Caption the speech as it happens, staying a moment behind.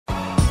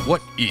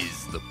What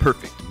is the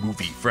perfect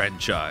movie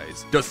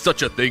franchise? Does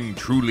such a thing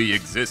truly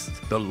exist?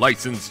 The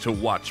License to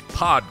Watch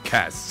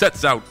podcast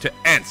sets out to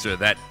answer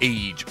that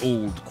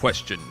age-old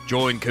question.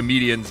 Join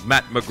comedians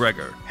Matt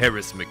McGregor,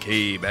 Harris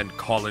McCabe, and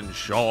Colin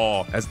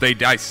Shaw as they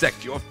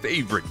dissect your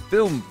favorite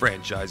film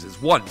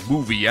franchises one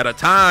movie at a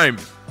time.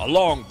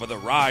 Along for the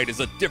ride is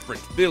a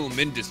different film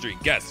industry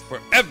guest for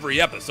every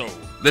episode.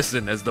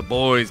 Listen as the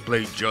boys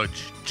play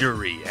judge,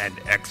 jury, and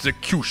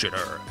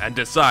executioner and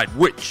decide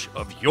which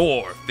of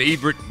your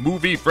favorite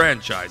movie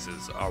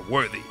franchises are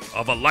worthy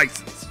of a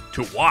license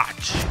to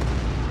watch.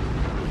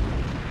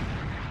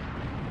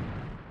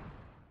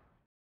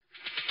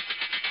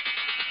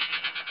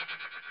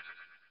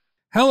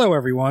 Hello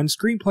everyone,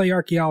 Screenplay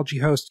Archaeology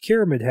host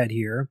KiramidHead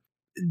here.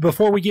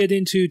 Before we get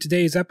into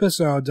today's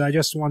episodes, I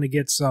just want to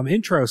get some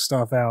intro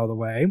stuff out of the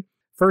way.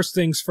 First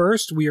things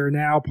first, we are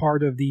now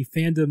part of the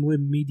Fandom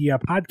Limb Media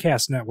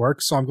podcast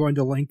network, so I'm going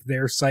to link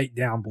their site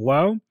down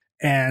below.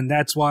 And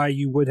that's why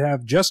you would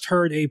have just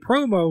heard a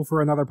promo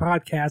for another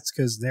podcast,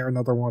 because they're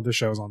another one of the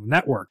shows on the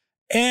network.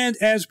 And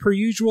as per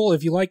usual,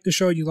 if you like the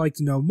show and you'd like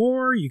to know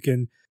more, you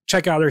can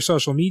check out our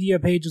social media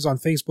pages on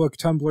Facebook,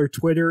 Tumblr,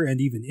 Twitter, and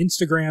even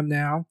Instagram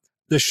now.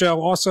 The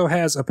show also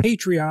has a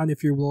Patreon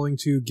if you're willing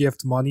to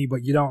gift money,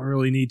 but you don't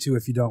really need to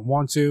if you don't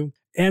want to.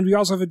 And we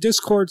also have a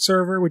Discord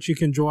server, which you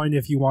can join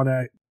if you want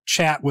to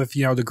chat with,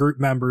 the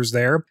group members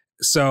there.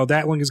 So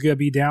that link is going to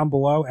be down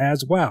below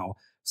as well.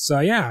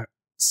 So yeah,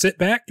 sit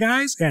back,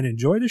 guys, and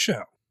enjoy the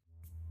show.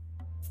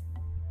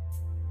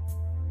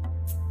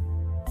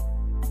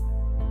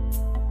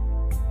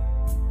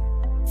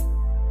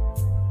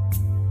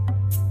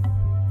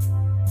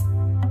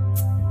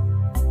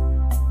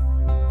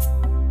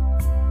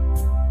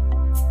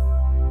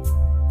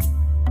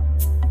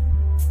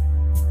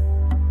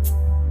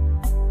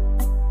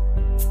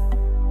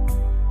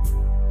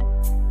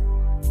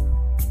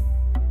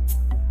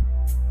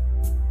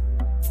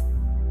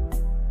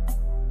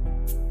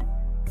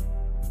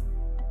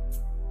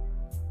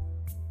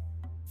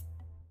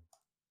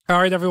 All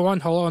right,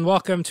 everyone. Hello and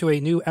welcome to a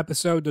new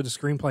episode of the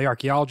Screenplay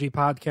Archaeology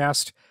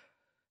podcast.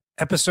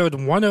 Episode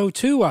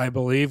 102, I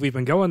believe. We've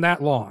been going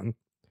that long.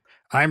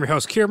 I'm your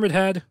host,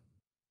 KiramidHead.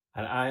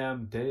 And I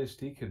am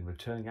Deusdaecon,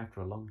 returning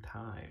after a long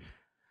time.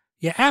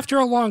 Yeah, after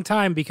a long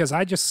time, because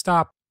I just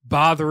stopped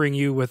bothering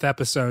you with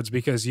episodes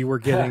because you were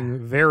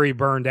getting very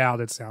burned out,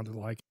 it sounded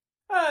like.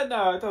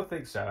 No, I don't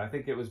think so. I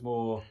think it was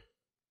more...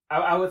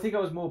 I would think I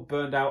was more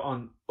burned out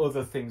on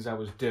other things I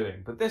was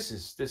doing. But this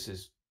is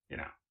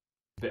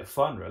a bit of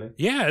fun, really.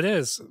 Yeah, it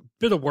is. A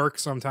bit of work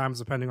sometimes,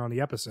 depending on the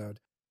episode.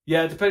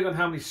 Yeah, depending on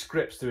how many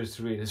scripts there is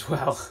to read as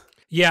well.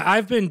 Yeah,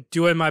 I've been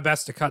doing my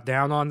best to cut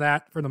down on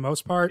that for the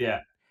most part.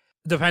 Yeah.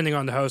 Depending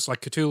on the host,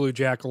 like Cthulhu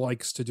Jack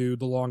likes to do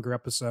the longer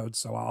episodes,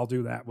 so I'll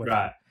do that with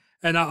him.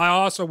 And I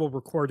also will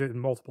record it in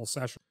multiple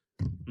sessions.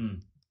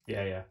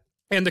 Yeah.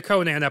 And the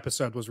Conan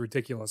episode was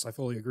ridiculous. I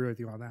fully agree with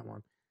you on that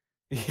one.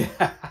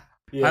 Yeah.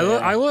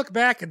 I look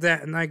back at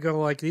that and I go,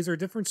 like, these are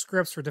different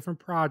scripts for different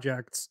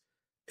projects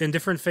in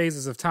different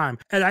phases of time.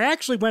 And I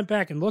actually went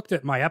back and looked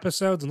at my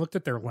episodes and looked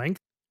at their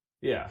length.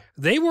 Yeah.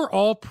 They were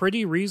all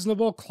pretty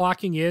reasonable,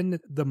 clocking in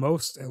the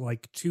most at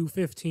like 2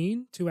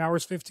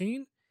 hours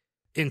 15,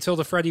 until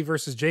the Freddy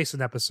versus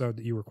Jason episode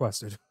that you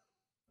requested.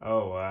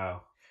 Oh,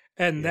 wow.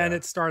 And then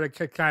it started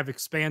kind of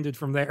expanded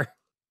from there.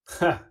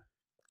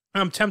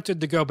 I'm tempted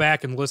to go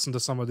back and listen to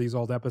some of these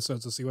old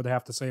episodes to see what they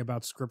have to say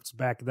about scripts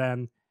back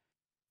then.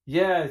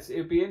 Yeah,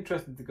 it'd be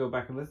interesting to go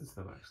back and listen to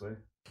them, actually.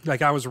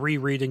 Like, I was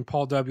rereading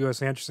Paul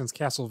W.S. Anderson's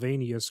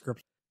Castlevania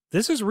script.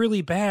 This is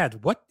really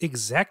bad. What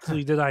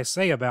exactly did I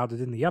say about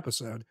it in the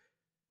episode?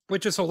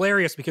 Which is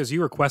hilarious because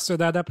you requested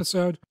that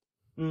episode.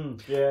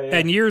 Yeah.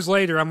 And years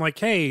later, I'm like,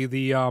 hey,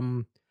 the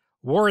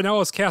Warren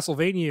Ellis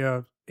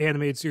Castlevania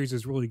animated series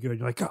is really good.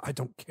 You're like, oh, I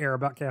don't care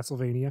about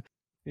Castlevania.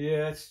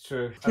 Yeah, it's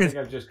true. I think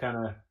I've just kind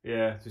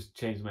of, just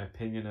changed my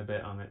opinion a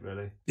bit on it,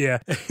 really. Yeah,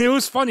 it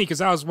was funny because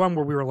that was one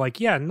where we were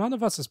like, yeah, none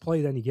of us has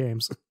played any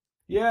games.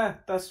 Yeah,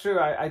 that's true.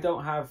 I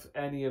don't have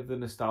any of the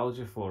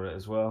nostalgia for it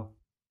as well.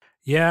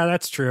 Yeah,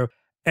 that's true.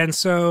 And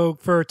so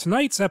for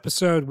tonight's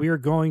episode, we are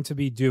going to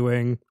be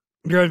doing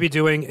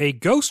a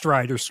Ghost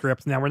Rider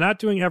script. Now, we're not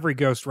doing every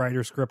Ghost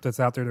Rider script that's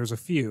out there. There's a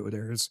few.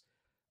 There's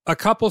a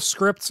couple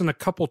scripts and a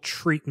couple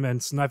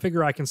treatments, and I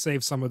figure I can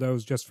save some of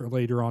those just for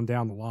later on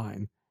down the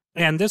line.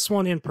 And this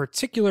one in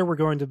particular we're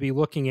going to be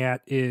looking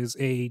at is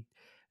a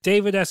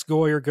David S.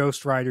 Goyer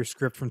Ghost Rider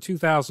script from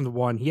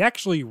 2001. He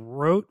actually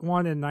wrote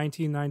one in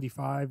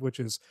 1995, which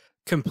is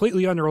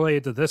completely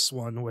unrelated to this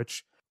one,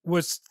 which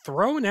was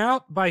thrown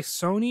out by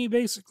Sony,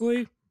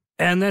 basically,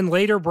 and then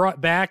later brought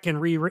back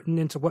and rewritten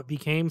into what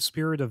became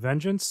Spirit of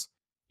Vengeance.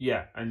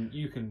 Yeah, and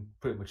you can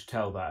pretty much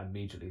tell that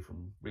immediately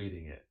from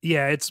reading it.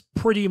 Yeah, it's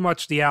pretty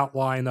much the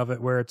outline of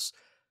it, where it's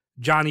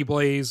Johnny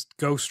Blaze,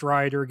 Ghost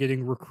Rider,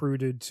 getting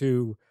recruited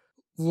to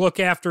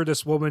look after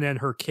this woman and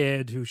her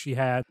kid who she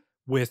had,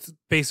 with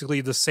basically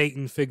the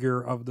Satan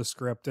figure of the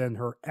script, and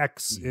her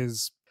ex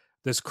is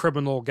this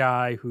criminal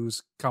guy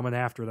who's coming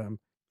after them.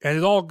 And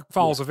it all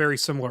follows a very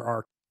similar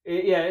arc.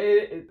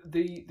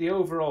 The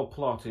overall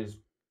plot is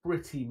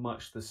pretty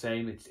much the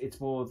same. It's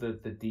more the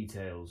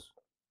details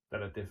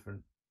that are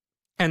different.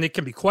 And it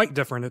can be quite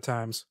different at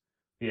times.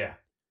 Yeah.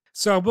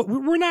 So, but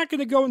we're not going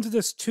to go into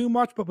this too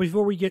much, but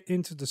before we get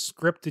into the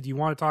script, did you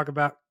want to talk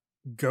about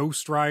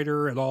Ghost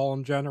Rider at all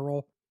in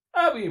general?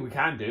 I mean, we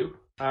can do.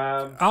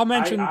 I'll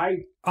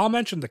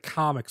mention the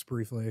comics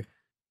briefly.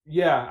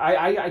 Yeah,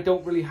 I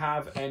don't really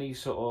have any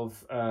sort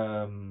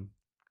of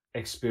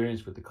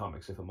experience with the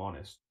comics, if I'm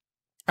honest.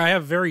 I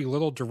have very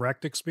little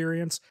direct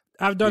experience.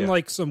 I've done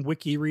like some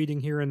wiki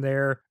reading here and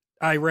there.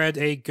 I read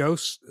it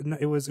was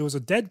a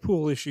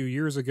Deadpool issue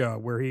years ago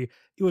where it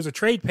was a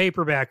trade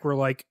paperback where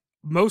like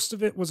most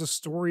of it was a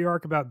story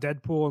arc about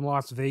Deadpool in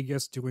Las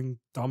Vegas doing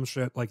dumb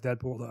shit like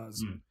Deadpool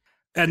does.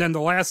 And then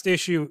the last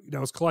issue that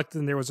was collected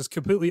in there was just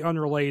completely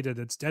unrelated.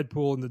 It's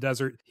Deadpool in the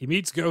desert. He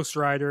meets Ghost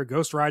Rider.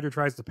 Ghost Rider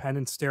tries to pen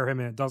and stare him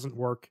and it doesn't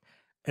work.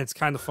 It's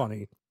kind of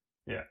funny.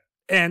 Yeah.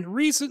 And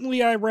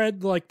recently I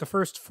read like the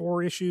first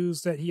 4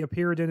 issues that he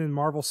appeared in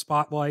Marvel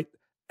Spotlight.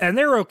 And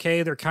they're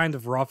okay. They're kind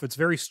of rough. It's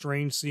very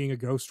strange seeing a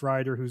Ghost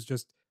Rider who's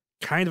just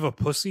kind of a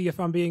pussy, if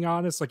I'm being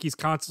honest. Like he's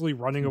constantly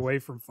running away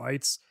from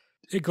fights.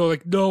 It go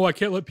like, no, I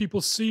can't let people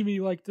see me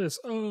like this.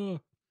 But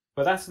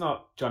that's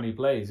not Johnny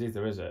Blaze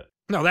either, is it?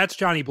 No, that's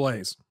Johnny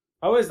Blaze.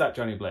 Oh, is that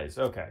Johnny Blaze?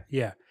 Okay.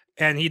 Yeah.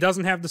 And he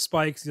doesn't have the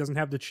spikes. He doesn't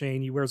have the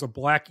chain. He wears a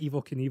black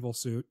Evel Knievel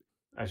suit.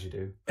 As you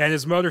do. And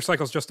his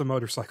motorcycle's just a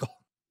motorcycle.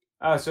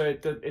 Oh, so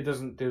it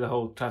doesn't do the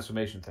whole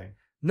transformation thing?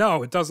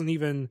 No, it doesn't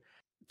even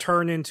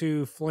turn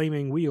into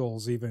flaming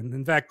wheels even.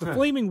 In fact, the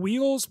flaming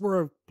wheels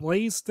were a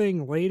Blaze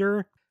thing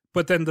later,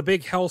 but then the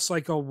big Hell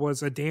Cycle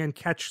was a Dan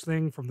Ketch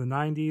thing from the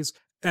 90s.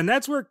 And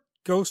that's where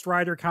Ghost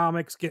Rider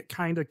comics get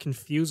kind of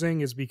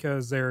confusing, is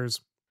because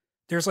there's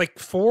like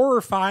 4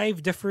 or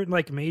 5 different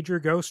like major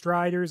Ghost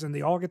Riders, and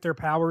they all get their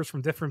powers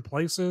from different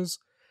places,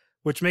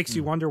 which makes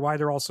you wonder why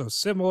they're all so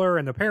similar.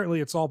 And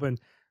apparently it's all been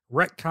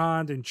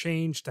retconned and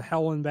changed to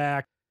hell and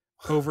back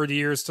over the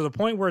years to the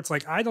point where it's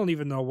like, I don't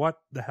even know what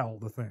the hell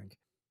to think.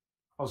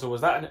 Also,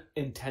 was that an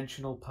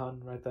intentional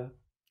pun right there?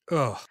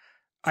 Ugh.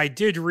 I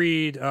did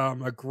read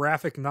a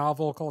graphic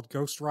novel called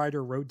Ghost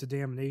Rider Road to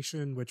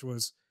Damnation, which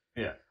was...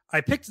 Yeah. I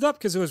picked it up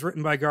because it was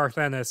written by Garth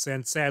Ennis,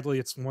 and sadly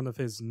it's one of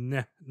his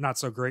not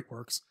so great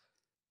works.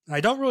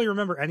 I don't really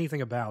remember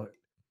anything about it.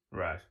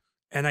 Right.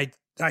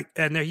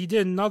 And he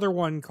did another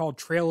one called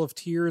Trail of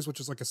Tears, which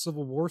is like a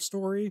Civil War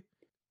story,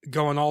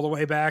 going all the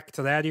way back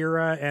to that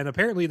era, and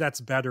apparently that's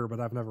better, but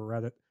I've never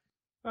read it.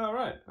 Oh,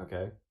 right.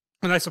 Okay.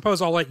 And I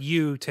suppose I'll let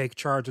you take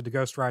charge of the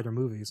Ghost Rider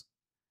movies.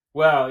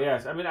 Well,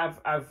 yes. I mean,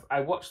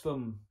 I watched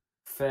them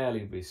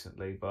fairly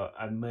recently, but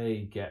I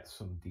may get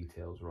some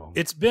details wrong.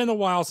 It's been a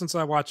while since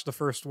I watched the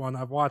first one.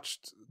 I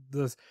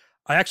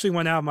actually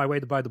went out of my way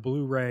to buy the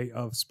Blu-ray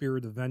of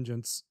Spirit of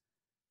Vengeance.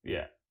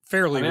 Yeah.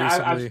 Fairly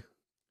recently.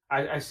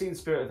 I've seen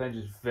Spirit of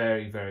Vengeance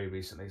very, very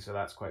recently, so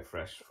that's quite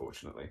fresh,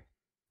 fortunately.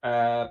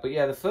 But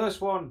yeah, the first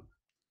one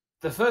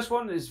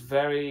is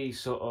very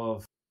sort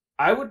of,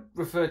 I would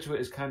refer to it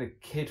as kind of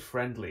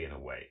kid-friendly in a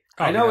way.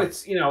 Oh, I know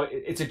yeah.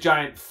 it's a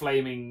giant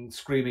flaming,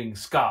 screaming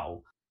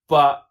skull,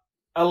 but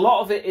a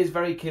lot of it is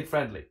very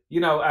kid-friendly.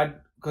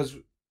 Because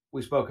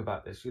we spoke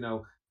about this,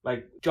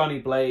 like Johnny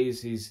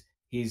Blaze, he's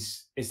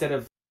instead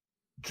of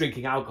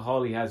drinking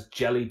alcohol, he has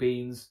jelly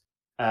beans,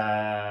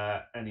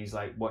 and he's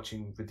like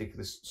watching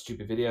ridiculous,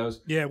 stupid videos.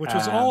 Yeah, which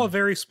was all a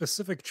very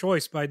specific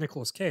choice by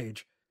Nicolas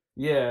Cage.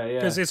 Yeah.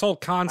 Because his whole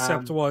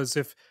concept was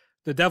if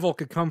the devil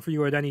could come for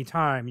you at any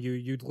time,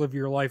 you'd live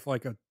your life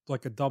like a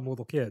dumb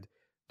little kid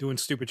doing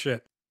stupid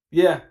shit.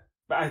 Yeah,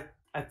 but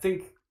I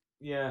think,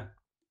 yeah,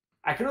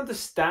 I can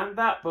understand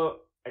that, but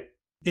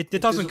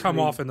it doesn't come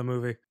off in the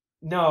movie.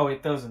 No,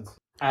 it doesn't.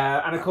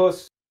 And of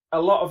course,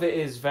 a lot of it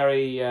is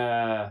very.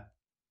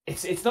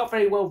 It's not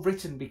very well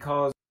written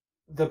because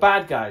the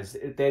bad guys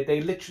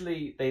they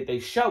literally they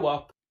show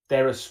up.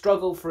 They're a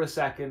struggle for a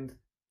second.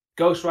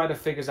 Ghost Rider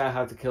figures out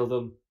how to kill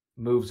them,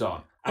 moves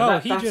on.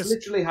 And that's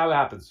literally how it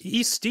happens.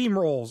 He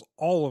steamrolls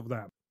all of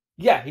them.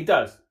 Yeah, he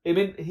does. I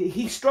mean,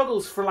 he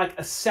struggles for like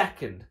a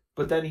second,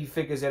 but then he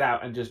figures it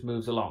out and just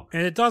moves along.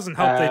 And it doesn't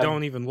help they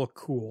don't even look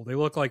cool. They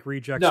look like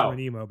rejects from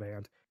an emo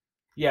band.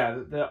 Yeah,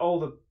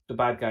 all the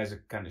bad guys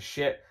are kind of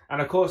shit.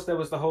 And of course, there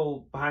was the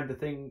whole behind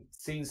the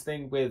scenes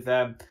thing with,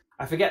 I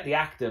forget the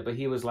actor, but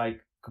he was like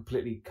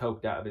completely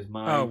coked out of his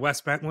mind. Oh, Wes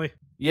Bentley?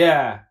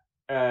 Yeah.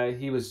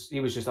 He was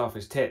just off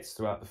his tits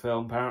throughout the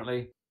film,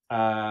 apparently.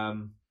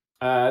 The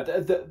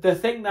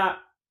thing that,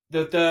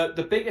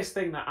 the biggest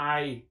thing that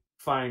I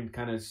find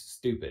kind of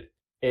stupid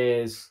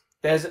is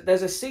there's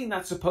a scene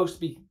that's supposed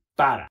to be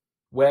badass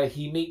where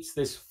he meets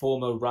this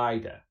former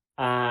rider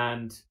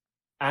and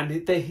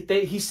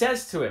he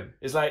says to him,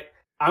 it's like,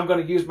 I'm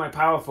going to use my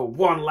power for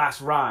one last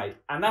ride.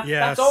 And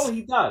that's all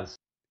he does.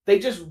 They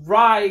just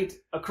ride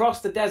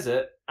across the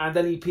desert and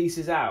then he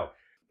pieces out.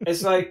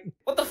 It's like,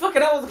 what the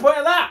fucking hell was the point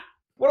of that?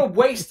 What a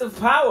waste of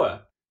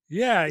power.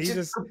 Yeah, it's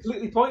just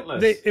completely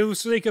pointless. It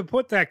was so they could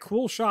put that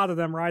cool shot of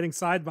them riding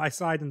side by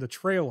side in the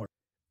trailer.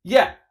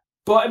 Yeah,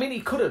 but I mean,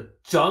 he could have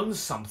done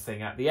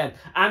something at the end.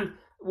 And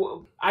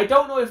I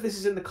don't know if this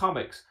is in the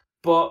comics,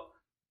 but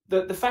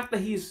the fact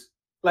that he's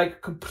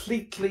like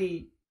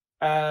completely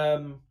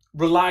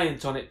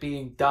reliant on it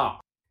being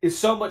dark is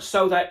so much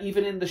so that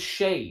even in the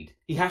shade,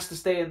 he has to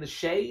stay in the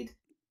shade.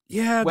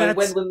 Yeah, when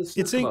the sun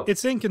come up.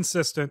 It's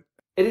inconsistent.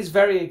 It is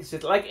very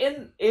inconsistent. Like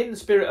in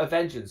Spirit of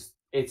Vengeance,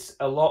 it's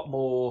a lot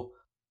more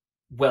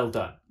well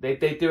done. They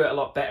do it a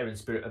lot better in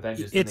Spirit of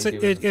Vengeance.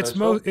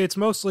 It's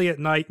mostly at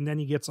night, and then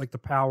he gets like the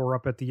power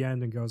up at the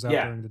end and goes out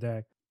during the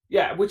day.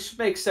 Yeah, which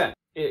makes sense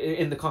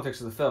in the context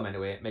of the film.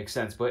 Anyway, it makes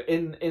sense. But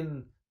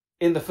in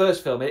the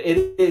first film, it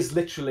is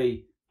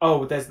literally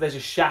there's a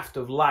shaft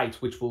of light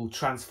which will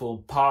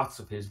transform parts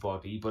of his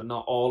body, but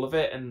not all of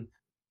it, and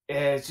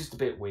it's just a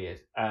bit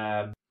weird.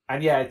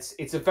 And yeah,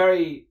 it's a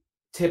very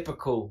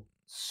typical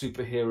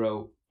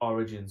superhero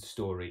origin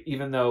story,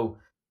 even though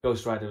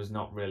Ghost Rider is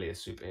not really a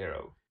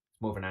superhero.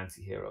 It's more of an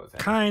anti-hero.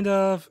 Kind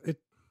of.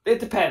 It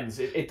depends.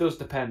 It does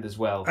depend as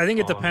well. I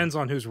think it depends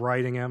on who's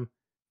writing him.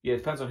 Yeah, it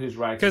depends on who's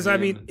writing. Because I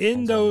mean,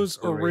 in those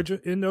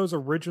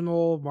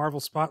original Marvel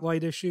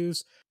Spotlight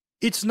issues,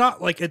 it's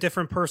not like a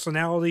different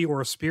personality or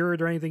a spirit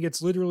or anything.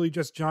 It's literally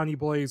just Johnny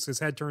Blaze. His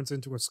head turns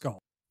into a skull.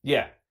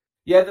 Yeah.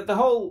 The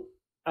whole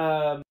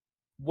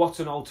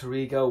what's an alter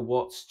ego?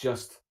 What's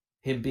just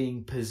him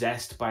being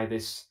possessed by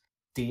this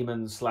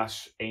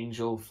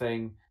demon/angel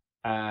thing?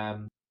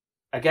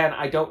 Again,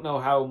 I don't know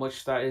how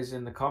much that is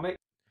in the comic.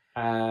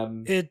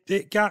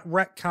 It got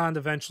retconned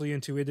eventually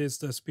into it is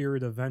the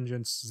spirit of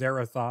vengeance,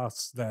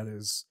 Zarathos, that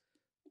is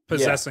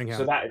possessing him.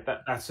 So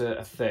that's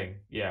a thing,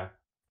 yeah.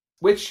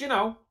 Which,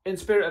 in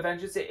Spirit of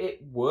Vengeance, it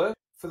worked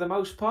for the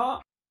most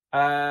part.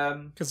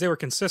 Because they were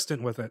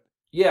consistent with it.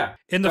 Yeah.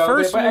 In the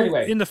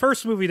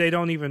first movie, they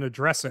don't even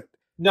address it.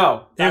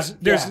 No.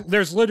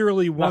 There's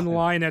literally one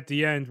line at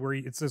the end where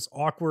it's this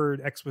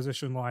awkward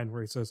exposition line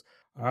where he says,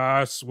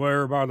 "I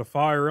swear by the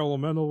fire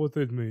elemental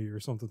within me," or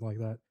something like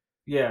that.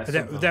 Yeah,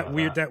 that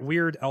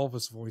weird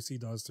Elvis voice he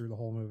does through the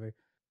whole movie.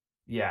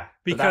 Yeah,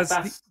 because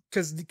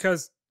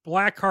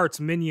Blackheart's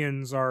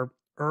minions are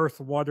earth,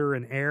 water,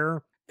 and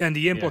air, and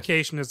the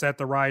implication is that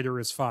the rider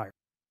is fire,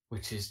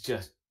 which is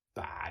just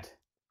bad.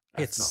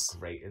 It's not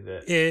great, is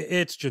it?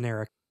 It's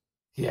generic.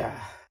 Yeah,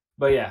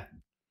 but yeah,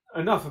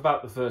 enough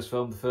about the first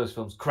film. The first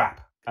film's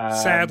crap.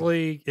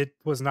 Sadly, it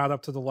was not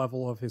up to the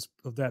level of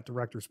that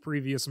director's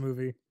previous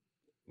movie.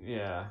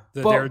 Yeah,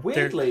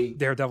 weirdly,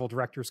 Daredevil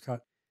director's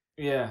cut.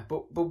 Yeah,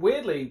 but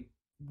weirdly,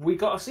 we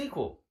got a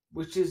sequel,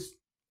 which is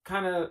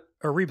kind of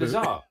a reboot.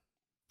 Bizarre.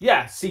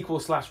 Yeah,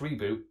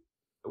 sequel/reboot,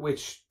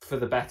 which for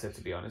the better,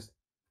 to be honest.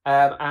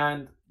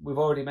 And we've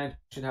already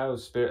mentioned how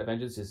Spirit of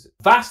Vengeance is a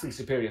vastly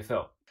superior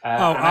film.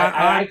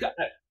 I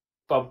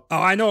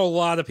know a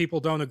lot of people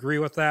don't agree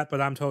with that, but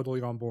I'm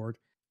totally on board.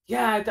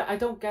 Yeah, I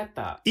don't get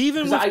that.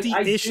 Even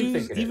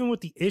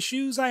with the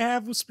issues I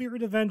have with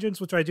Spirit of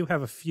Vengeance, which I do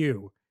have a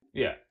few.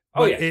 Yeah.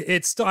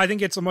 It's still. I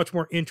think it's a much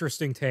more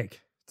interesting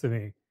take. To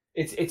me,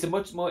 it's a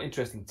much more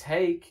interesting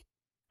take.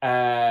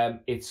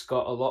 It's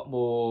got a lot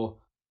more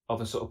of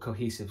a sort of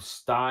cohesive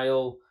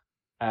style.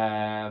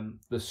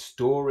 The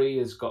story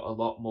has got a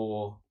lot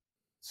more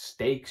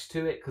stakes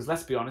to it, because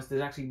let's be honest,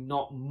 there's actually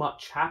not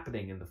much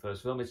happening in the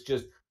first film. It's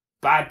just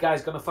bad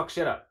guy's gonna fuck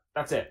shit up.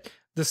 That's it.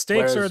 The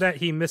stakes are that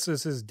he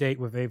misses his date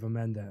with Eva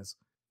Mendes.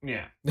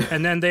 Yeah,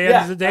 and then they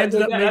ended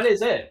up that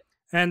is it.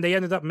 And they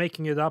ended up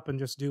making it up and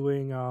just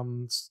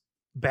doing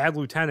Bad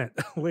Lieutenant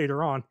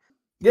later on.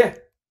 Yeah.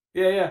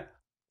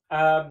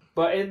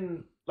 But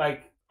in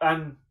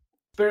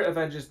Spirit of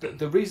Vengeance,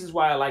 the reasons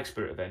why I like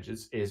Spirit of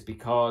Vengeance is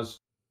because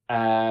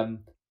the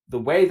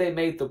way they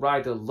made the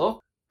rider look,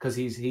 because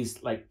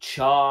he's like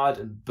charred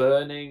and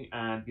burning,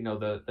 and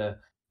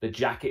the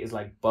jacket is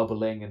like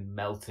bubbling and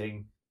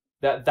melting.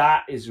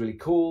 That is really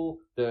cool.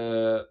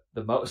 The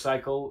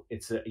motorcycle,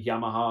 it's a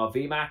Yamaha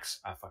VMAX.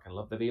 I fucking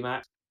love the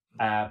VMAX,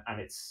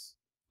 and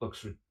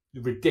looks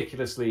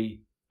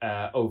ridiculously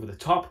over the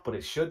top, but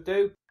it should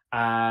do.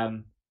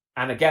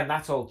 And again,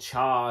 that's all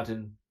charred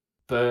and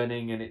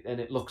burning, and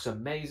it looks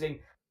amazing.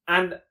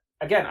 And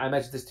again, I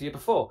mentioned this to you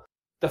before.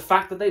 The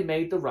fact that they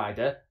made the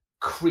rider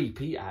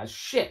creepy as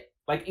shit,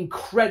 like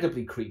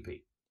incredibly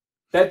creepy.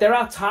 There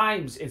are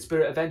times in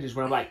Spirit of Vengeance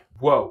where I'm like,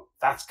 whoa,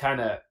 that's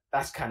kind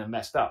of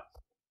messed up,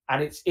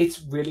 and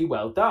it's really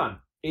well done.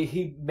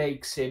 He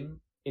makes him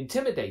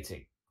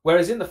intimidating,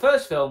 whereas in the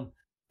first film,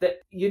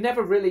 that you're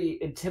never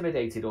really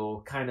intimidated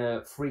or kind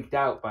of freaked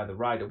out by the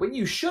rider when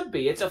you should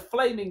be. It's a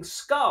flaming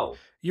skull.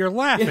 You're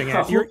laughing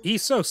at.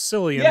 He's so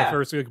silly in the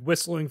first, like,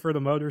 whistling for the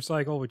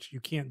motorcycle, which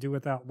you can't do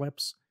without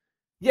lips.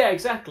 Yeah,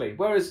 exactly.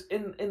 Whereas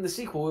in the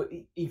sequel,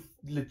 he's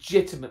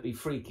legitimately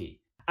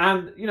freaky,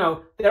 and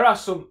there are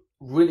some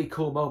really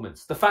cool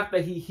moments. The fact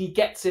that he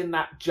gets in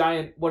that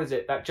giant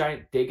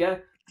giant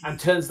digger and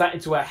turns that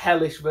into a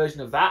hellish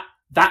version of that.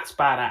 That's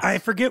badass. I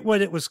forget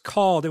what it was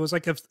called. It was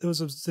like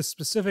this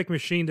specific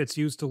machine that's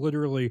used to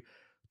literally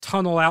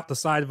tunnel out the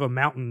side of a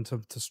mountain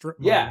to strip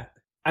mine. Yeah,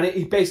 and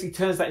he basically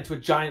turns that into a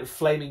giant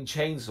flaming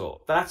chainsaw.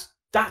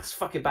 That's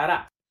fucking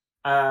badass.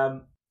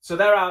 So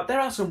there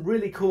are some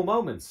really cool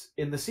moments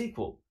in the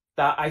sequel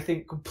that I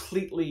think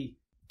completely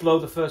blow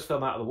the first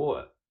film out of the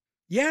water.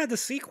 Yeah, the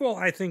sequel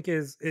I think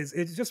is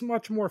it's just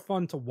much more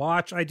fun to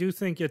watch. I do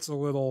think it's a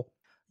little,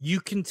 you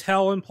can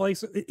tell in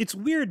places. It's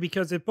weird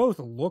because it both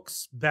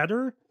looks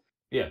better.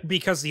 Yeah.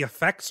 Because the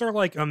effects are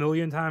like a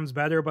million times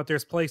better, but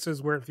there's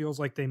places where it feels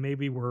like they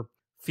maybe were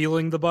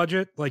feeling the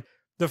budget. Like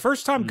the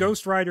first time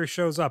Ghost Rider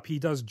shows up, he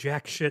does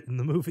jack shit in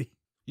the movie.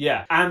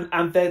 Yeah,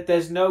 and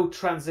there's no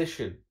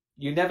transition.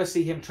 You never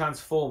see him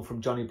transform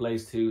from Johnny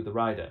Blaze to the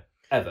Rider,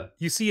 ever.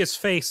 You see his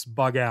face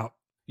bug out.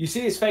 You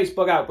see his face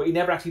bug out, but he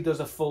never actually does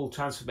a full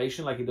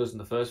transformation like he does in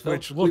the first film,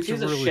 which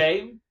is a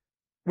shame.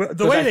 Well,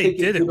 the way they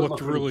did it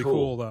looked really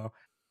cool, though.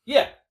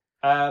 Yeah.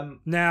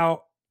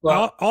 Now,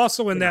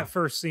 also in that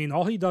first scene,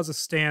 all he does is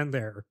stand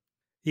there.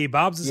 He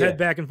bobs his head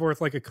back and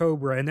forth like a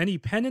cobra, and then he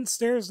penance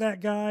stares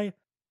that guy.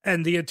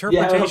 And the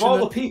interpretation... Yeah, of all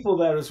the people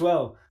there as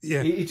well.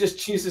 Yeah. He just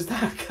chooses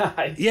that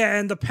guy. Yeah,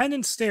 and the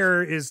penance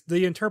stare is...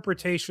 The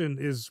interpretation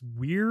is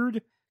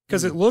weird,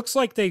 because it looks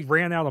like they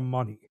ran out of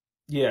money.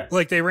 Yeah.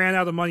 Like, they ran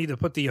out of money to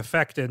put the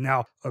effect in.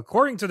 Now,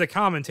 according to the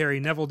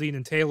commentary, Neville, Dean,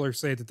 and Taylor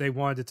say that they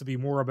wanted it to be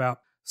more about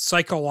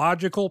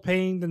psychological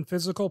pain than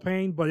physical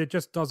pain, but it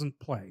just doesn't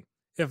play,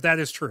 if that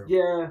is true.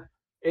 Yeah,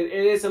 it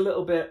is a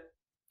little bit...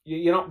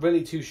 You're not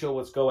really too sure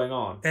what's going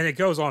on. And it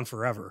goes on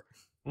forever.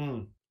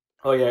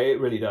 Oh, yeah,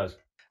 it really does.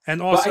 And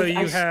also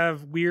you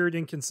have weird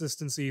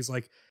inconsistencies,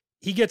 like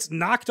he gets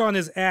knocked on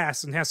his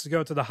ass and has to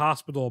go to the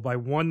hospital by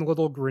one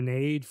little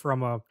grenade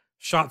from a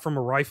shot from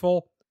a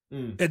rifle.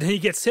 And then he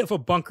gets hit with a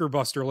bunker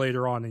buster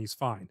later on and he's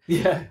fine.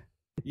 Yeah.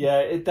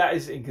 Yeah, that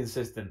is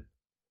inconsistent.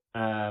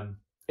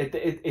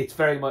 It's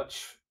very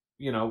much,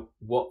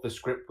 what the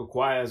script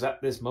requires at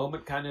this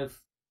moment kind of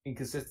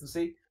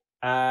inconsistency.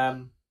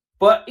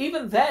 But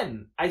even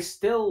then, I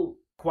still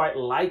quite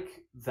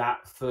like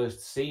that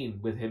first scene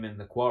with him in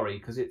the quarry,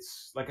 because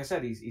it's, like I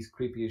said, he's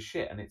creepy as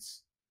shit, and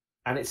it's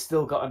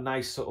still got a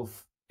nice sort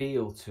of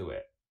feel to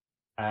it.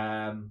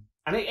 And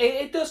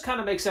it does kind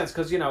of make sense,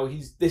 because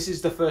this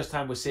is the first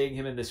time we're seeing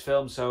him in this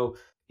film, so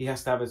he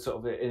has to have a sort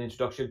of an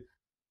introduction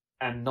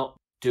and not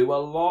do a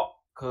lot,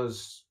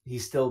 because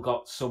he's still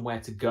got somewhere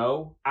to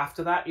go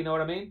after that. You know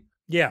what I mean?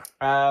 Yeah.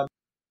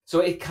 So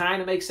it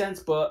kind of makes sense,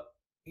 but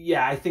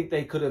yeah, I think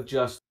they could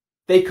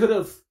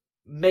have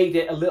made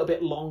it a little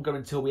bit longer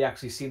until we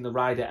actually seen the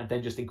Rider, and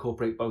then just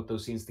incorporate both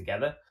those scenes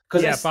together,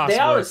 because they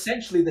are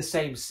essentially the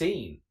same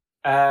scene.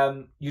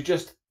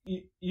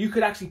 You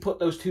could actually put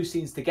those two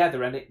scenes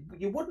together, and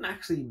you wouldn't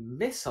actually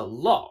miss a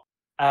lot,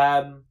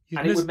 and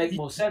it would make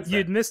more sense.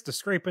 You'd miss the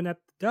scraping at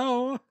the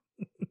door.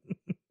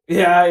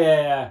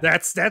 Yeah.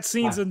 That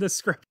scene's in the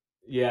script.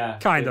 Yeah,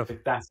 kind of.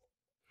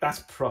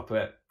 That's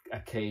proper a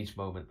Cage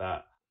moment.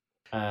 That.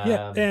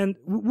 Yeah, and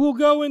we'll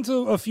go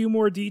into a few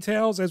more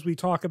details as we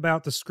talk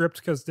about the script,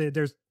 because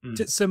there's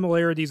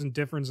similarities and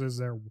differences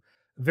that are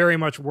very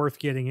much worth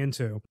getting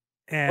into.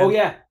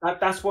 And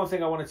that's one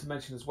thing I wanted to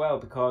mention as well,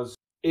 because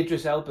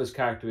Idris Elba's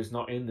character is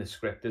not in this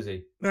script, is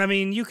he? I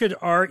mean, you could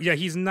argue,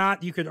 he's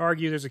not. You could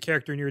argue there's a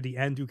character near the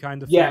end who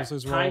kind of fills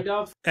his role. Kind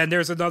of. And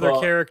there's another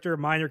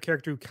minor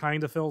character who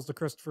kind of fills the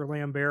Christopher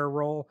Lambert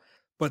role.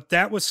 But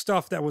that was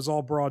stuff that was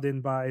all brought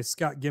in by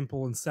Scott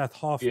Gimple and Seth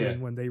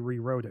Hoffman when they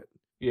rewrote it.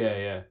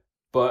 Yeah.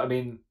 But I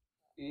mean,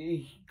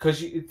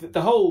 because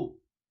the whole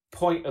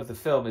point of the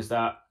film is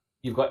that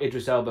you've got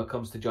Idris Elba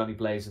comes to Johnny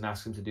Blaze and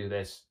asks him to do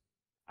this,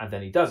 and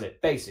then he does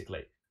it,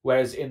 basically.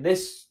 Whereas in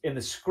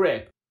the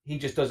script, he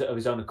just does it of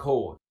his own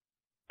accord.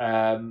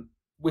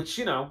 Which,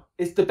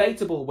 is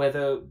debatable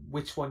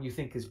which one you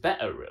think is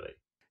better, really.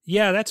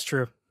 Yeah, that's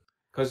true.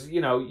 Because,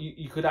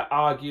 you could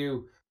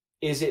argue,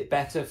 is it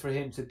better for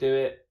him to do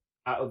it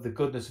out of the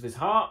goodness of his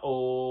heart,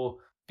 or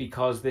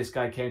because this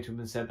guy came to him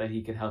and said that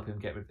he could help him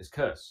get rid of his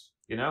curse?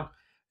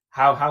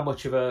 How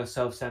much of a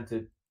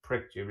self-centered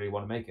prick do you really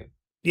want to make him?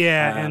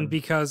 Yeah, and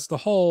because the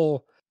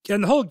whole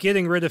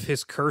getting rid of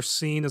his curse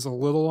scene is a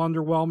little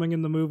underwhelming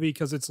in the movie,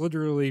 because it's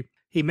literally,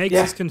 he makes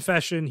his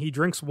confession, he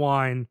drinks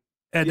wine,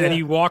 and then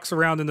he walks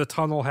around in the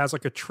tunnel, has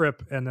like a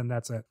trip, and then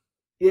that's it.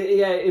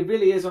 Yeah, it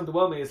really is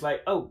underwhelming. It's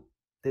like, oh,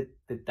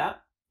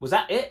 was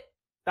that it?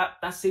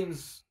 That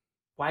seems,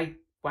 why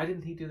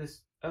didn't he do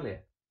this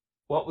earlier?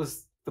 What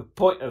was the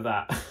point of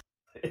that?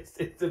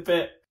 It's a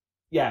bit,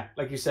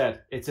 like you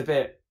said, it's a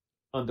bit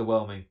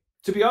underwhelming.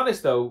 To be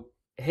honest, though,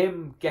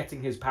 him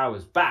getting his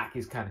powers back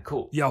is kind of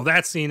cool. Yo,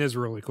 that scene is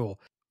really cool.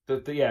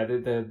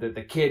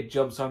 The kid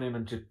jumps on him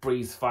and just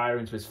breathes fire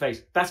into his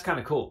face. That's kind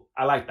of cool.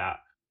 I like that.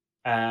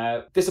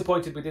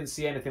 Disappointed we didn't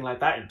see anything like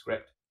that in the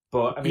script.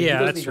 But I mean, he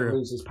doesn't even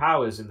lose his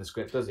powers in the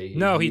script, does he?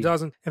 No, he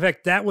doesn't. In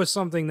fact, that was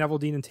something Neville,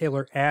 Dean, and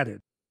Taylor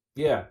added.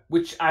 Yeah,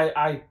 which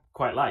I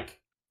quite like.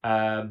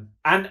 And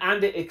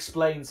it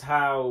explains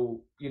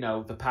how,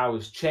 the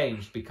powers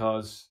changed,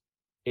 because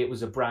it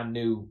was a brand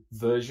new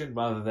version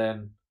rather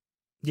than,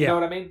 you know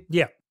what I mean?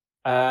 Yeah.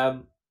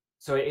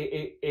 So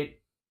they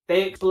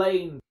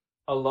explain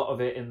a lot of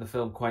it in the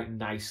film quite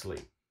nicely.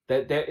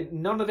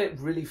 None of it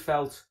really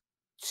felt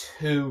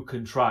too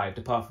contrived,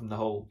 apart from the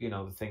whole,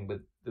 the thing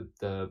with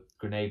the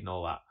grenade and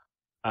all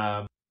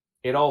that.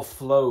 It all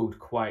flowed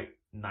quite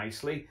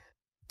nicely,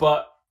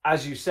 but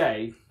as you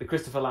say, the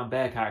Christopher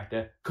Lambert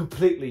character,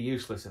 completely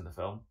useless in the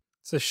film.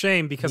 It's a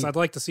shame because I'd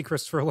like to see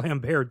Christopher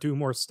Lambert do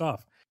more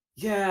stuff.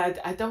 Yeah,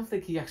 I don't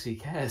think he actually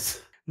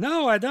cares.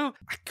 No, I don't.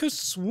 I could have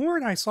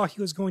sworn I saw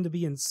he was going to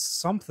be in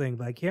something,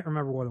 but I can't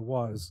remember what it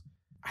was.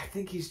 I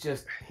think he's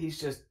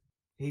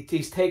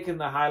taken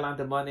the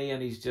Highlander money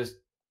and he's just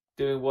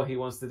doing what he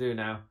wants to do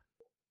now.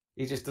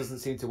 He just doesn't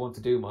seem to want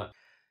to do much.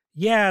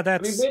 Yeah,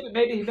 that's... I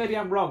mean, maybe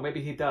I'm wrong.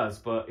 Maybe he does,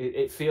 but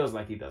it feels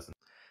like he doesn't.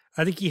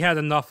 I think he had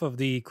enough of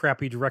the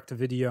crappy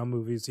direct-to-video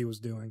movies he was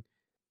doing.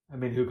 I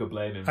mean, who could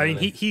blame him? I mean,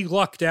 he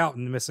lucked out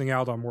in missing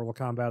out on Mortal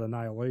Kombat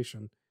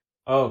Annihilation.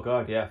 Oh,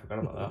 God, yeah, I forgot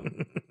about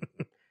that.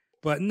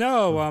 But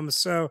no,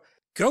 so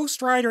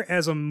Ghost Rider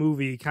as a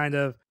movie kind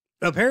of...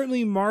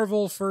 Apparently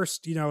Marvel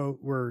first,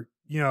 were,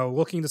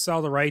 looking to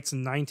sell the rights in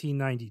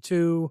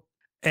 1992.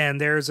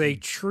 And there's a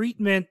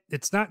treatment,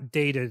 it's not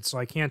dated, so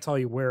I can't tell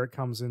you where it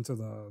comes into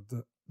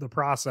the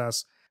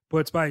process, but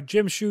it's by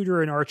Jim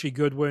Shooter and Archie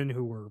Goodwin,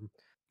 who were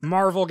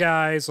Marvel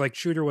guys. Like,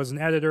 Shooter was an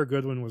editor,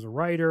 Goodwin was a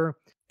writer.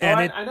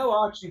 And I know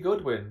Archie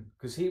Goodwin,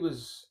 because he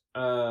was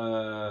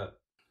a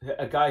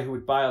guy who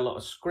would buy a lot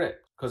of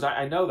script. Because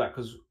I know that,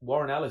 because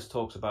Warren Ellis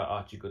talks about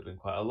Archie Goodwin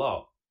quite a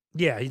lot.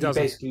 Yeah, he does.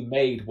 He basically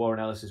made Warren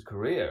Ellis's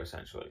career,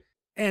 essentially.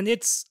 And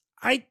it's...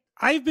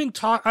 I've been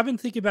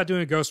thinking about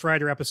doing a Ghost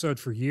Rider episode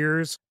for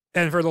years,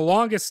 and for the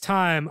longest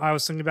time, I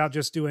was thinking about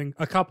just doing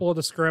a couple of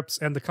the scripts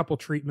and the couple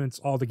treatments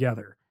all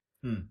together.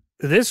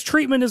 This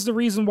treatment is the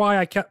reason why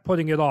I kept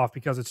putting it off,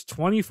 because it's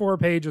 24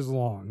 pages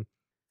long,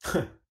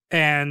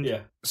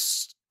 and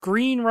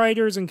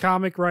screenwriters and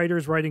comic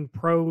writers writing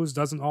prose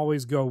doesn't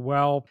always go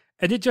well,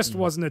 and it just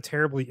wasn't a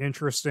terribly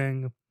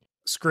interesting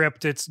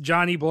script. It's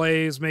Johnny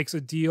Blaze makes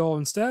a deal.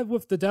 Instead of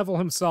with the devil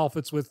himself,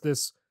 it's with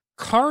this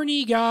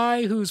carny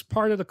guy who's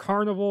part of the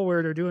carnival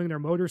where they're doing their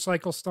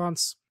motorcycle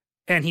stunts,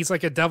 and he's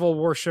like a devil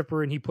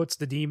worshiper, and he puts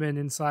the demon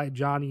inside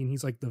Johnny, and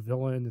he's like the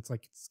villain. It's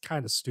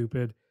kind of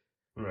stupid.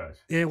 Right.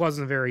 It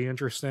wasn't very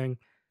interesting.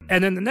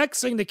 And then the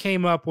next thing that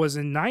came up was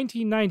in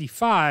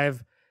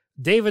 1995,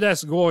 David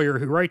S. Goyer,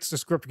 who writes the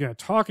script we're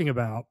talking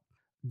about,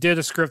 did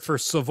a script for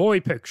Savoy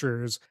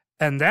Pictures,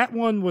 and that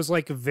one was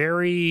like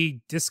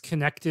very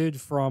disconnected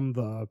from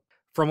the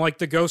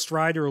Ghost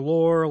Rider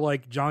lore.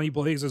 Like, Johnny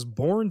Blaze is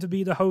born to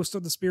be the host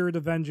of the Spirit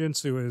of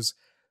Vengeance, who is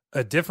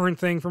a different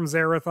thing from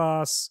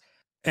Zarathos.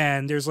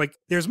 And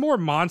there's more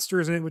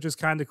monsters in it, which is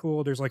kind of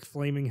cool. There's like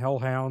flaming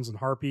hellhounds and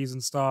harpies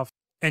and stuff.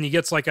 And he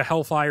gets like a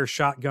Hellfire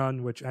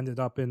shotgun, which ended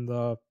up in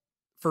the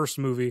first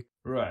movie.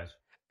 Right.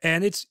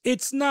 And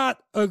it's not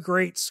a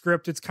great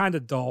script. It's kind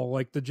of dull.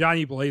 Like, the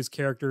Johnny Blaze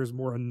character is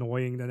more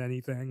annoying than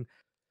anything.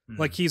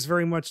 Like, he's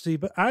very much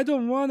but I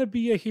don't want to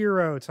be a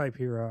hero type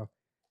hero.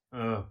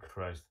 Oh,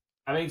 Christ.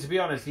 I mean, to be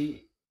honest,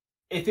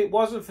 if it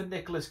wasn't for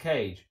Nicolas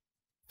Cage,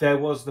 there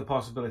was the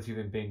possibility of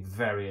him being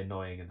very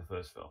annoying in the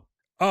first film.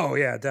 Oh,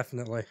 yeah,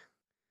 definitely.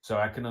 So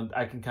I can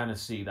kind of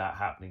see that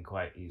happening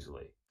quite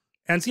easily.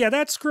 And so, yeah,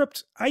 that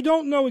script, I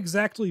don't know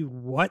exactly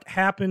what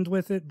happened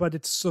with it, but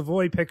it's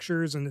Savoy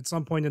Pictures, and at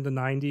some point in the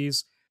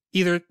 90s,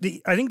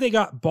 I think they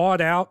got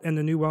bought out, and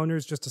the new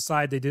owners just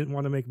decided they didn't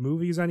want to make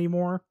movies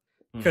anymore.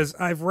 Because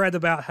I've read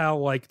about how,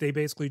 like, they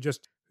basically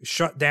just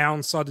shut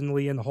down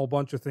suddenly, and a whole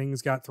bunch of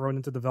things got thrown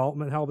into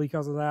development hell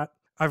because of that.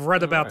 I've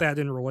read about that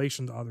in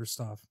relation to other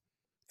stuff.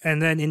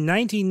 And then in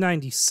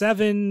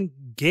 1997,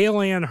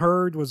 Gale Ann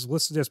Hurd was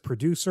listed as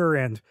producer,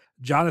 and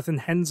Jonathan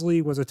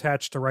Hensley was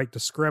attached to write the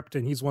script,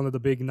 and he's one of the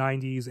big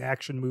 90s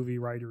action movie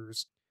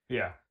writers.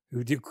 Yeah.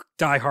 Who did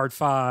Die Hard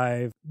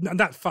 5.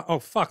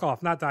 Fuck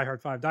off. Not Die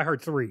Hard 5. Die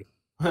Hard 3.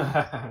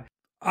 That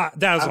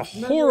was a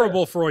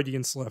horrible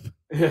Freudian slip.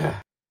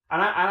 Yeah.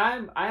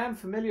 And I am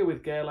familiar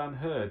with Gale Ann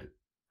Hurd,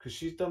 because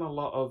she's done a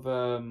lot of...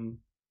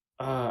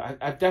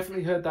 I've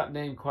definitely heard that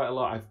name quite a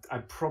lot.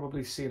 I've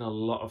probably seen a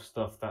lot of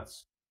stuff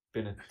that's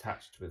been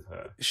attached with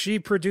her. She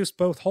produced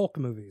both Hulk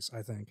movies,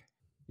 I think.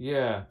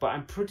 Yeah, but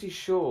I'm pretty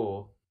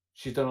sure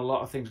she's done a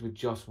lot of things with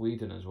Joss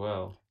Whedon as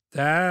well.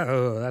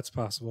 That's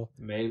possible.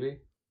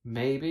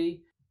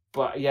 Maybe.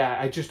 But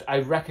yeah, I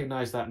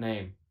recognize that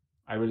name.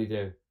 I really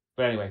do.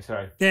 But anyway,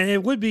 sorry. And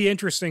it would be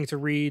interesting to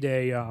read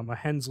a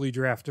Hensley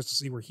draft just to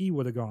see where he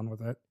would have gone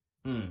with it.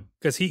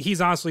 Because he's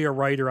honestly a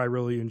writer I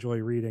really enjoy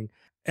reading.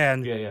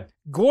 And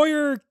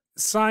Goyer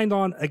signed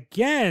on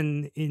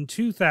again in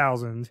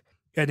 2000,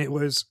 and it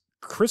was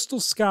Crystal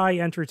Sky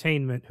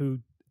Entertainment who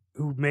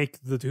made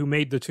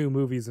the two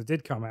movies that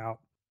did come out.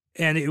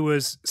 And it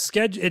was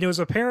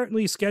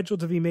apparently scheduled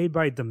to be made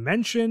by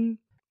Dimension.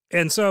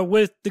 And so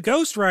with the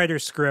Ghost Rider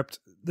script,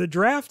 the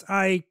draft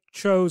I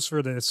chose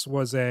for this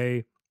was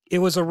a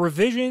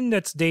revision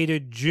that's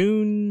dated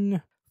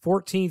June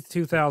 14th,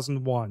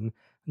 2001.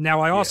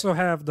 Now, I also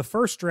have the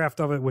first draft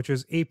of it, which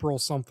is April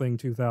something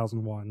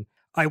 2001.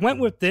 I went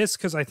with this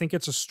because I think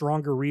it's a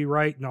stronger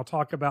rewrite, and I'll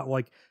talk about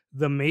like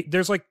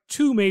there's like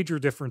two major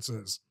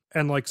differences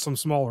and like some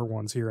smaller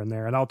ones here and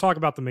there, and I'll talk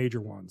about the major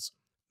ones.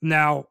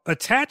 Now,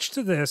 attached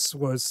to this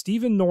was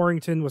Stephen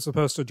Norrington was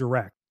supposed to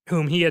direct,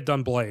 whom he had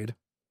done Blade,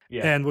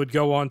 and would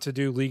go on to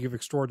do League of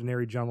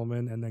Extraordinary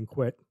Gentlemen and then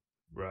quit.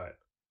 Right.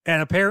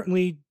 And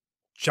apparently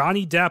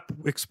Johnny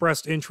Depp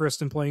expressed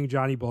interest in playing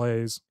Johnny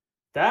Blaze.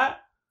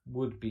 That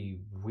would be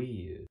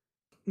weird.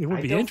 It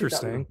would be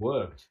interesting. That would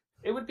have worked.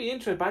 It would be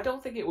interesting, but I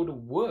don't think it would have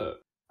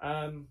worked.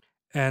 I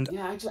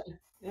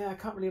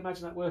can't really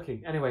imagine that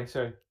working. Anyway,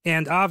 sorry.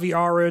 And Avi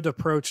Arad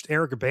approached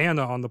Eric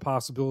Bana on the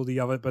possibility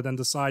of it, but then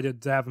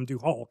decided to have him do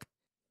Hulk.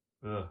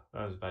 Ugh,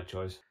 that was a bad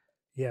choice.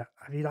 Yeah,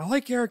 I mean, I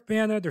like Eric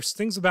Bana. There's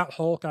things about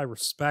Hulk I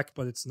respect,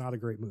 but it's not a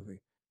great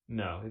movie.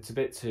 No, it's a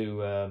bit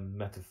too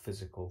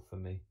metaphysical for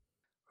me.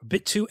 A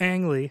bit too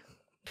angly.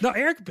 No,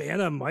 Eric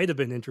Bana might have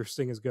been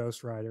interesting as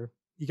Ghost Rider.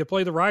 He could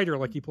play the Rider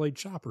like he played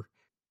Chopper.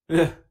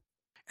 Yeah.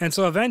 And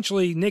so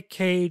eventually Nick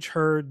Cage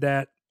heard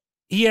that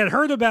he had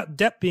heard about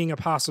Depp being a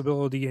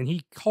possibility, and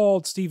he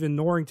called Stephen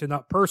Norrington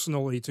up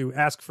personally to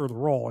ask for the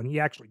role, and he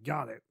actually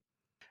got it.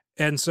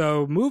 And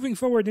so moving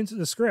forward into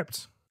the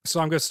script, so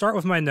I'm going to start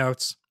with my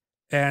notes.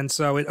 And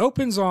so it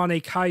opens on a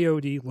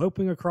coyote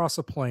loping across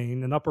a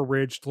plain and up a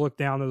ridge to look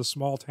down at a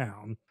small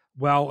town,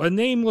 while a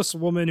nameless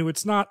woman who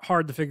it's not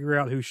hard to figure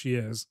out who she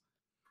is.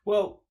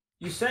 Well,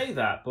 you say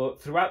that, but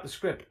throughout the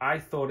script, I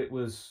thought it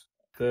was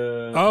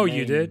the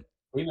you did?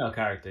 Female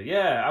character.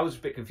 Yeah, I was a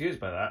bit confused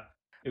by that.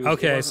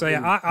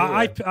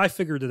 I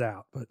figured it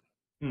out, but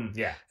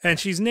yeah. And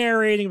she's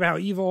narrating about how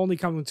evil only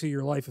comes into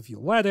your life if you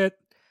let it,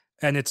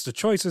 and it's the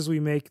choices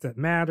we make that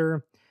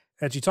matter.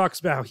 And she talks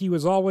about how he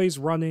was always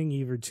running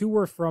either to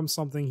or from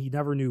something, he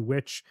never knew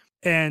which.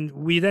 And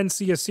we then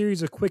see a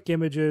series of quick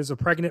images: a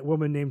pregnant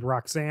woman named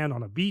Roxanne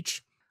on a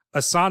beach, a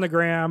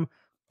sonogram,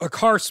 a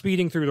car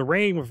speeding through the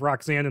rain with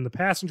Roxanne in the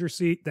passenger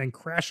seat, then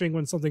crashing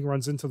when something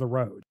runs into the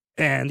road.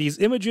 And these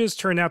images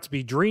turn out to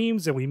be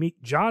dreams, and we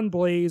meet John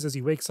Blaze as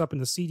he wakes up in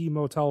the seedy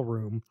motel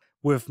room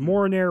with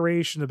more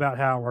narration about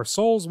how our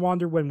souls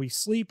wander when we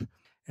sleep,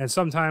 and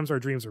sometimes our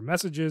dreams are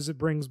messages it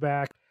brings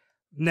back.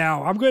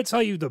 Now, I'm going to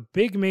tell you the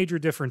big major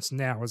difference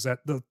now is that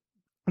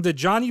the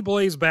Johnny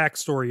Blaze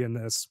backstory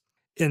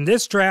in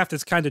this draft,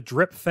 it's kind of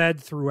drip-fed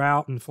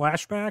throughout in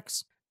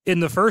flashbacks. In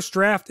the first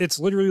draft, it's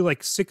literally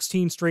like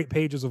 16 straight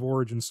pages of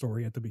origin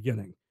story at the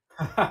beginning.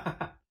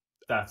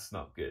 That's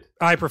not good.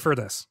 I prefer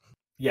this.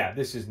 Yeah,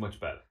 this is much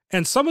better.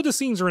 And some of the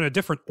scenes are in a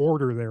different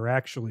order there,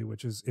 actually,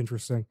 which is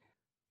interesting.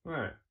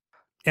 Right.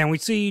 And we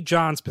see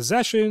John's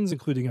possessions,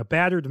 including a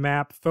battered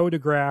map,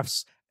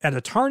 photographs, and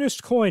a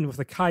tarnished coin with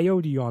a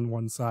coyote on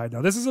one side.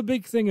 Now, this is a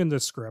big thing in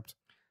this script.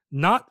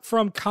 Not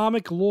from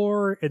comic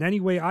lore in any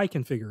way I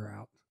can figure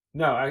out.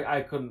 No,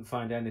 I couldn't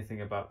find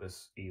anything about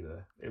this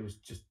either. It was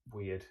just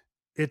weird.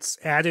 It's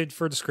added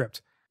for the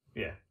script.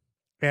 Yeah.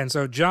 And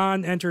so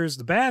John enters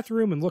the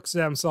bathroom and looks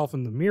at himself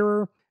in the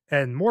mirror.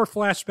 And more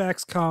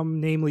flashbacks come,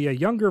 namely a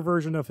younger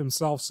version of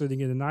himself sitting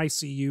in an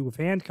ICU with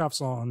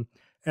handcuffs on,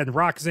 and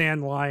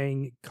Roxanne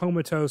lying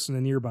comatose in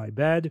a nearby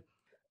bed.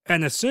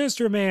 And a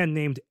sinister man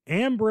named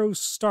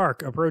Ambrose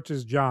Stark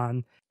approaches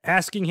John,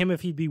 asking him if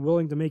he'd be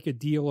willing to make a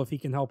deal if he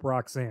can help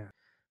Roxanne.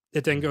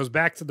 It then goes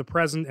back to the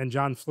present, and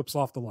John flips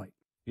off the light.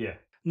 Yeah.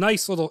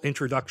 Nice little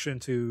introduction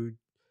to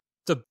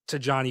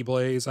Johnny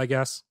Blaze, I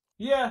guess.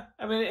 Yeah,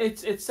 I mean,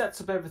 it sets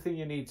up everything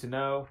you need to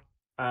know.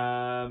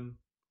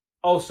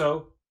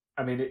 Also,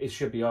 I mean, it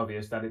should be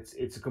obvious that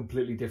it's a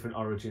completely different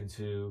origin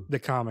to the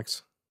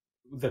comics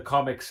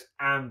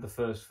and the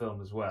first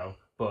film as well.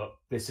 But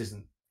this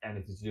isn't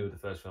anything to do with the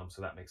first film,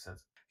 so that makes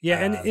sense. Yeah,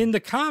 and in the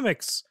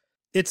comics,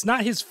 it's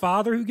not his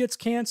father who gets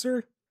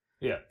cancer.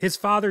 Yeah, his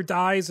father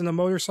dies in a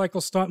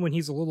motorcycle stunt when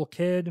he's a little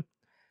kid,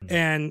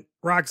 and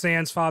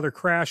Roxanne's father,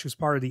 Crash, who's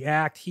part of the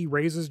act, he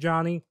raises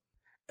Johnny.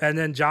 And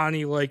then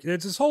Johnny,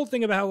 it's this whole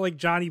thing about how,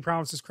 Johnny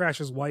promises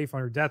Crash's wife on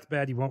her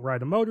deathbed he won't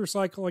ride a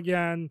motorcycle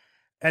again.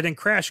 And then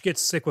Crash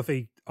gets sick with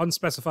a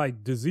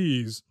unspecified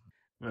disease.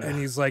 And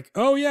he's like,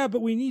 oh, yeah,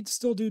 but we need to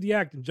still do the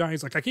act. And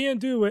Johnny's like, I can't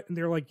do it. And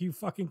they're like, you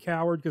fucking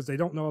coward, because they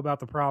don't know about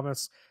the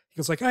promise. He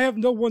goes I have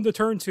no one to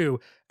turn to.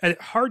 And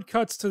it hard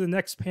cuts to the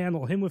next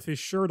panel, him with his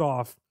shirt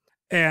off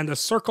and a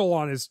circle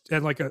on his,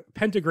 and a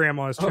pentagram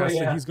on his chest.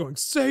 And he's going,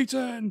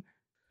 Satan!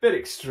 Bit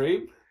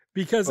extreme.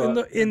 Because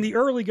in the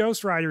early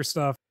Ghost Rider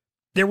stuff,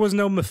 there was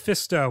no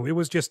Mephisto. It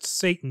was just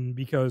Satan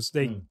because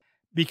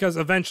because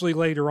eventually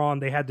later on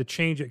they had to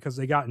change it because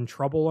they got in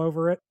trouble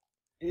over it.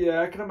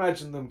 Yeah, I can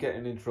imagine them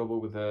getting in trouble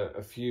with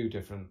a few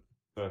different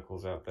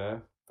circles out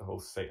there. The whole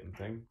Satan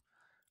thing.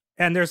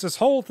 And there's this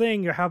whole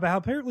thing how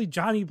apparently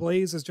Johnny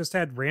Blaze has just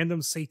had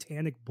random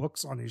satanic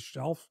books on his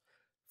shelf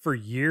for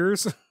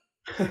years.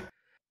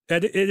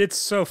 And it's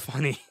so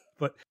funny,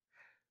 but.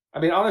 I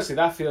mean, honestly,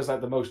 that feels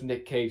like the most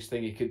Nick Cage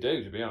thing he could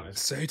do, to be honest.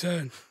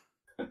 Satan.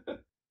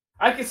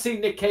 I could see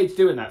Nick Cage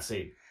doing that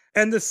scene.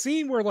 And the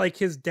scene where,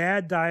 his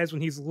dad dies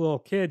when he's a little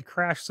kid,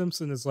 Crash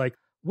Simpson is like,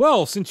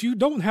 well, since you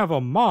don't have a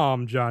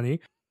mom, Johnny,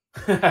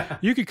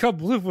 you could come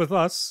live with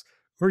us,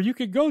 or you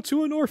could go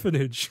to an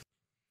orphanage.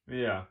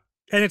 Yeah.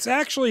 And it's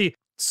actually,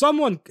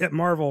 someone at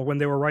Marvel, when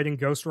they were writing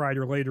Ghost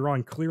Rider later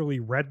on, clearly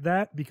read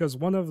that, because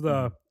one of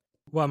the,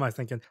 what am I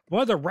thinking?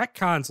 One of the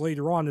retcons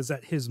later on is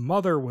that his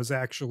mother was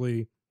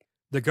actually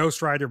the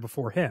Ghost Rider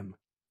before him.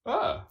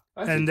 Oh,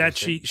 and that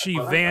she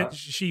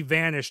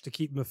vanished to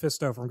keep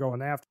Mephisto from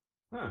going after.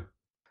 Huh.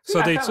 So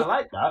I they kind of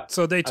like that.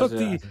 So they took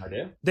as an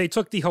idea. they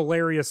took the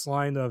hilarious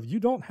line of "You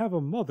don't have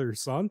a mother,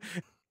 son,"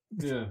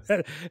 Yeah.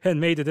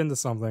 and made it into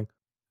something.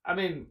 I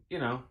mean,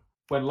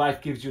 when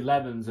life gives you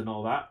lemons and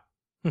all that.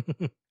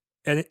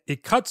 And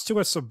it cuts to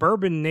a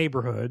suburban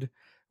neighborhood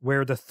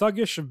where the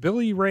thuggish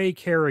Billy Ray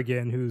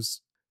Kerrigan,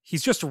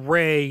 he's just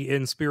Ray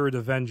in Spirit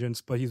of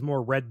Vengeance, but he's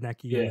more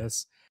rednecky in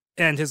this.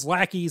 And his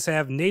lackeys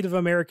have Native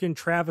American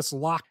Travis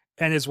Locke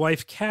and his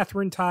wife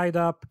Catherine tied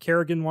up.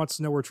 Kerrigan wants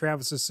to know where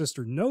Travis's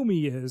sister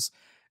Nomi is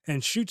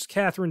and shoots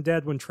Catherine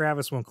dead when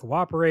Travis won't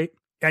cooperate.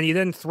 And he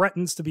then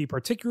threatens to be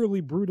particularly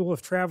brutal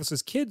with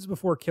Travis's kids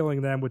before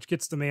killing them, which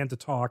gets the man to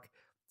talk,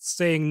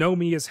 saying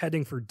Nomi is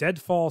heading for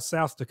Deadfall,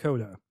 South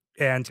Dakota.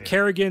 And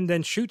Kerrigan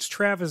then shoots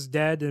Travis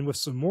dead, and with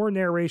some more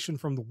narration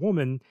from the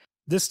woman,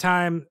 this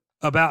time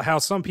about how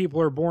some people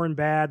are born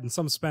bad and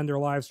some spend their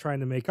lives trying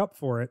to make up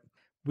for it,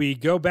 we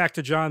go back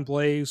to John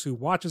Blaze, who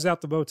watches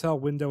out the motel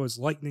window as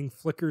lightning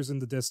flickers in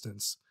the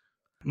distance.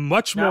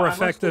 Much more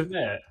effective.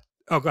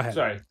 Oh, go ahead.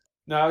 Sorry.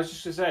 No, I was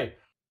just going to say,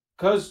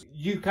 because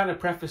you kind of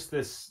prefaced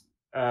this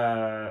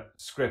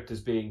script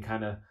as being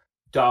kind of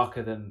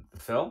darker than the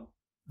film,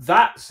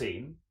 that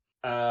scene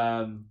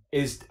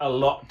is a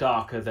lot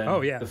darker than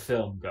the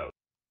film goes.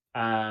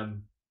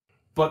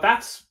 But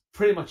that's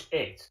pretty much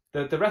it.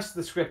 The rest of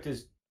the script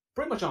is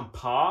pretty much on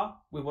par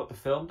with what the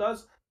film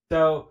does.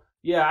 So,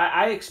 yeah,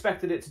 I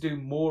expected it to do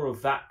more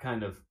of that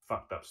kind of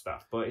fucked up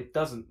stuff, but it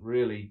doesn't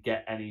really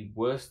get any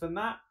worse than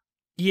that.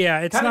 Yeah,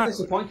 it's kind not of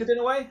disappointed in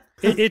a way.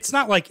 It's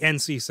not like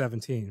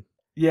NC-17.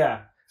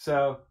 Yeah,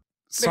 so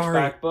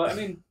sorry, mixed bag, but I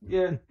mean,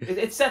 yeah,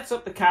 it sets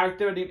up the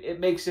character and it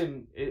makes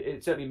him.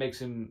 It certainly makes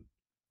him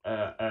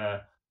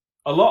a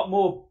lot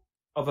more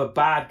of a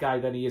bad guy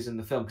than he is in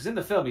the film. Because in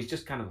the film, he's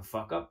just kind of a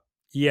fuck up.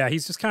 Yeah,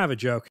 he's just kind of a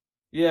joke.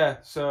 Yeah,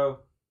 so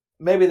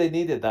maybe they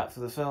needed that for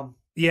the film.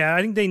 Yeah,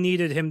 I think they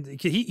needed him.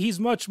 He's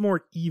much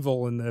more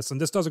evil in this, and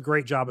this does a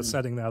great job of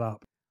setting that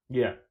up.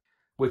 Yeah,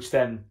 which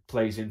then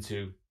plays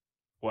into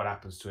what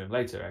happens to him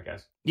later, I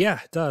guess.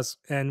 Yeah, it does.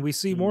 And we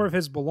see more of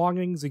his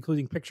belongings,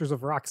 including pictures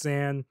of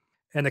Roxanne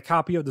and a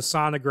copy of the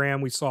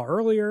sonogram we saw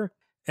earlier.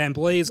 And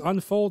Blaze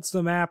unfolds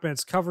the map, and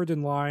it's covered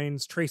in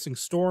lines, tracing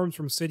storms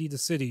from city to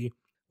city,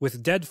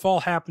 with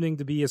Deadfall happening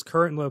to be his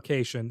current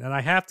location. And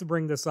I have to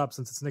bring this up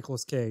since it's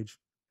Nicolas Cage.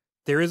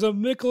 There is a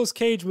Nicolas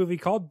Cage movie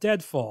called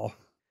Deadfall.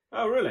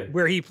 Oh, really?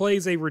 Where he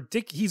plays a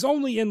he's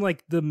only in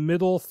like the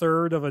middle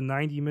third of a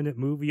 90-minute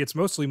movie. It's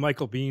mostly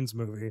Michael Bihn's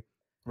movie.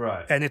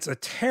 Right. And it's a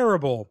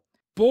terrible,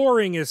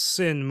 boring as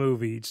sin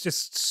movie. It's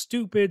just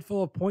stupid,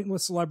 full of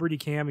pointless celebrity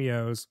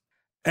cameos.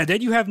 And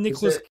then you have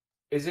Nicolas...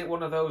 Is it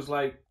one of those,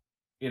 like,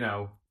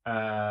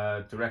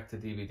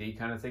 direct-to-DVD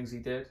kind of things he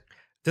did?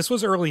 This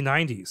was early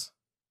 90s.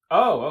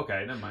 Oh,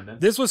 okay. Never mind then.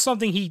 This was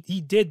something he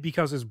did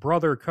because his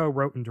brother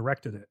co-wrote and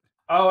directed it.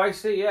 Oh, I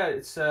see. Yeah,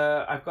 it's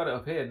I've got it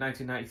up here,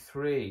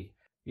 1993.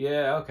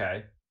 Yeah,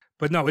 okay.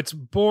 But no, it's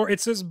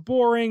this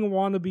boring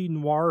wannabe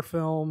noir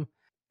film.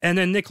 And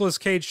then Nicolas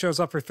Cage shows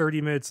up for 30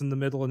 minutes in the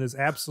middle and is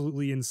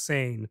absolutely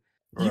insane.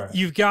 Right.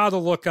 You've got to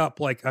look up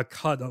like a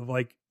cut of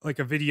like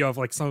a video of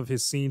like some of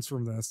his scenes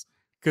from this.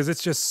 Because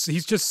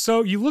he's just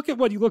so, you look at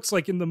what he looks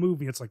like in the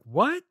movie, it's like,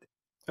 what?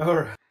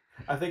 Oh,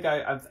 I think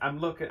I'm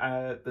looking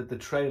at the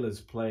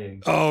trailer's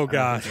playing. Oh,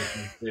 God.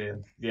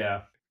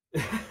 Yeah.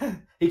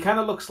 He kind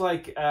of looks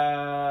like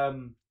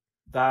the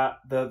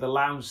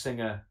lounge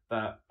singer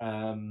that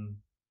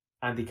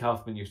Andy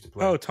Kaufman used to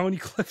play. Oh, Tony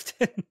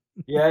Clifton.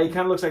 Yeah, he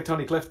kind of looks like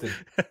Tony Clifton.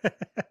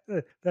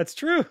 That's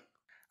true.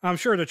 I'm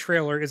sure the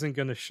trailer isn't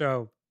going to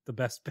show the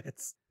best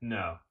bits.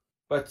 No.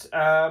 But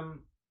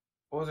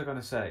what was I going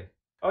to say?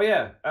 Oh,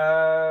 yeah.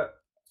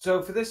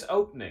 So for this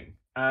opening,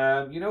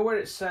 you know where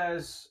it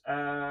says,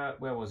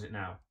 where was it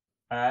now?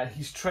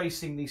 He's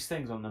tracing these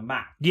things on the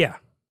map. Yeah.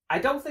 I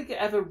don't think it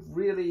ever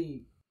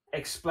really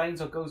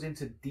explains or goes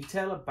into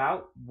detail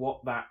about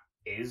what that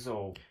is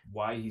or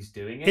why he's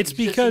doing it. It's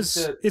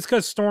because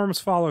storms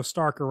follow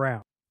Stark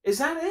around. Is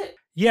that it?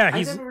 Yeah,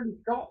 I never really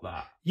got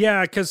that.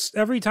 Yeah, because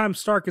every time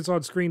Stark is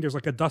on screen, there's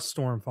like a dust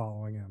storm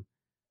following him.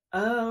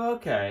 Oh,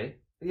 okay.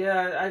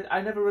 Yeah,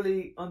 I never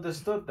really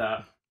understood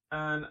that.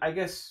 And I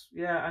guess,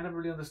 I never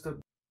really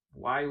understood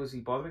why was he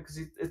bothering, because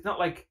it's not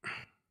like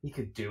he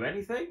could do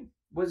anything.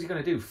 What is he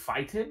going to do,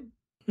 fight him?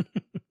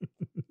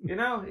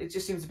 It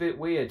just seems a bit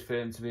weird for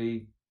him to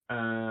be...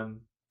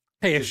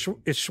 hey, if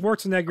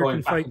Schwarzenegger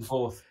can fight...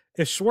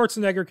 If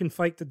Schwarzenegger can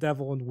fight the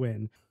devil and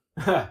win.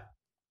 I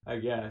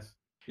guess.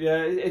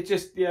 Yeah, it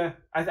just... Yeah,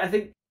 I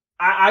think...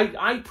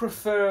 I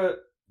prefer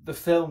the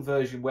film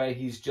version where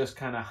he's just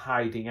kind of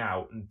hiding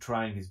out and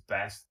trying his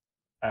best.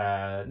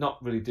 Not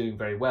really doing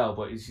very well,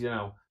 but he's,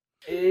 I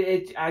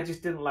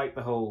just didn't like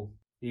the whole...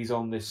 He's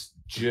on this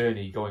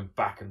journey going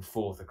back and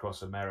forth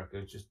across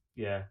America. Just,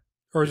 yeah.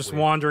 Or just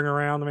weird. Wandering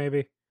around,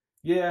 maybe.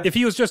 Yeah. If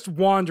he was just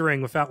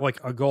wandering without like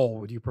a goal,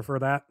 would you prefer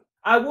that?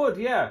 I would,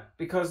 yeah,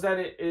 because then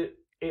it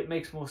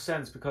makes more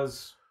sense.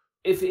 Because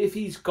if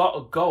he's got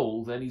a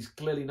goal, then he's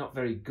clearly not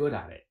very good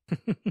at it.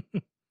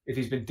 If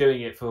he's been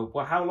doing it for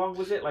how long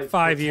was it? Like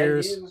 5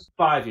 years.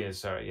 5 years,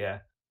 sorry, yeah.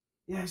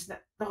 Yeah, it's not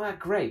that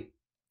great.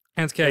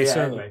 Okay,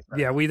 so anyway,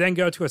 yeah, we then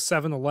go to a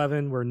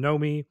 7-Eleven where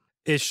Nomi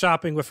is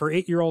shopping with her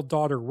 8-year-old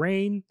daughter,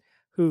 Rain,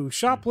 who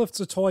shoplifts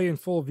a toy in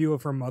full view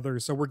of her mother.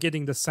 So we're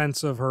getting the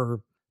sense of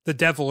the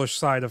devilish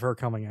side of her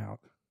coming out.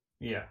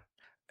 Yeah.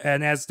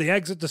 And as they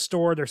exit the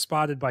store, they're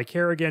spotted by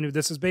Kerrigan, who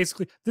this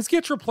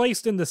gets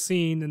replaced in the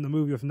scene in the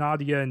movie with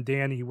Nadia and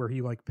Danny where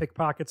he like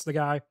pickpockets the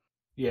guy.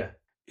 Yeah.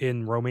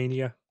 In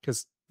Romania.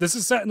 Because this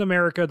is set in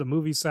America. The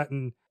movie's set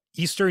in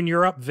Eastern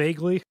Europe,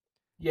 vaguely.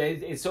 Yeah,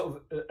 it's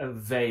sort of a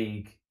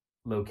vague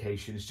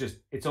location.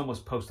 It's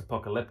almost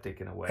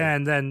post-apocalyptic in a way.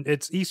 And then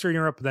it's Eastern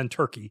Europe, then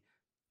Turkey.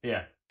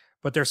 Yeah.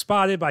 But they're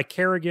spotted by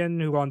Kerrigan,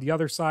 who on the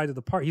other side of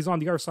he's on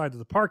the other side of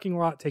the parking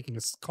lot taking a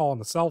call on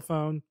the cell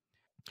phone.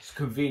 It's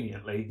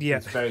conveniently. Yeah.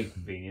 It's very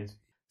convenient.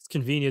 It's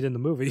convenient in the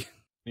movie.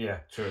 Yeah,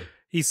 true.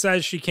 He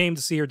says she came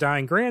to see her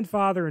dying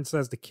grandfather and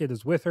says the kid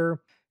is with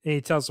her. And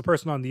he tells the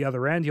person on the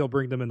other end he'll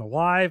bring them in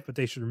alive, but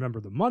they should remember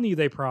the money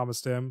they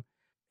promised him.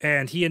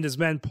 And he and his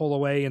men pull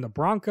away in a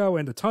Bronco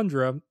and a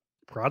Tundra.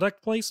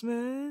 Product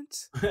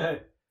placement?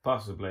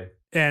 Possibly.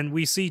 And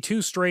we see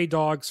 2 stray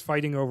dogs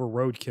fighting over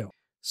roadkill.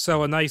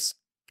 So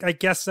I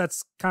guess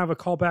that's kind of a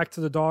callback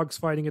to the dogs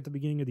fighting at the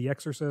beginning of The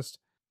Exorcist.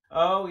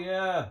 Oh,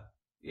 yeah.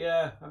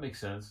 Yeah, that makes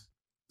sense.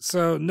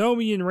 So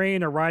Nomi and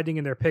Rain are riding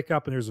in their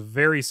pickup, and there's a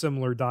very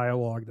similar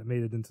dialogue that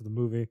made it into the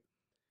movie.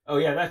 Oh,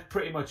 yeah, that's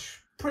pretty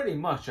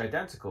much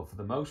identical for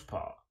the most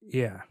part.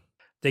 Yeah.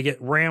 They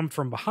get rammed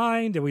from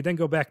behind, and we then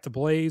go back to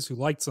Blaze, who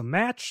lights a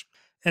match,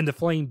 and the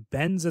flame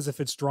bends as if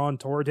it's drawn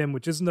toward him,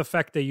 which is an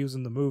effect they use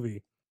in the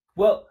movie.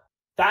 Well,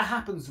 that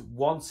happens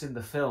once in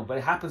the film, but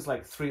it happens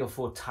like 3 or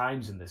 4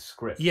 times in this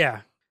script.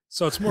 Yeah.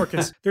 So it's more...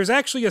 There's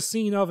actually a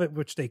scene of it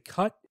which they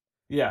cut.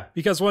 Yeah.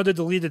 Because one of the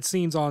deleted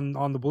scenes on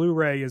the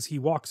Blu-ray is he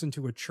walks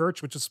into a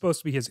church, which is supposed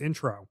to be his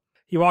intro.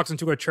 He walks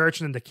into a church,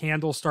 and then the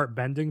candles start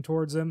bending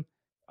towards him.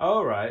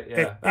 Oh, right,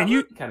 yeah. And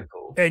you kind of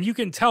cool. And you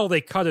can tell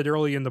they cut it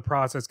early in the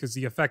process because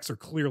the effects are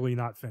clearly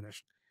not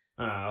finished.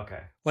 Oh,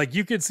 okay. Like,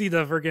 you could see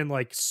the friggin'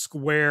 like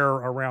square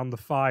around the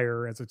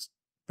fire as it's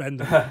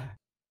bending.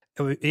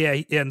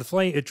 Yeah, and the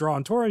flame, it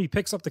drawn toward him. He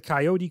picks up the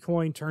coyote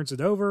coin, turns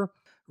it over,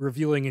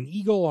 revealing an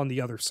eagle on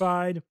the other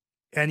side.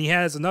 And he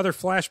has another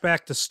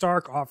flashback to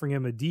Stark offering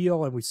him a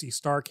deal, and we see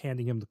Stark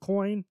handing him the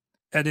coin.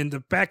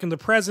 And back in the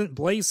present,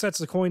 Blaze sets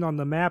the coin on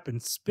the map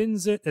and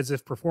spins it as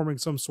if performing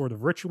some sort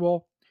of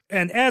ritual.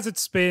 And as it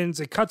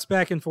spins, it cuts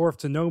back and forth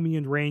to Nomi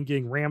and Rain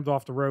getting rammed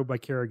off the road by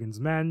Kerrigan's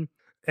men.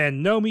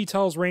 And Nomi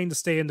tells Rain to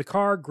stay in the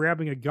car,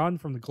 grabbing a gun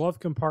from the glove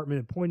compartment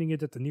and pointing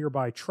it at the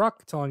nearby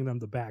truck, telling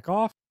them to back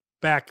off.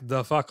 Back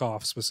the fuck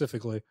off,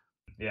 specifically.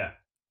 Yeah.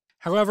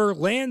 However,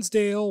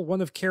 Lansdale,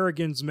 one of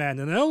Kerrigan's men,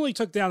 and I only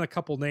took down a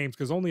couple names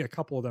because only a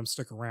couple of them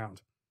stick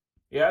around.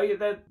 Yeah,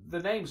 the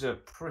names are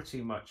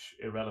pretty much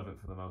irrelevant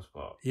for the most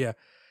part. Yeah.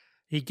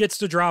 He gets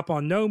the drop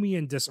on Nomi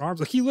and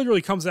disarms. Like, he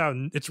literally comes out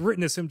and it's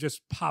written as him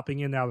just popping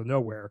in out of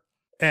nowhere.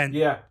 And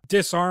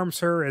disarms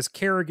her as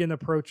Kerrigan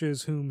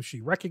approaches, whom she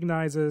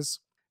recognizes.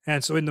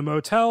 And so in the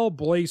motel,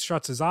 Blaze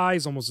shuts his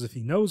eyes almost as if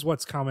he knows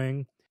what's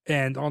coming.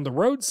 And on the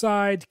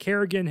roadside,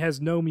 Kerrigan has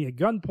Nomi at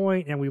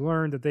gunpoint, and we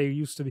learn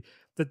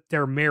that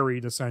they're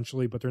married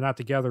essentially, but they're not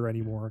together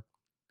anymore.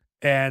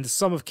 And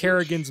some of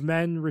Kerrigan's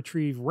men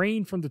retrieve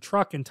Rain from the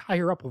truck and tie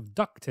her up with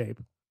duct tape.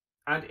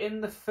 And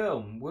in the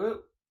film,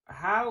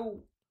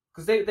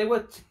 because they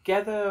were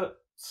together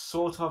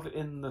sort of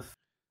in the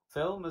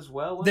film as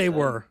well, weren't they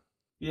were.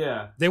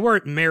 Yeah. They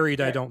weren't married,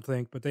 I don't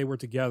think, but they were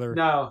together.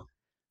 No,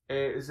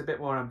 it was a bit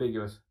more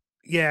ambiguous.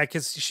 Yeah,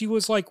 because she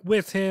was like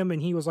with him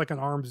and he was like an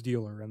arms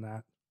dealer in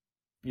that.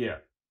 Yeah.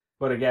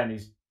 But again,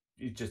 he's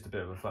just a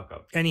bit of a fuck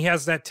up. And he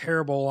has that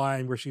terrible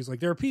line where she's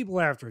like, there are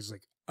people after. He's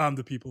like, I'm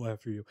the people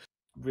after you.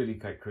 Really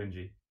quite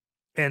cringy.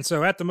 And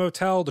so at the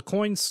motel, the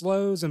coin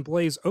slows and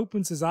Blaze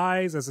opens his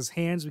eyes as his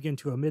hands begin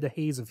to emit a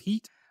haze of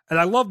heat. And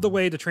I love the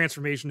way the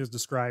transformation is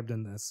described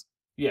in this.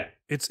 Yeah.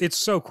 It's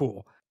so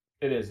cool.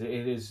 It is.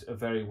 It is a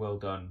very well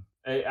done.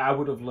 I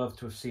would have loved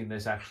to have seen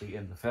this actually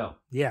in the film.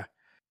 Yeah.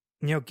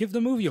 Give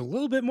the movie a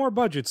little bit more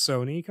budget,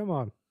 Sony. Come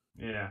on.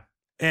 Yeah.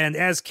 And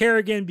as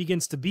Kerrigan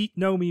begins to beat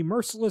Nomi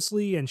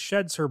mercilessly and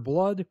sheds her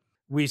blood,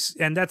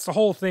 and that's the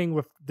whole thing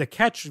with the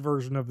Catch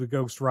version of the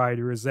Ghost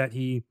Rider, is that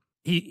the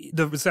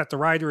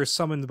rider is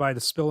summoned by the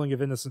spilling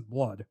of innocent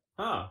blood.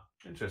 Ah,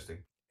 interesting.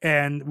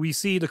 And we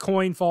see the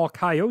coin fall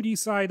coyote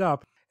side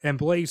up, and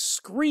Blaze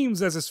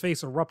screams as his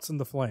face erupts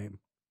into flame.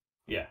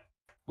 Yeah.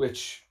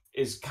 Which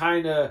is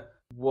kind of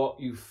what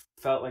you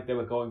felt like they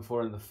were going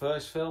for in the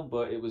first film,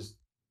 but it was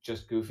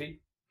just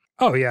goofy.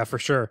 Oh, yeah, for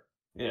sure.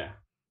 Yeah.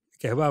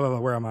 Okay,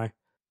 where am I?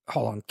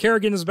 Hold on.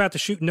 Kerrigan is about to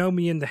shoot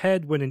Nomi in the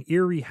head when an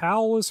eerie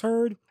howl is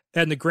heard,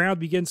 and the ground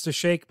begins to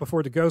shake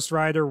before the Ghost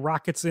Rider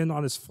rockets in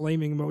on his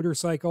flaming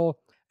motorcycle.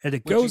 And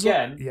it goes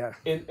again, yeah.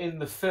 In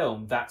the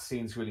film, that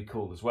scene's really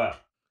cool as well.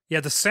 Yeah,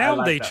 the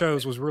sound they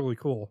chose was really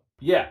cool.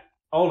 Yeah,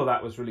 all of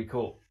that was really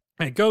cool.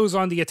 And it goes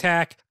on the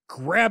attack,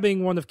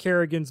 grabbing one of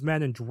Kerrigan's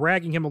men and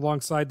dragging him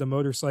alongside the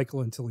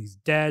motorcycle until he's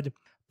dead,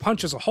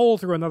 punches a hole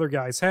through another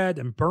guy's head,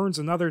 and burns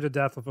another to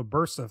death with a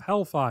burst of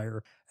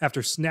hellfire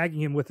after snagging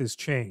him with his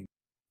chain.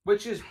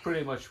 Which is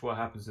pretty much what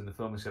happens in the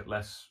film, except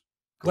less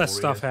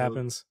stuff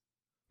happens.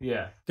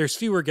 Yeah. There's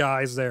fewer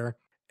guys there.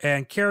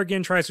 And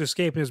Kerrigan tries to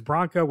escape in his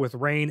Bronco with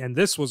Rain, and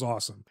this was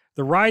awesome.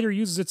 The rider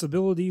uses its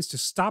abilities to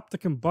stop the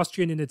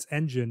combustion in its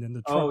engine, and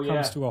the truck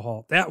comes to a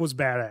halt. That was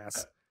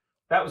badass.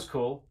 That was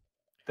cool.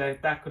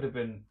 That could have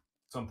been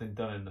something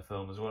done in the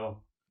film as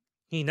well.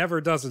 He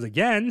never does it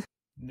again.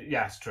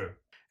 Yeah, it's true.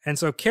 And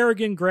so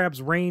Kerrigan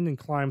grabs Rain and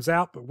climbs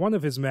out, but one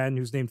of his men,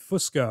 who's named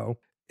Fusco,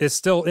 is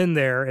still in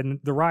there,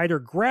 and the rider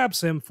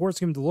grabs him,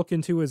 forcing him to look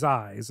into his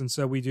eyes. And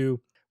so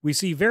we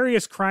see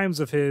various crimes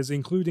of his,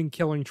 including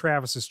killing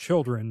Travis's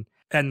children,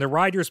 and the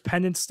rider's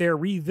penance stare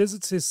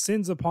revisits his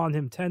sins upon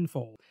him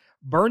tenfold,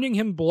 burning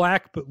him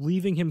black but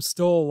leaving him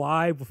still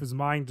alive with his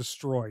mind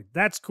destroyed.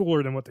 That's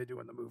cooler than what they do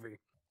in the movie.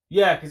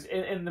 Yeah, because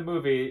in the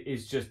movie,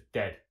 he's just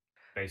dead,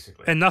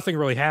 basically. And nothing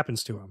really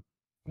happens to him.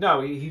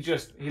 No, he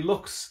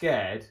looks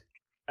scared,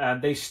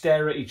 and they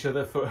stare at each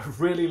other for a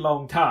really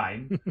long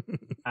time,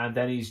 and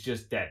then he's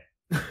just dead.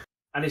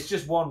 And it's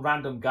just one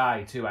random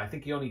guy, too. I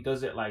think he only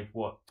does it,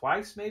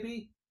 twice,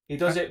 maybe? He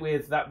does it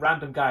with that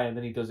random guy, and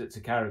then he does it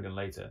to Kerrigan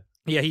later.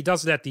 Yeah, he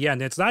does it at the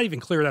end. It's not even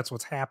clear that's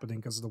what's happening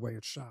because of the way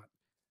it's shot.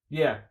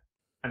 Yeah,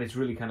 and it's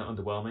really kind of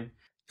underwhelming.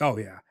 Oh,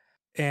 yeah.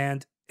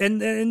 And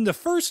in the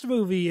first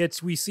movie,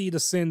 we see the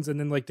sins and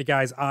then, the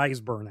guy's eyes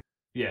burning.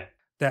 Yeah.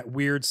 That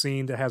weird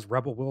scene that has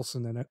Rebel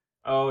Wilson in it.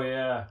 Oh,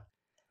 yeah.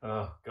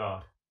 Oh,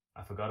 God.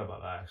 I forgot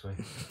about that, actually.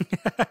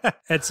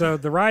 And so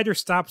the rider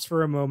stops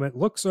for a moment,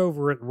 looks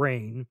over at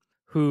Rain,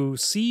 who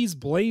sees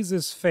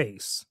Blaze's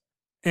face.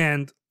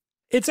 And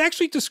it's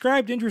actually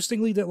described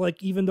interestingly that,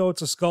 even though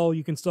it's a skull,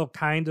 you can still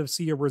kind of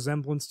see a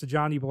resemblance to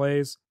Johnny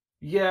Blaze.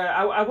 Yeah,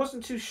 I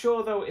wasn't too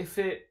sure, though, if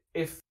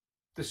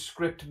the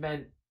script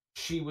meant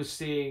she was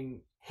seeing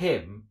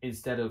him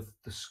instead of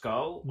the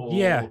skull. Or,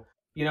 yeah.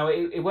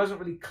 It wasn't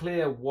really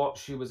clear what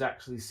she was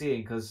actually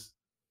seeing, because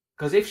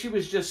if she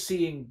was just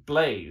seeing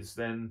Blaze,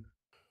 then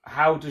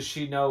how does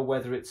she know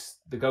whether it's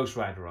the Ghost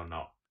Rider or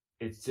not?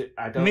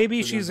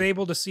 Maybe she's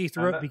able to see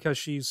through it because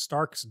she's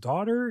Stark's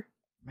daughter?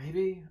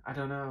 Maybe? I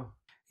don't know.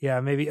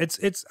 Yeah, maybe.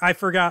 It's I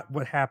forgot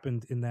what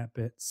happened in that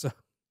bit, so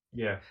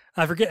yeah.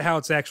 I forget how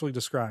it's actually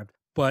described.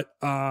 But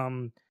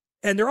and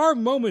there are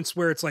moments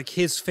where it's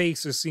his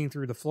face is seen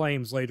through the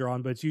flames later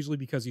on, but it's usually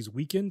because he's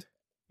weakened.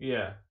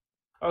 Yeah.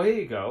 Oh, here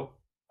you go.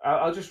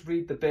 I'll just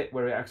read the bit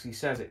where it actually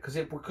says it,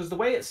 because the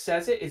way it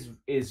says it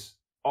is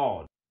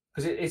odd.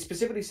 Because it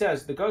specifically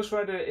says, the Ghost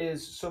Rider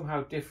is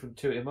somehow different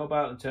too,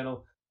 immobile and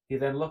eternal. He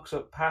then looks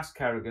up past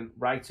Kerrigan,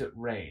 right at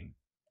Rain.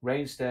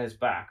 Rain stares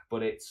back,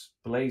 but it's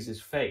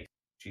Blaze's face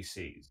she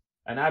sees.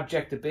 An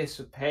abject abyss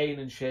of pain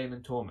and shame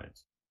and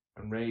torment.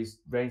 And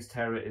Rain's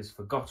terror is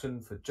forgotten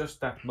for just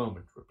that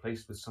moment,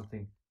 replaced with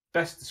something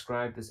best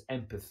described as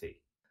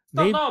empathy.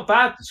 Not a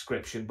bad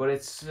description, but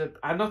it's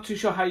I'm not too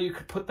sure how you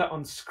could put that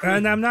on screen.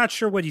 And I'm not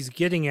sure what he's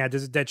getting at.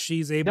 Is it that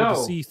she's able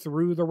to see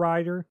through the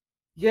rider?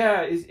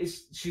 Yeah,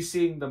 is she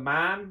seeing the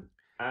man?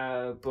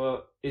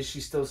 But is she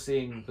still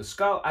seeing the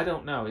skull? I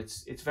don't know.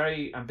 It's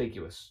very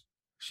ambiguous.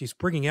 She's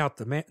bringing out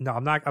the man. No,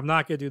 I'm not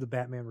going to do the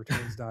Batman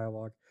Returns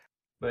dialogue.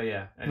 But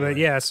yeah. Anyway. But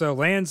yeah, so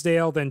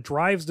Lansdale then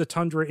drives the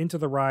Tundra into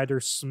the rider,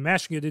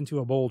 smashing it into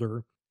a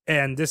boulder.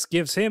 And this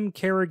gives him,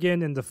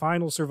 Kerrigan, and the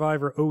final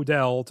survivor,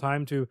 Odell,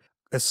 time to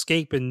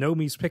escape in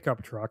Nomi's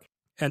pickup truck.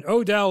 And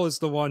Odell is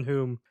the one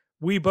whom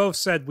we both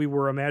said we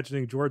were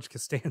imagining George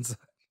Costanza.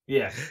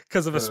 Yeah.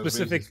 Because of a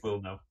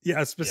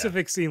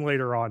specific scene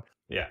later on.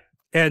 Yeah.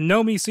 And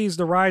Nomi sees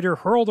the rider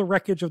hurl the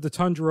wreckage of the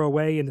Tundra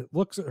away, and it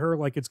looks at her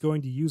like it's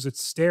going to use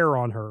its stare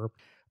on her,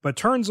 but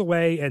turns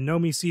away, and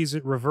Nomi sees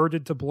it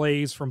reverted to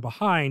Blaze from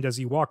behind as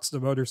he walks the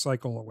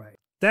motorcycle away.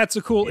 That's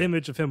a cool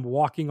image of him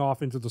walking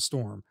off into the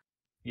storm.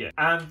 Yeah,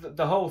 and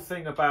the whole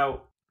thing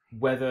about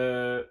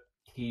whether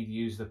he'd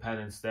use the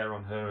penance there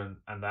on her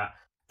and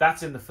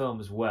that's in the film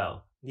as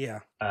well. Yeah.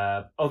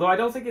 Although I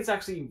don't think it's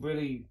actually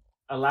really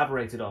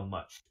elaborated on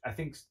much. I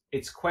think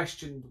it's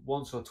questioned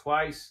once or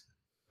twice.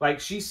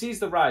 She sees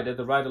the rider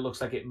looks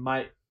like it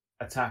might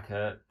attack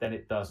her, then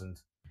it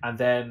doesn't. And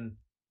then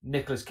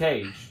Nicolas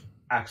Cage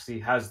actually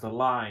has the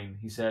line,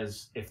 he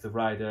says, if the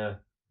rider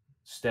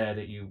stared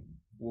at you,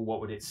 well, what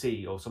would it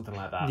see? Or something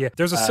like that. Yeah,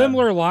 there's a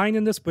similar line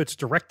in this, but it's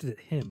directed at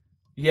him.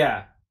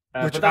 Yeah,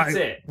 but that's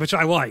it. Which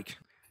I like.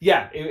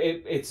 Yeah,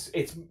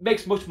 it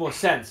makes much more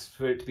sense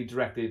for it to be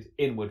directed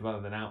inward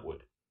rather than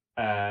outward.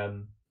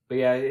 But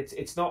yeah,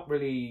 it's not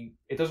really,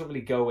 it doesn't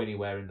really go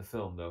anywhere in the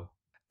film though.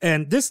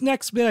 And this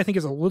next bit I think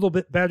is a little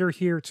bit better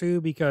here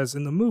too, because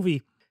in the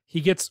movie he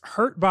gets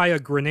hurt by a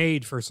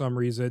grenade for some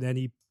reason, and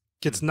he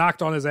gets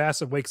knocked on his ass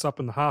and wakes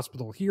up in the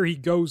hospital. Here he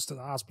goes to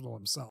the hospital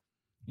himself.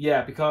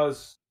 Yeah,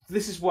 because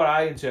this is what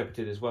I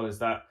interpreted as well, is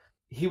that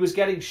he was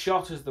getting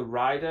shot as the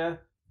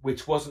rider,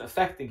 which wasn't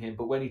affecting him,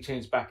 but when he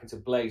changed back into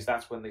Blaze,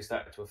 that's when they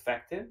started to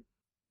affect him,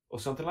 or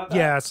something like that.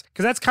 Yes,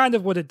 because that's kind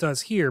of what it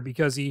does here,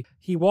 because he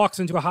walks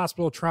into a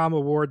hospital trauma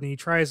ward and he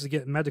tries to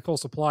get medical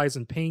supplies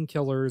and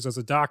painkillers as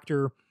a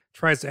doctor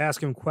tries to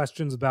ask him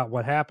questions about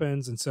what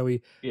happens, and so he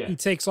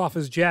takes off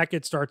his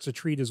jacket, starts to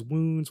treat his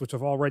wounds, which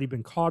have already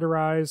been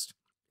cauterized,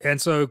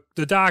 And so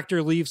the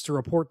doctor leaves to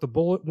report the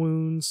bullet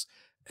wounds,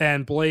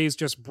 and Blaze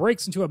just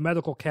breaks into a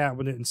medical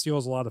cabinet and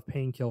steals a lot of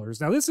painkillers.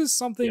 Now, this is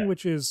something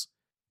which is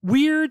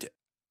weird.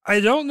 I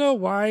don't know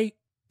why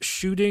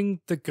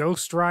shooting the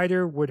Ghost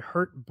Rider would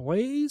hurt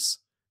Blaze.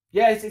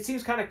 Yeah, it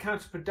seems kind of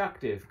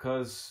counterproductive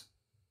because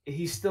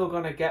he's still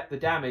going to get the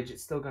damage.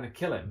 It's still going to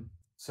kill him.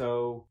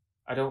 So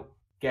I don't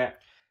get...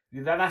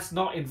 That's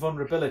not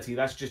invulnerability.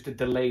 That's just a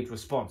delayed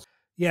response.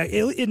 Yeah,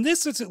 in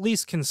this, it's at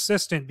least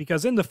consistent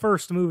because in the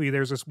first movie,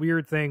 there's this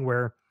weird thing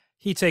where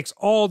he takes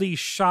all these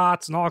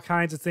shots and all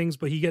kinds of things,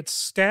 but he gets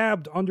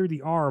stabbed under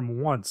the arm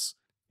once.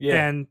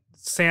 Yeah. And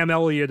Sam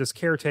Elliott, as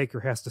caretaker,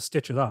 has to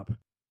stitch it up.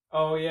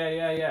 Oh,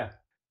 yeah.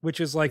 Which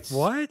is like,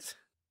 what?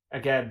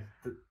 Again,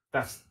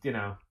 that's,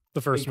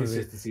 the first movie.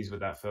 Inconsistencies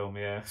with that film,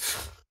 yeah.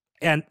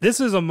 And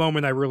this is a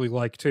moment I really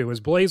like, too. As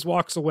Blaze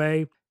walks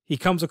away, he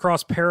comes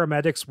across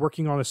paramedics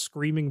working on a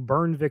screaming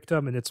burn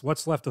victim, and it's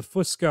what's left of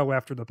Fusco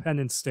after the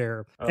penance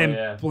stare.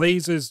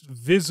 Blaze is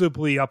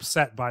visibly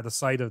upset by the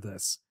sight of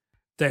this.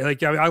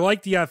 I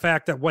like the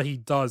fact that what he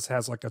does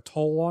has like a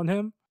toll on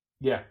him.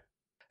 Yeah.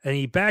 And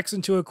he backs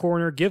into a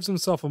corner, gives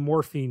himself a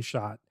morphine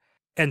shot,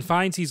 and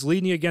finds he's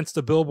leaning against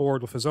a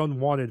billboard with his own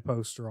wanted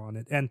poster on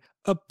it. And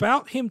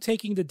about him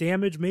taking the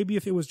damage, maybe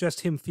if it was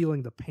just him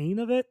feeling the pain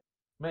of it.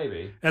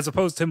 Maybe. As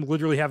opposed to him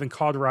literally having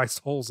cauterized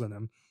holes in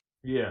him.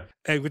 Yeah.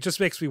 And it just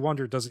makes me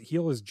wonder, does it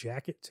heal his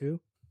jacket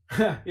too?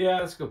 Yeah,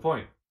 that's a good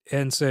point.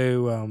 And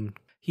so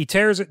he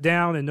tears it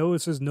down and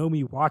notices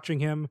Nomi watching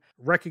him,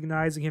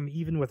 recognizing him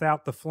even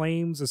without the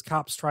flames as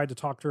cops tried to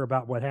talk to her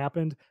about what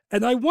happened.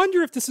 And I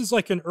wonder if this is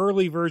like an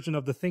early version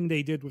of the thing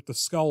they did with the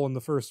skull in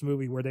the first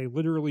movie where they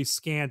literally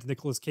scanned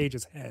Nicolas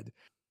Cage's head.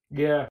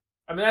 Yeah.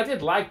 I mean, I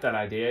did like that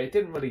idea. It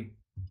didn't really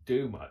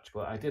do much,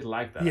 but I did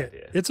like that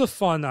idea. It's a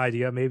fun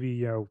idea.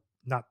 Maybe,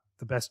 not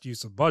the best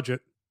use of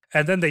budget.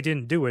 And then they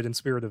didn't do it in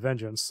Spirit of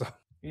Vengeance. So.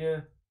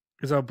 Yeah.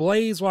 So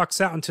Blaze walks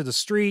out into the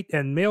street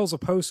and mails a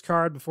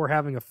postcard before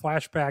having a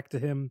flashback to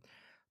him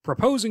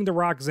proposing to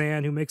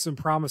Roxanne, who makes him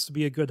promise to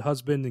be a good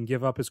husband and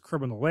give up his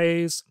criminal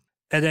ways.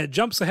 And then it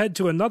jumps ahead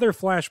to another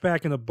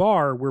flashback in a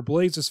bar where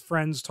Blaze's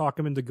friends talk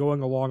him into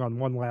going along on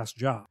one last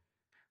job.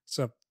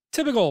 So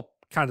typical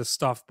kind of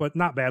stuff, but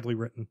not badly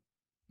written.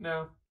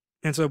 No.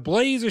 And so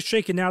Blaze is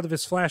shaken out of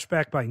his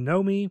flashback by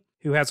Nomi,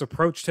 who has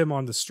approached him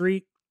on the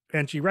street.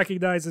 And she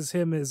recognizes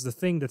him as the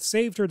thing that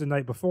saved her the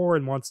night before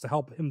and wants to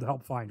help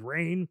find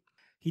Rain.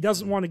 He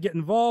doesn't want to get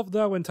involved,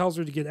 though, and tells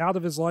her to get out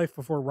of his life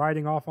before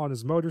riding off on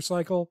his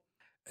motorcycle.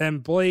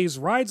 And Blaze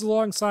rides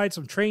alongside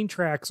some train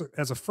tracks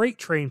as a freight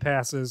train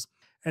passes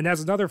and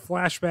has another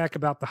flashback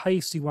about the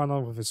heist he went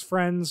on with his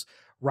friends,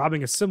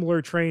 robbing a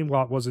similar train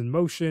while it was in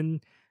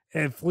motion,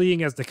 and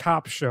fleeing as the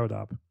cops showed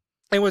up.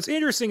 And what's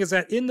interesting is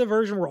that in the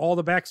version where all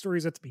the backstory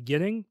is at the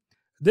beginning,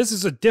 this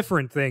is a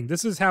different thing.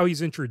 This is how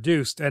he's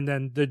introduced, and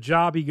then the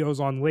job he goes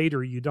on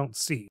later you don't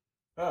see.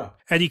 Oh.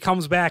 And he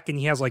comes back and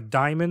he has like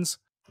diamonds.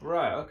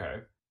 Right, okay.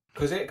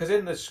 Because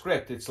in the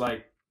script it's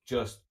like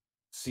just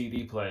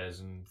CD players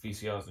and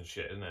VCRs and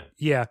shit, isn't it?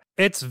 Yeah.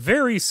 It's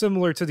very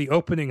similar to the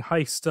opening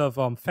heist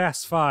of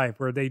Fast 5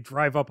 where they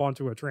drive up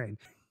onto a train.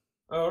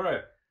 Oh,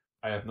 right.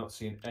 I have not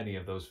seen any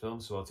of those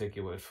films, so I'll take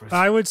your word for it.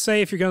 I would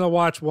say if you're going to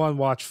watch one,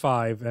 watch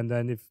 5, and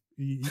then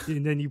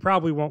you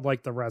probably won't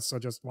like the rest, so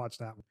just watch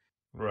that one.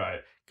 Right.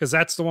 Because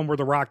that's the one where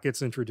The Rock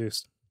gets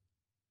introduced.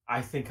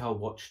 I think I'll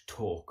watch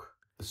Talk,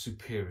 the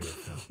superior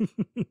film.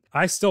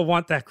 I still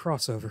want that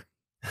crossover.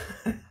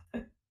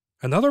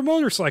 Another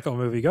motorcycle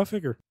movie, go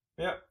figure.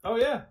 Yeah. Oh,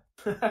 yeah.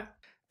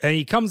 And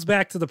he comes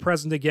back to the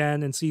present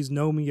again and sees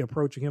Nomi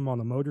approaching him on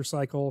a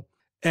motorcycle.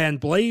 And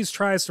Blaze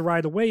tries to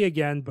ride away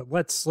again, but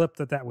lets slip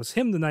that was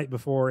him the night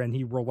before, and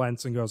he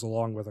relents and goes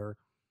along with her.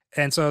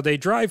 And so they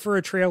drive for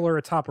a trailer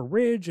atop a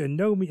ridge, and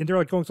they're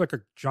like going to like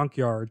a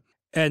junkyard.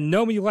 And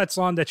Nomi lets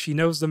on that she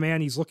knows the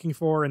man he's looking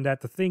for and that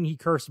the thing he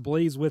cursed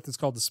Blaze with is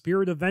called the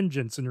Spirit of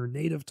Vengeance in her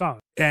native tongue.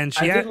 And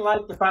I didn't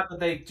like the fact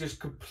that they just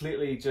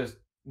completely just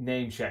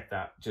name-check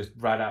that, just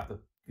right out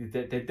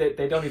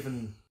they don't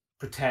even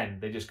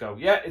pretend. They just go,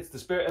 yeah, it's the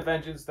Spirit of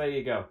Vengeance, there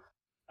you go.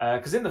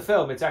 Because in the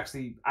film,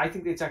 I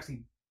think it's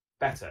actually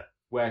better,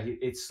 where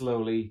it's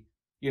slowly,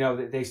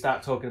 they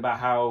start talking about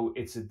how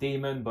it's a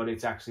demon, but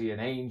it's actually an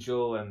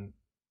angel, and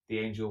the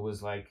angel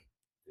was like,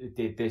 it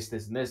did this,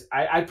 and this.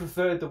 I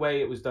preferred the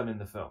way it was done in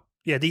the film.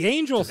 Yeah, the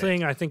angel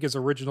thing I think is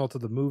original to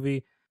the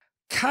movie.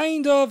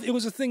 Kind of, it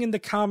was a thing in the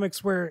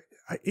comics where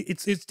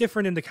it's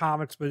different in the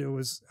comics, but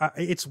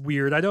it's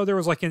weird. I know there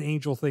was like an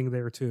angel thing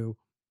there too.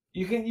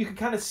 You can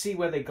kind of see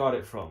where they got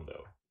it from,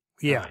 though.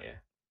 Yeah,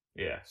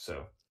 yeah.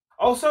 So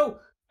also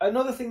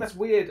another thing that's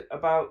weird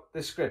about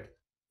this script.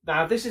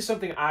 Now this is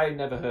something I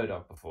never heard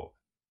of before,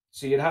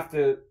 so you'd have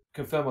to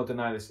confirm or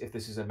deny this if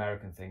this is an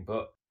American thing,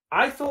 but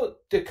I thought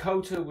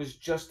Dakota was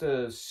just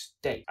a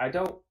state.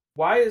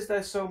 Why is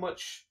there so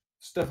much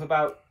stuff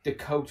about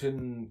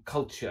Dakotan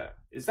culture?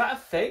 Is that a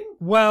thing?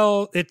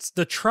 Well,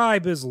 the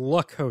tribe is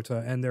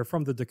Lakota, and they're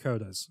from the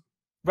Dakotas.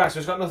 Right, so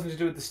it's got nothing to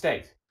do with the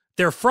state?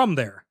 They're from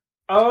there.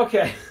 Oh,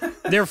 okay.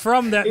 They're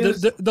from that.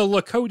 The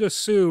Lakota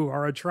Sioux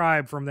are a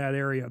tribe from that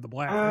area, the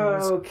Black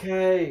Hills. Oh,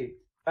 okay.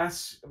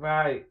 That's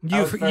right.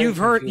 You've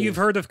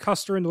heard of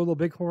Custer and the Little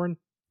Bighorn?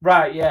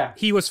 Right, yeah.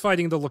 He was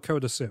fighting the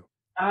Lakota Sioux.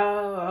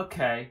 Oh,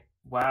 okay.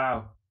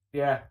 Wow.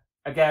 Yeah.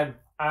 Again,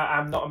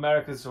 I'm not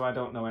American, so I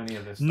don't know any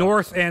of this.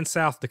 North and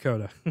South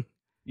Dakota.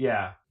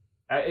 Yeah.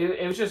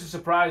 It was just a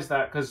surprise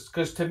that,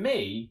 because to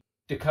me,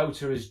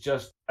 Dakota is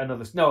just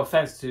another. No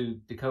offense to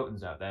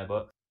Dakotans out there,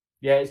 but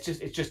yeah, it's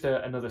just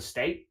another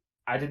state.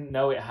 I didn't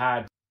know it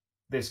had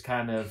this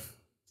kind of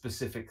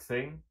specific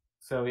thing.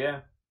 So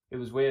yeah, it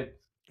was weird.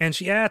 And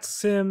she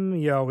asks him,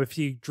 if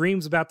he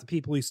dreams about the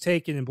people he's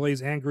taken, and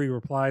Blaze angrily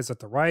replies that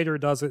the writer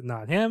does it,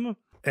 not him.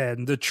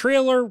 And the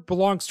trailer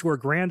belongs to her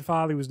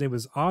grandfather, whose name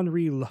is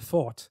Henri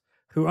Lafort,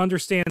 who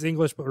understands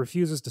English but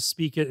refuses to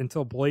speak it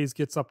until Blaze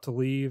gets up to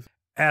leave,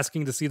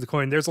 asking to see the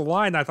coin. There's a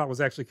line I thought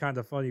was actually kind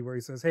of funny where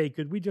he says, "Hey,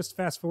 could we just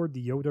fast forward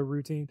the Yoda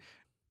routine?"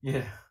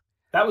 Yeah.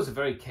 That was a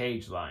very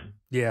Cage line.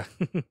 Yeah.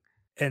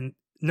 And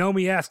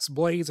Nomi asks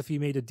Blaze if he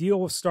made a deal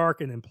with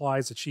Stark and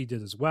implies that she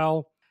did as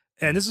well.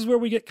 And this is where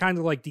we get kind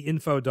of like the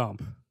info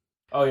dump.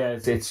 Oh, yeah,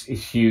 it's a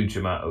huge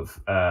amount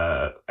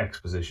of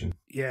exposition.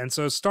 Yeah, and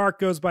so Stark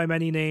goes by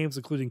many names,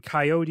 including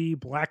Coyote,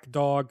 Black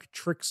Dog,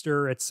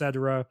 Trickster,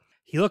 etc.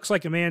 He looks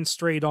like a man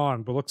straight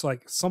on, but looks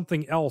like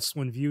something else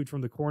when viewed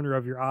from the corner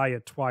of your eye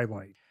at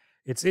twilight.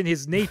 It's in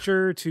his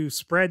nature to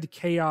spread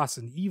chaos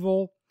and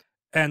evil.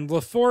 And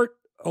Lafort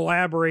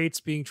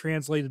elaborates, being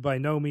translated by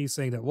Nomi,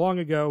 saying that long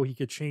ago he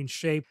could change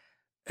shape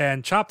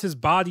and chopped his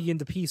body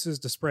into pieces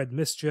to spread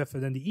mischief,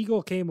 and then the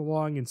eagle came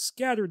along and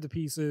scattered the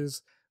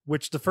pieces,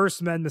 which the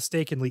first men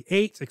mistakenly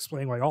ate,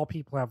 explaining why all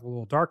people have a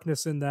little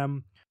darkness in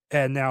them.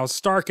 And now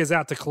Stark is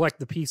out to collect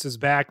the pieces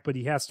back, but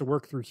he has to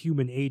work through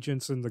human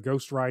agents, and the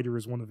Ghost Rider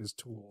is one of his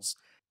tools.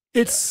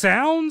 It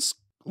sounds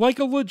like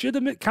a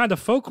legitimate kind of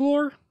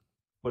folklore,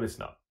 but it's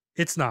not.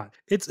 It's not.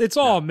 It's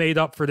all made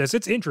up for this.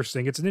 It's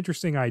interesting. It's an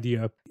interesting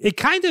idea. It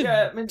kind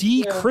of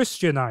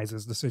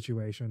de-Christianizes the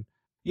situation.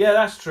 Yeah,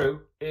 that's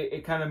true.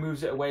 It kind of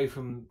moves it away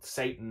from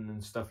Satan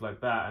and stuff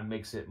like that and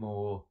makes it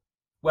more...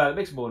 Well, it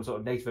makes it more sort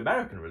of Native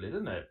American, really,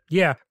 doesn't it?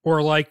 Yeah,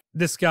 or like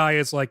this guy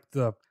is like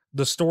the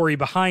story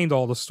behind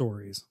all the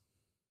stories.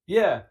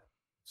 Yeah.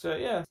 So,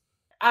 yeah.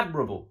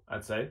 Admirable,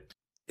 I'd say.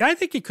 I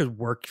think it could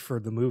work for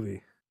the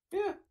movie.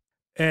 Yeah.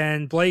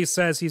 And Blaze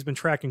says he's been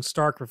tracking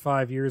Stark for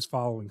 5 years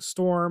following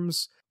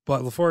storms,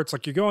 but Lafort's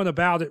like, you're going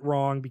about it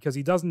wrong because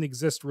he doesn't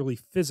exist really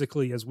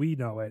physically as we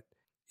know it.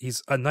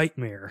 He's a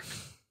nightmare.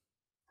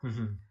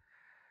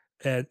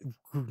 And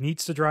who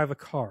needs to drive a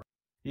car.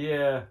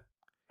 Yeah.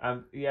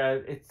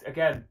 It's,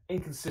 again,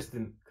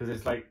 inconsistent because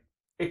it's like...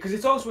 Because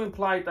it's also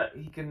implied that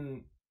he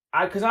can...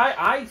 Because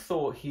I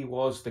thought he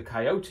was the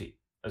coyote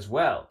as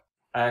well.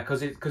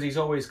 Because he's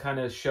always kind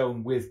of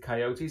shown with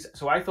coyotes.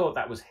 So I thought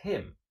that was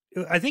him.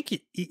 I think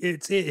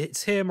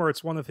it's him or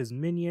it's one of his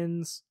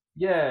minions.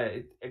 Yeah,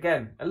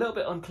 again, a little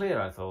bit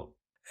unclear, I thought.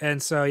 And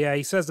so, yeah,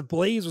 he says the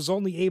Blaze was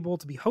only able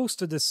to be host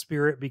to this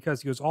spirit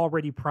because he was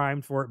already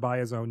primed for it by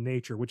his own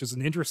nature, which is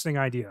an interesting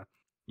idea.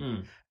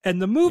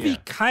 And the movie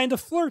kind of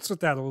flirts with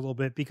that a little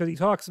bit because he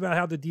talks about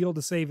how the deal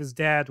to save his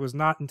dad was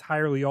not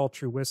entirely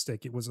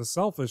altruistic. It was a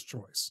selfish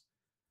choice.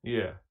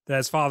 Yeah. That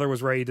his father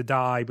was ready to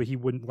die, but he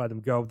wouldn't let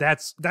him go.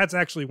 That's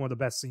actually one of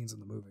the best scenes in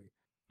the movie.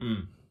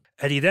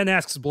 And he then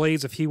asks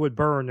Blaze if he would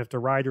burn if the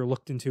rider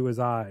looked into his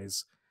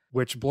eyes,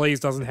 which Blaze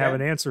doesn't have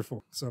an answer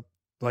for. So,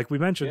 like we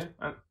mentioned.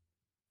 Yeah.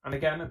 And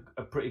again,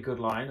 a pretty good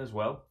line as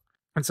well.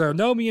 And so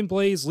Nomi and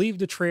Blaze leave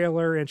the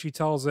trailer, and she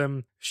tells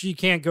him she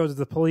can't go to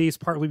the police,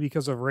 partly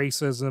because of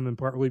racism and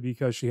partly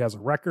because she has a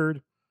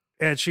record.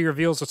 And she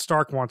reveals that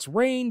Stark wants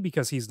Rain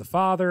because he's the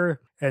father,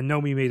 and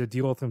Nomi made a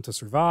deal with him to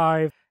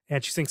survive.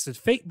 And she thinks that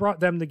fate brought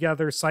them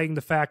together, citing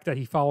the fact that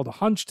he followed a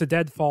hunch to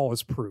deadfall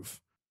as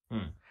proof.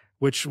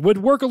 Which would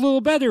work a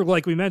little better,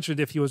 like we mentioned,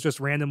 if he was just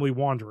randomly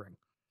wandering.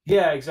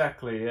 Yeah,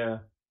 exactly, yeah.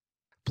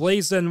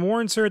 Blaze then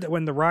warns her that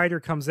when the rider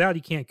comes out,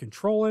 he can't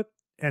control it.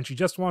 And she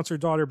just wants her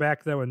daughter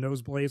back, though, and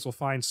knows Blaze will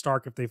find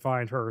Stark if they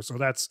find her. So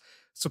that's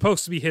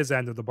supposed to be his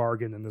end of the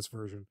bargain in this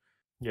version.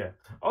 Yeah.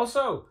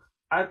 Also,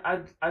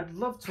 I'd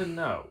love to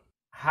know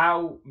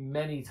how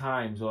many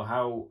times or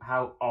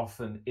how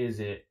often is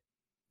it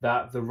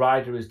that the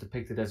rider is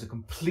depicted as a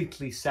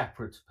completely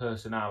separate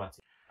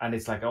personality, and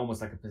it's like almost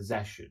like a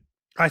possession.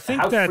 I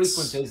think how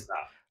frequent is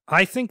that?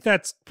 I think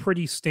that's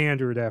pretty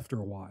standard after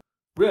a while.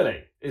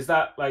 Really? Is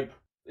that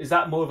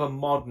more of a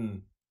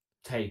modern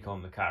take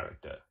on the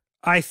character?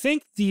 I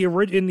think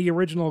in the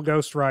original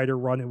Ghost Rider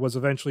run, it was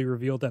eventually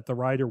revealed that the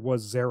rider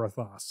was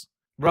Zarathos.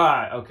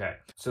 Right, okay.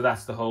 So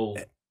that's the whole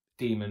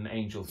demon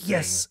angel thing.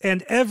 Yes,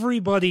 and every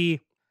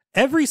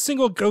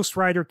single Ghost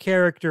Rider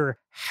character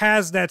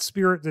has that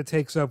spirit that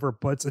takes over,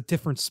 but it's a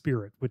different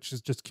spirit, which is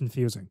just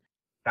confusing.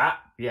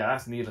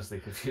 That's needlessly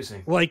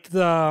confusing. Like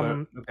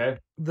the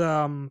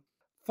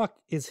fuck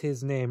is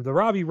his name? The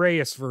Robbie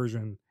Reyes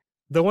version.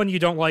 The one you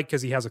don't like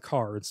because he has a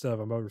car instead of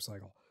a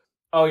motorcycle.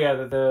 Oh yeah,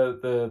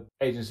 the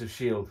Agents of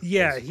S.H.I.E.L.D.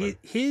 Yeah,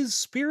 his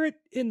spirit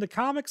in the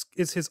comics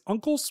is his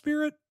uncle's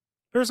spirit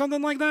or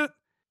something like that.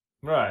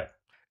 Right.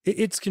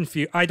 It's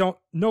confused. I don't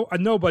know.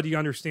 Nobody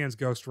understands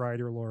Ghost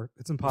Rider lore.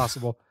 It's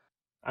impossible.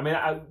 I mean,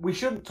 we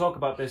shouldn't talk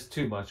about this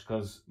too much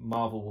because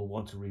Marvel will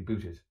want to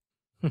reboot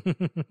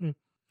it.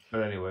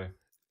 But anyway.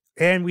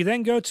 And we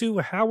then go to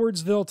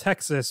Howardsville,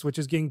 Texas, which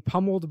is getting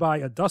pummeled by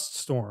a dust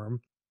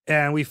storm.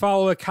 And we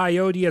follow a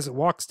coyote as it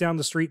walks down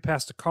the street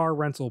past a car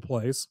rental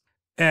place.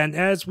 And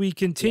as we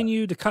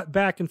continue to cut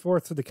back and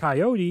forth to the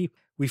coyote,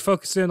 we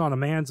focus in on a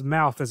man's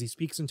mouth as he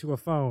speaks into a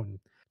phone,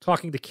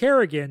 talking to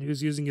Kerrigan,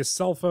 who's using his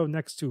cell phone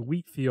next to a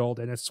wheat field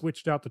and has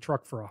switched out the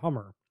truck for a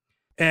Hummer.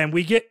 And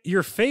we get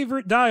your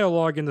favorite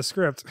dialogue in the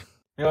script.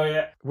 Oh,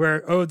 yeah.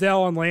 Where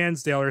Odell and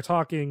Lansdale are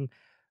talking.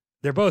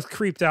 They're both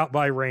creeped out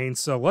by rain.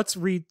 So let's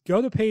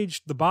go to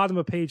the bottom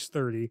of page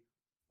 30.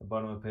 The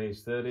bottom of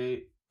page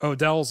 30.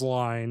 Odell's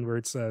line where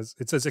it says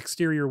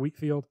exterior wheat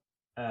field.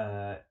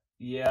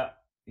 Yeah,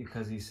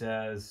 because he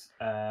says...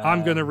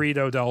 I'm going to read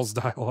Odell's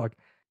dialogue.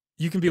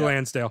 You can be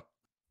Lansdale.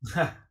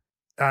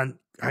 And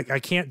I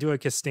can't do a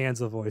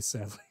Costanza voice,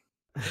 sadly.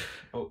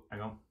 Oh,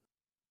 hang on.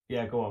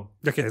 Yeah, go on.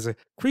 Okay, it's a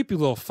creepy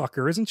little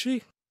fucker, isn't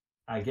she?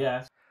 I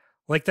guess.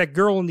 Like that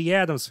girl in the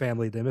Addams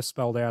Family. They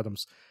misspelled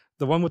Addams.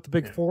 The one with the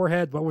big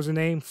forehead. What was her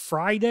name?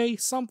 Friday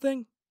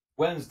something?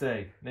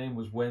 Wednesday. Name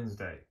was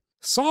Wednesday.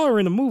 Saw her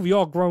in a movie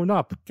all grown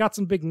up. Got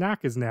some big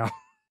knockers now.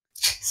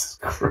 Jesus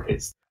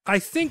Christ. I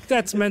think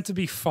that's meant to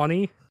be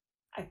funny.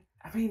 I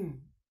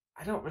mean,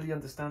 I don't really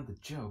understand the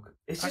joke.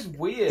 It's just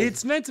weird.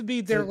 It's meant to be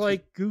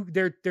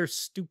they're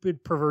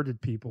stupid, perverted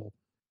people.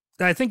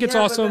 And I think it's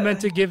also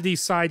meant to give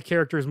these side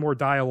characters more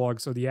dialogue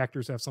so the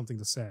actors have something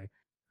to say.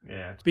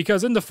 Yeah.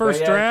 Because in the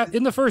first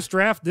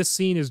draft, this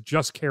scene is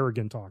just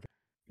Kerrigan talking.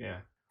 Yeah.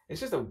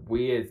 It's just a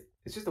weird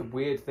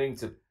thing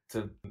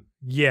to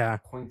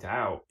point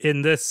out.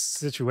 In this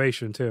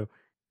situation too.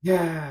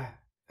 Yeah.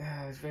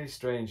 It's very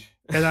strange.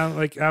 And I'm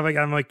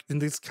like, in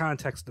this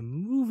context, the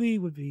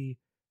movie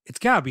it's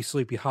gotta be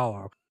Sleepy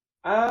Hollow.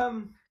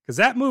 Because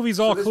that movie is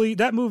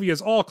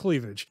all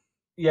cleavage.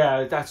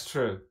 Yeah, that's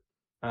true.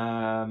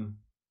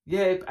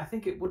 Yeah, I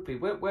think it would be.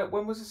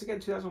 When was this again?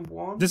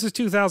 2001? This is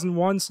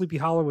 2001. Sleepy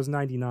Hollow was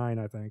 99,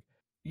 I think.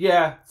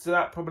 Yeah, so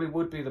that probably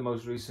would be the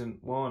most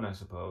recent one, I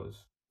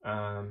suppose.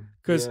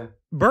 Because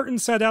Burton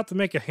set out to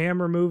make a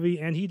Hammer movie,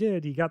 and he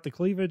did. He got the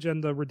cleavage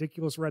and the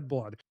ridiculous red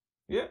blood.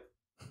 Yeah,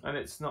 and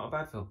it's not a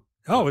bad film.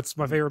 Oh, it's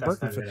my favorite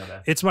Burton film.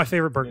 It's my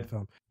favorite Burton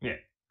film. Yeah.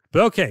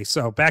 But okay,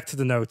 so back to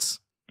the notes.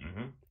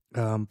 Mm-hmm.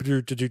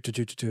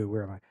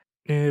 Where am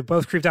I?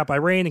 Both creeped out by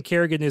rain, and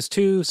Kerrigan is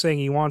too, saying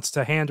he wants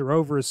to hand her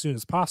over as soon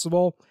as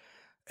possible,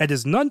 and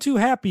is none too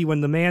happy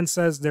when the man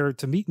says they're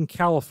to meet in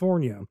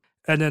California.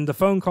 And then the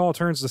phone call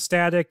turns to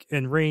static,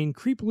 and Rain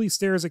creepily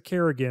stares at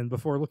Kerrigan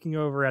before looking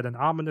over at an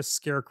ominous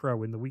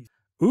scarecrow in the wheat.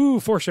 Ooh,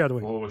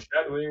 foreshadowing.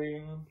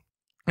 Foreshadowing.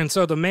 And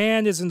so the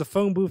man is in the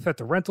phone booth at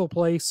the rental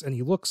place, and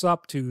he looks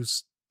up to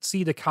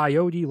see the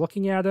coyote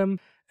looking at him,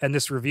 and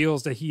this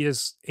reveals that he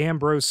is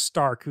Ambrose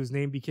Stark, whose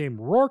name became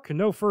Rourke,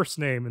 no first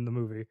name in the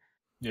movie.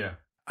 Yeah.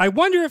 I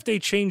wonder if they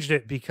changed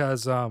it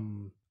because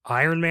Iron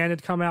Man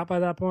had come out by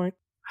that point.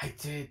 I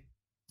did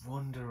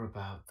wonder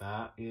about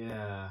that,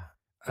 yeah.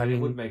 I mean,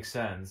 it would make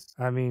sense.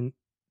 I mean,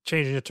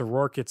 changing it to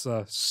Rourke, it's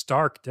a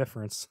stark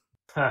difference.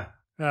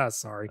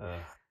 Sorry.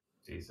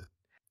 Jesus.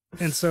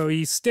 And so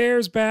he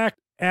stares back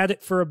at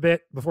it for a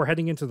bit before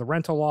heading into the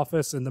rental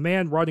office, and the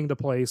man running the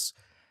place,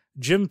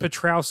 Jim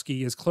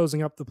Petrowski, is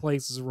closing up the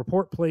place as a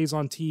report plays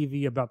on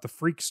TV about the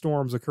freak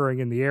storms occurring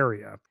in the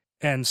area.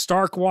 And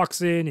Stark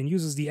walks in and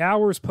uses the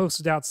hours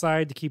posted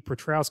outside to keep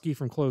Petrowski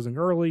from closing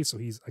early, so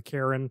he's a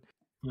Karen.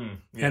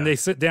 And they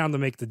sit down to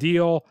make the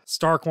deal.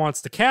 Stark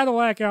wants the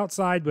Cadillac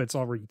outside, but it's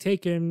already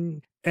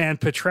taken. And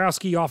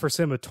Petrowski offers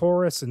him a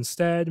Taurus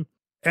instead,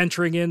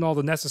 entering in all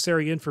the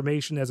necessary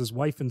information as his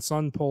wife and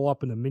son pull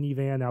up in a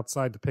minivan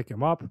outside to pick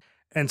him up.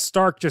 And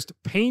Stark just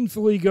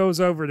painfully goes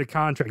over to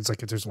contracts.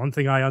 Like, if there's one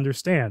thing I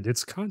understand,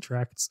 it's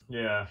contracts.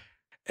 Yeah.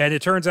 And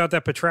it turns out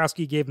that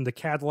Petrowski gave him the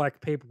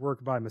Cadillac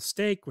paperwork by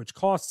mistake, which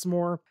costs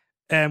more.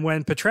 And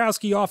when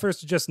Petrowski offers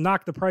to just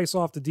knock the price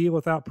off the deal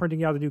without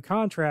printing out a new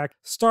contract,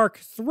 Stark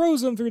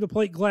throws him through the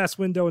plate glass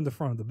window in the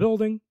front of the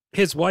building.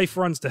 His wife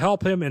runs to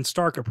help him, and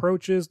Stark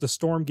approaches, the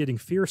storm getting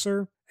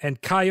fiercer.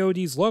 And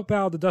coyotes lope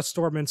out of the dust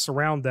storm and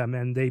surround them,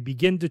 and they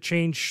begin to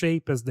change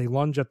shape as they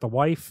lunge at the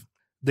wife.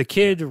 The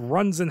kid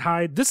runs and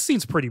hides. This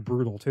scene's pretty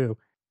brutal, too.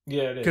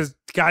 Yeah, it is. Because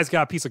the guy's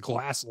got a piece of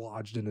glass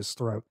lodged in his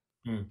throat.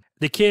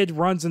 The kid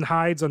runs and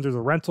hides under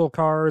the rental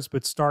cars,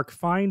 but Stark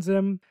finds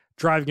him,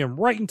 driving him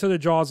right into the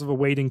jaws of a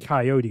waiting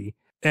coyote.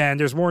 And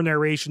there's more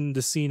narration in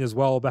the scene as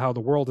well about how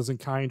the world isn't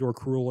kind or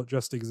cruel, it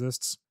just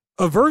exists.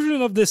 A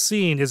version of this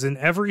scene is in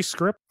every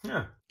script.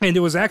 Yeah. And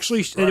there was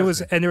actually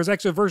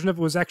a version of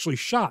it was actually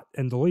shot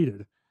and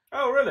deleted.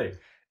 Oh, really?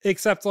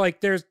 Except like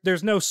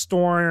there's no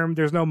storm,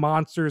 there's no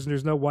monsters, and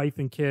there's no wife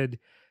and kid.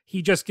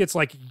 He just gets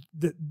like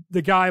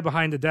the guy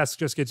behind the desk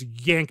just gets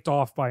yanked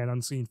off by an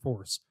unseen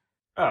force.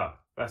 Oh,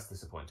 that's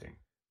disappointing.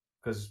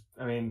 Because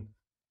I mean,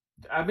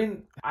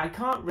 I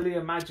can't really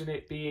imagine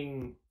it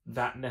being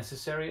that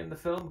necessary in the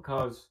film,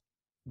 because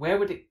where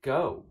would it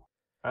go?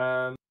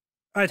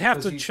 I'd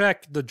have to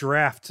check the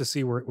draft to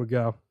see where it would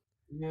go.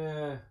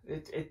 Yeah,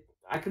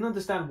 I can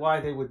understand why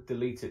they would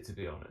delete it, to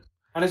be honest.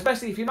 And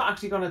especially if you're not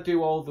actually going to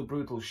do all the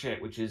brutal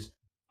shit, which is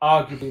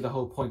arguably the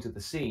whole point of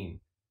the scene,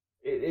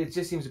 it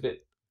just seems a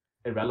bit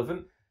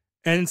irrelevant.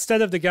 And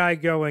instead of the guy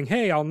going,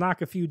 hey, I'll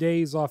knock a few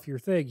days off your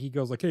thing, he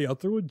goes like, hey, I'll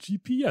throw a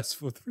GPS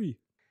for free.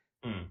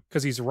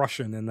 Because he's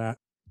Russian in that.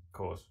 Of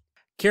course.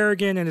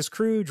 Kerrigan and his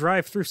crew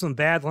drive through some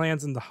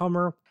badlands in the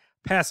Hummer,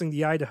 passing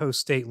the Idaho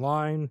state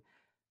line.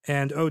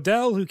 And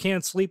Odell, who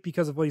can't sleep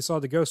because of what he saw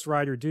the Ghost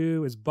Rider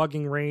do, is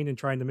bugging Rain and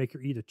trying to make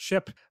her eat a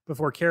chip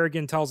before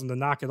Kerrigan tells him to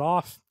knock it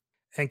off.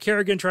 And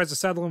Kerrigan tries to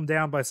settle him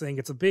down by saying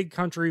it's a big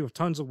country with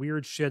tons of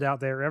weird shit out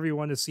there.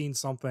 Everyone has seen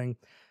something.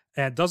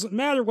 And it doesn't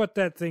matter what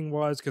that thing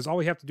was, because all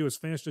we have to do is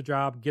finish the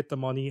job, get the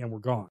money, and we're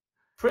gone.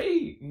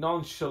 Pretty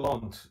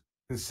nonchalant,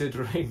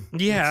 considering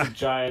it's a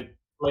giant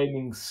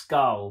flaming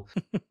skull.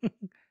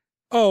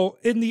 Oh,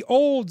 in the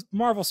old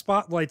Marvel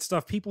Spotlight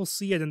stuff, people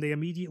see it and they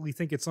immediately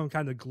think it's some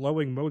kind of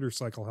glowing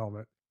motorcycle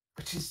helmet.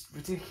 Which is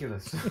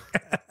ridiculous.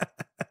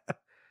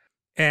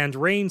 And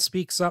Rain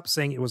speaks up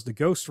saying it was the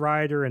Ghost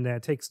Rider and that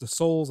it takes the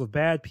souls of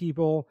bad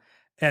people.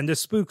 And this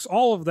spooks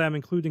all of them,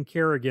 including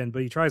Kerrigan,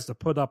 but he tries to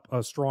put up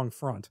a strong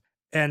front.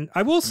 And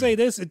I will say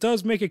this, it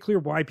does make it clear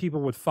why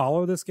people would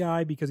follow this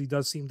guy, because he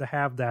does seem to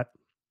have that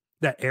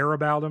air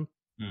about him.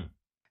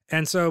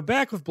 And so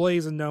back with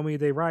Blaze and Nomi,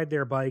 they ride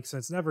their bikes, and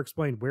it's never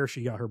explained where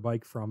she got her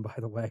bike from, by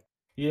the way.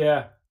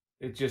 Yeah,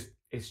 it's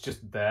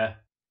just there.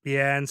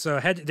 Yeah, and so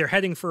they're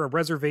heading for a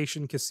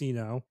reservation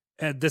casino,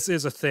 and this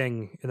is a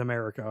thing in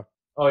America.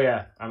 Oh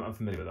yeah, I'm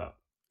familiar with that.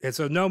 And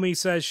so Nomi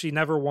says she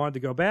never wanted to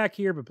go back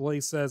here, but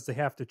Blaze says they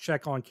have to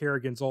check on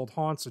Kerrigan's old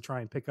haunts to try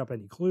and pick up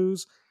any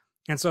clues.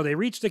 And so they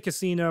reach the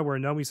casino where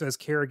Nomi says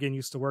Kerrigan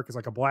used to work as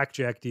like a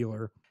blackjack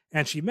dealer.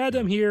 And she met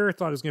him here,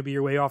 thought it was going to be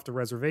your way off the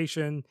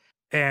reservation.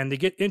 And they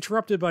get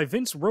interrupted by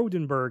Vince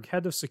Rodenberg,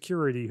 head of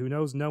security, who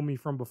knows Nomi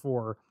from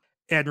before,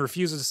 and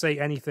refuses to say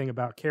anything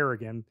about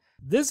Kerrigan.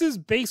 This is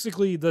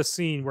basically the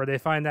scene where they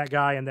find that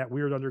guy in that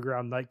weird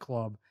underground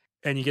nightclub,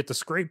 and you get the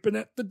scraping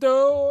at the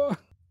door.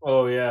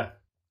 Oh, yeah.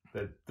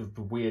 The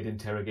weird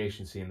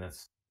interrogation scene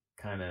that's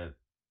kind of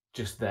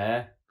just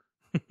there.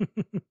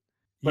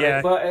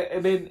 But I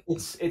mean,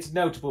 it's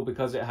notable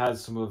because it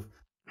has some of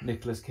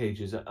Nicolas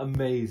Cage's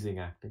amazing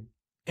acting.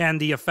 And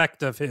the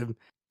effect of him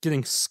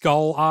getting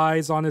skull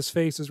eyes on his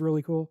face is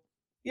really cool.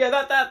 Yeah,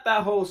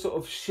 that whole sort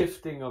of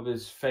shifting of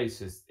his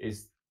face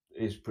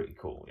is pretty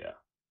cool, yeah.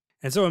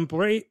 And so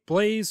when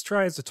Blaze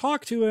tries to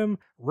talk to him,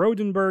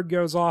 Rodenberg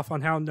goes off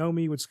on how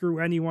Nomi would screw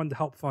anyone to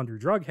help fund her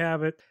drug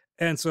habit.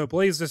 And so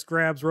Blaze just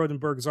grabs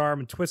Rodenberg's arm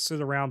and twists it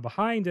around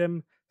behind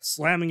him,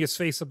 slamming his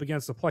face up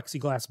against the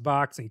plexiglass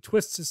box, and he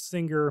twists his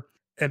finger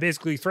and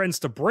basically threatens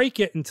to break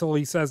it until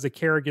he says that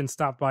Kerrigan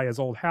stopped by his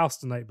old house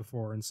the night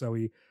before. And so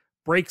he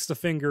breaks the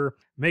finger,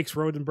 makes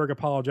Rodenberg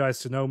apologize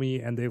to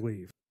Nomi, and they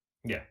leave.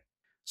 Yeah.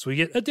 So we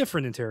get a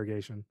different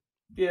interrogation.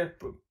 Yeah,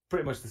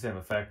 pretty much the same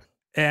effect.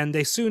 And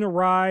they soon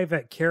arrive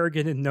at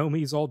Kerrigan and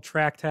Nomi's old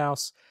tract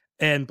house,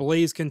 and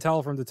Blaze can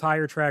tell from the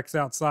tire tracks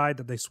outside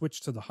that they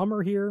switched to the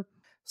Hummer here,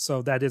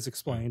 so that is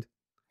explained.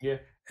 Yeah.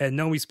 And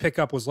Nomi's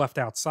pickup was left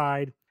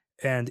outside,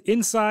 and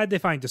inside they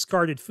find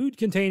discarded food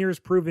containers,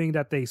 proving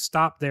that they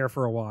stopped there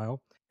for a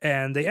while.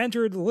 And they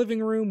enter the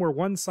living room where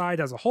one side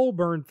has a hole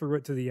burned through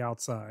it to the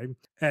outside,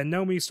 and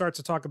Nomi starts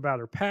to talk about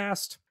her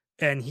past,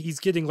 and he's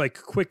getting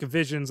like quick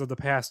visions of the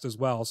past as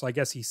well, so I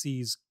guess he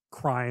sees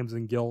crimes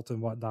and guilt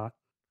and whatnot.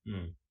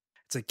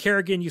 It's like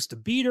Kerrigan used to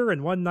beat her,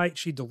 and one night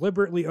she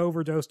deliberately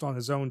overdosed on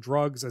his own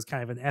drugs as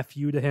kind of an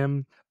FU to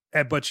him,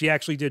 but she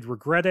actually did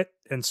regret it,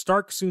 and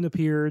Stark soon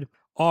appeared,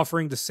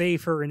 offering to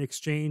save her in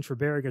exchange for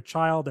bearing a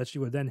child that she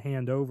would then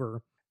hand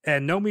over.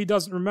 And Nomi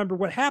doesn't remember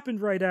what happened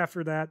right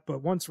after that,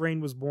 but once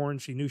Rain was born,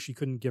 she knew she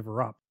couldn't give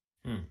her up.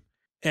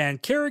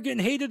 And Kerrigan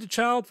hated the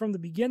child from the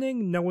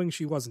beginning, knowing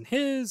she wasn't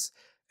his,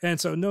 and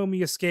so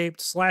Nomi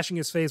escaped, slashing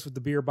his face with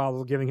the beer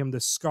bottle, giving him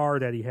this scar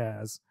that he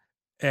has.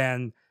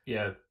 And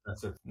yeah,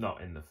 that's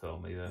not in the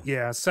film either.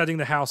 Yeah, setting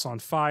the house on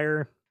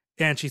fire.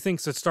 And she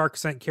thinks that Stark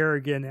sent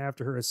Kerrigan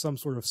after her as some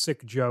sort of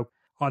sick joke,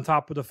 on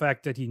top of the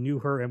fact that he knew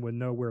her and would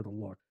know where to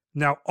look.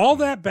 Now, all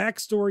that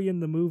backstory in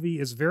the movie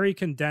is very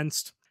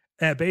condensed,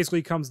 and it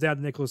basically comes down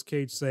to Nicolas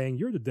Cage saying,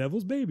 "You're the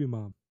devil's baby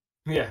mom."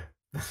 Yeah,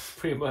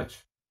 pretty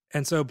much.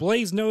 And so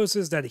Blaze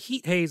notices that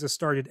heat haze has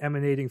started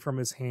emanating from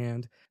his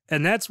hand,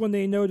 and that's when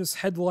they notice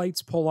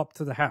headlights pull up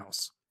to the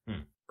house.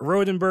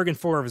 Rodenberg and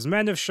 4 of his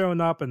men have shown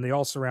up, and they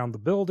all surround the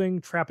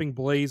building, trapping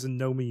Blaze and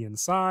Nomi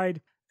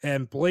inside.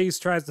 And Blaze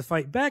tries to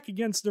fight back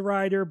against the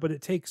Rider, but it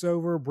takes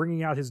over,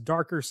 bringing out his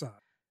darker side.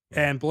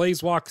 And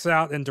Blaze walks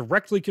out and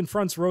directly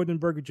confronts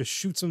Rodenberg and just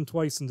shoots him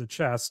twice in the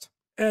chest.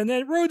 And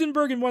then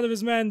Rodenberg and one of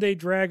his men, they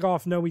drag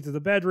off Nomi to the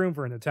bedroom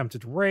for an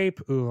attempted rape,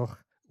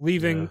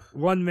 leaving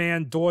one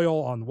man,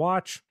 Doyle, on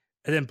watch.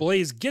 And then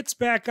Blaze gets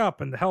back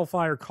up, and the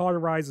Hellfire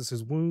cauterizes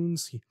his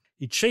wounds.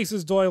 He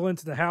chases Doyle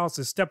into the house,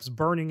 his steps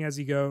burning as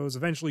he goes,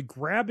 eventually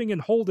grabbing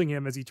and holding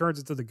him as he turns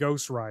into the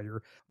Ghost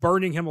Rider,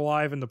 burning him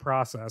alive in the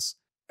process,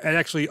 and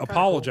actually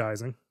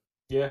apologizing.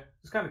 Yeah,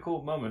 it's kind of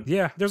cool moment.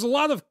 Yeah, there's a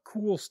lot of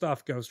cool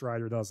stuff Ghost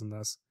Rider does in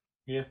this.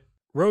 Yeah.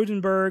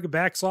 Rodenberg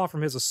backs off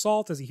from his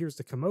assault as he hears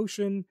the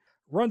commotion,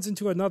 runs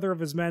into another of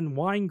his men,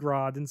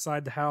 Weingrod,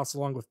 inside the house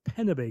along with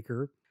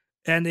Pennebaker,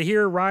 and they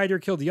hear Ryder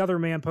kill the other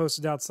man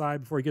posted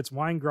outside before he gets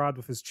Weingrod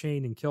with his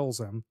chain and kills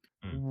him.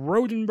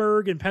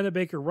 Rodenberg and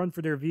Pennebaker run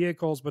for their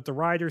vehicles, but the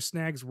Ryder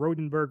snags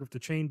Rodenberg with the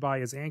chain by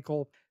his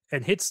ankle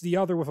and hits the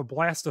other with a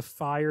blast of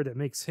fire that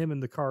makes him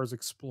and the cars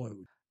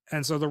explode.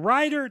 And so the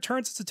Ryder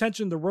turns its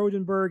attention to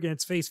Rodenberg and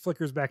its face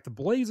flickers back to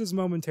Blazes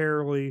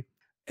momentarily,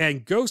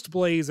 and Ghost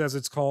Blaze, as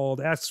it's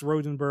called, asks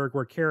Rodenberg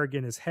where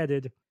Kerrigan is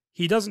headed.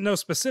 He doesn't know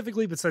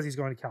specifically, but says he's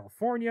going to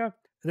California.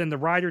 And then the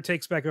Ryder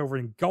takes back over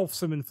and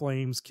engulfs him in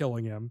flames,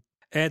 killing him.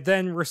 And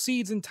then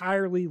recedes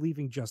entirely,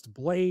 leaving just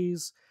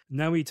Blaze.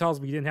 Now he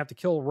tells me he didn't have to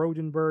kill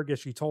Rodenberg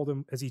as he told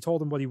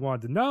him what he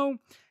wanted to know.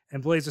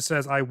 And Blaze just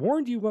says, I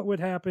warned you what would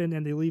happen,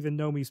 and they leave in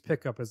Nomi's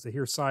pickup as they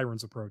hear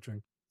sirens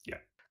approaching. Yeah.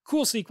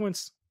 Cool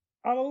sequence.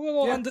 I'm a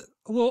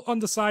little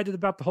undecided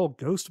about the whole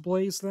Ghost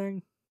Blaze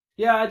thing.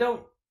 Yeah, I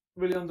don't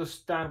really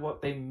understand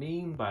what they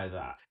mean by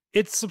that.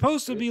 It's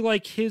supposed to be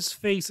like his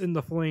face in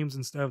the flames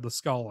instead of the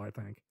skull, I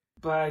think.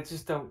 But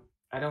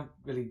I don't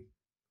really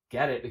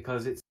get it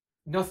because it's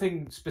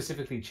nothing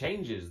specifically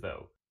changes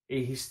though.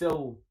 He's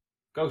still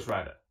Ghost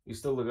Rider. He's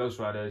still the Ghost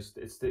Rider.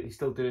 He's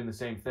still doing the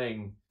same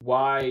thing.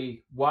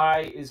 Why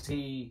is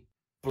he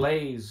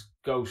Blaze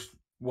Ghost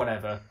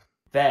whatever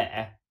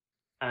there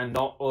and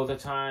not other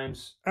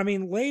times? I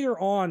mean, later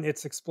on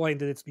it's explained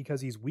that it's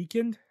because he's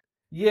weakened.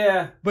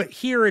 Yeah. But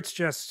here it's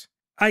just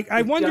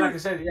I wonder like I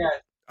said, yeah.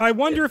 I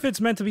wonder if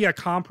it's meant to be a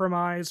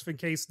compromise in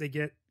case they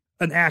get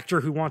an actor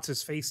who wants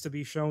his face to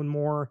be shown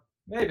more.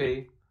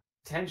 Maybe.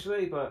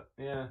 Potentially, but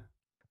yeah.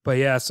 But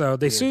yeah, so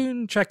they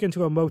soon check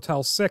into a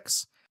Motel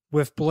 6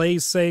 with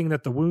Blaze saying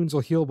that the wounds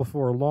will heal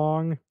before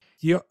long.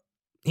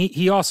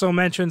 He also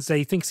mentions that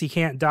he thinks he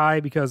can't die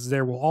because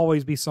there will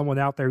always be someone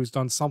out there who's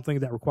done something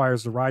that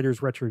requires the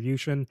Rider's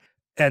retribution,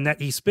 and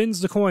that he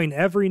spins the coin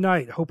every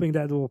night hoping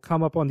that it will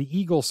come up on the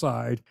eagle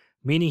side,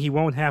 meaning he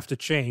won't have to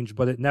change,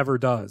 but it never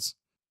does.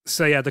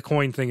 So yeah, the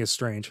coin thing is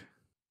strange.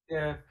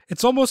 Yeah.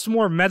 It's almost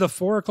more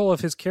metaphorical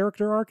of his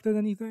character arc than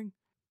anything,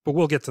 but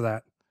we'll get to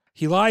that.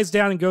 He lies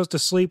down and goes to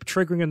sleep,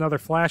 triggering another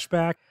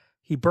flashback.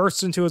 He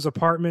bursts into his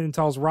apartment and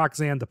tells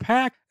Roxanne to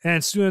pack,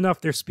 and soon enough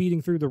they're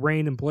speeding through the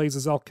rain in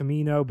Blaze's El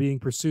Camino, being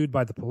pursued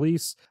by the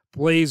police.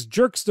 Blaze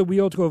jerks the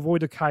wheel to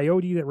avoid a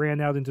coyote that ran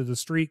out into the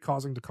street,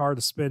 causing the car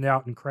to spin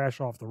out and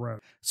crash off the road.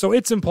 So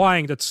it's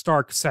implying that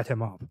Stark set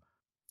him up.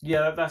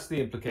 Yeah, that's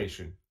the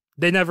implication.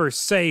 They never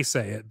say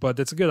it, but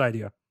it's a good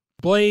idea.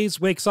 Blaze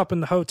wakes up in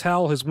the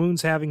hotel, his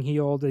wounds having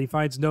healed, and he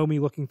finds Nomi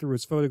looking through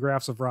his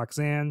photographs of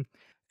Roxanne.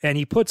 And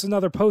he puts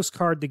another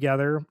postcard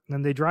together,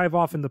 and they drive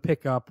off in the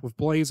pickup, with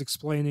Blaze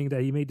explaining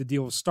that he made the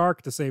deal with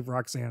Stark to save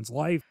Roxanne's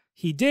life.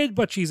 He did,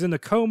 but she's in a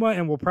coma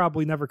and will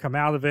probably never come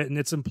out of it, and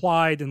it's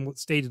implied and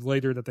stated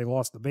later that they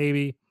lost the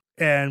baby.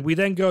 And we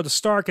then go to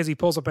Stark as he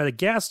pulls up at a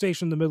gas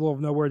station in the middle of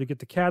nowhere to get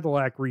the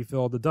Cadillac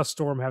refilled, the dust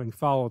storm having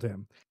followed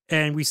him.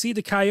 And we see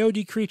the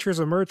coyote creatures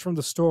emerge from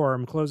the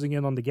storm, closing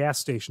in on the gas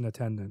station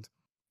attendant.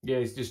 Yeah,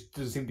 he just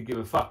doesn't seem to give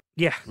a fuck.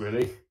 Yeah.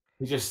 Really?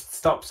 He just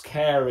stops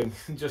caring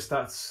and just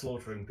starts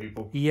slaughtering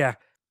people. Yeah.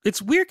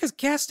 It's weird because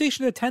gas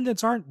station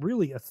attendants aren't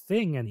really a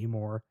thing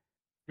anymore.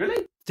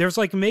 Really? There's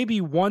like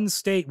maybe one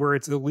state where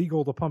it's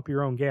illegal to pump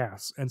your own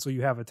gas, and so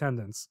you have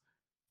attendants.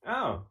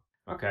 Oh,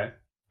 okay.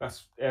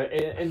 That's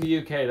in the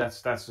UK.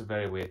 That's a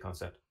very weird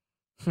concept.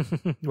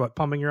 What,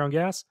 pumping your own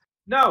gas?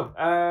 No,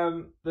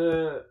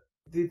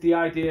 the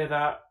idea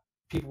that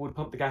people would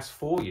pump the gas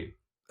for you.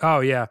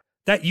 Oh yeah,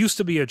 that used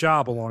to be a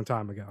job a long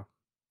time ago.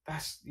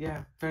 That's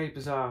very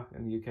bizarre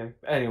in the UK.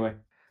 Anyway,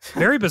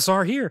 very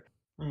bizarre here.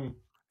 Mm.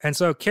 And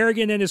so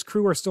Kerrigan and his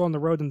crew are still on the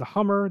road in the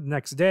Hummer the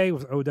next day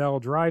with Odell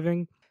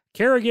driving.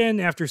 Kerrigan,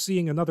 after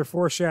seeing another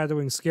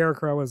foreshadowing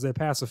scarecrow as they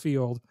pass a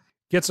field,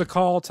 gets a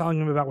call telling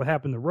him about what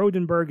happened to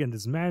Rodenberg and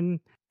his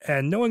men.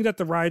 And knowing that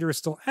the Rider is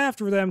still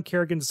after them,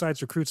 Kerrigan decides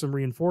to recruit some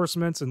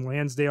reinforcements, and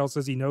Lansdale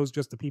says he knows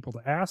just the people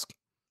to ask.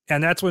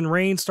 And that's when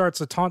Rain starts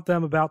to taunt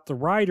them about the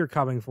Rider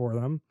coming for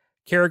them.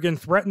 Kerrigan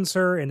threatens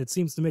her, and it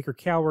seems to make her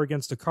cower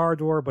against a car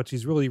door, but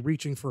she's really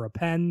reaching for a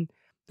pen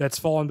that's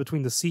fallen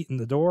between the seat and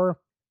the door.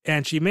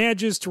 And she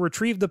manages to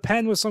retrieve the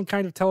pen with some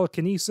kind of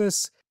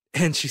telekinesis,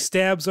 and she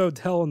stabs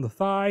Odell in the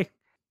thigh.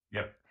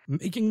 Yep.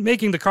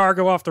 Making the car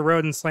go off the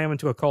road and slam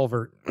into a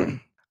culvert.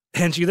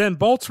 And she then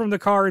bolts from the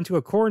car into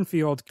a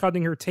cornfield,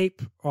 cutting her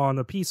tape on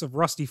a piece of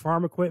rusty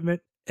farm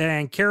equipment.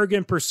 And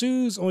Kerrigan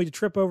pursues, only to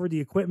trip over the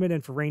equipment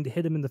and for Rain to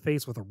hit him in the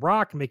face with a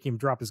rock, making him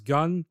drop his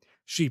gun.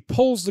 She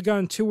pulls the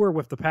gun to her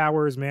with the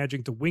powers,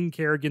 managing to wing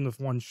Kerrigan with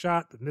one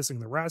shot, but missing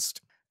the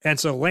rest. And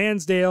so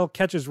Lansdale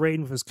catches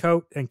Rain with his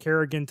coat, and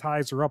Kerrigan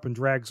ties her up and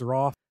drags her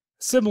off.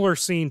 Similar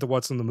scene to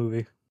what's in the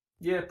movie.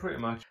 Yeah, pretty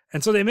much.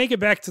 And so they make it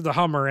back to the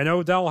Hummer, and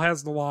Odell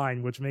has the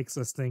line, which makes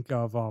us think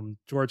of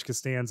George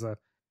Costanza.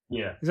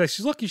 Yeah. He's like,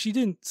 she's lucky she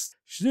didn't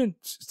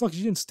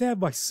stab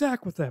my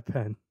sack with that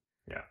pen.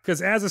 Yeah.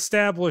 Because as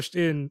established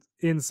in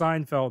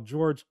Seinfeld,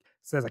 George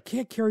Says, I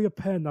can't carry a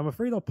pen. I'm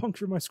afraid I'll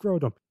puncture my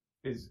scrotum.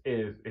 It's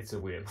a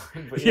weird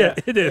line. But yeah,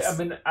 it is. I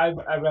mean,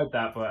 I read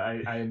that, but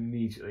I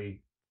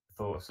immediately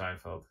thought of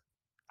Seinfeld.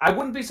 I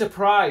wouldn't be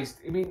surprised.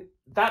 I mean,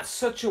 that's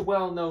such a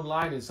well-known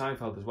line in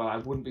Seinfeld as well. I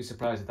wouldn't be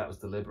surprised if that was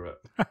deliberate.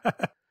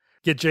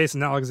 Get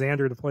Jason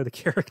Alexander to play the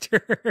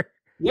character.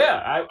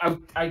 Yeah,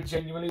 I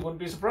genuinely wouldn't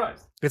be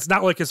surprised. It's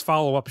not like his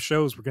follow-up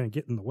shows were going to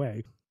get in the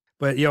way.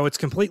 But, it's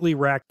completely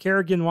wrecked.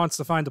 Kerrigan wants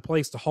to find a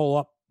place to hole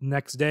up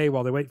next day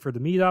while they wait for the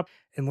meetup,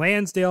 and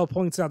Lansdale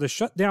points out a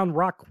shut-down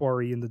rock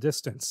quarry in the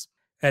distance.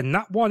 And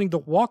not wanting to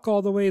walk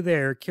all the way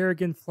there,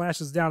 Kerrigan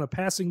flashes down a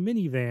passing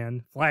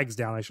minivan, flags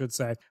down, I should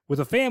say, with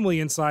a family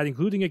inside,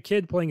 including a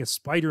kid playing a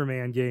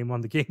Spider-Man game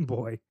on the Game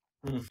Boy.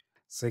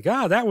 It's like,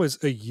 that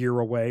was a year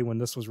away when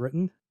this was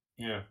written.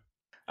 Yeah.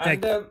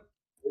 And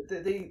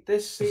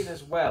this scene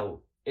as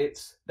well,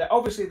 it's that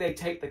obviously they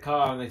take the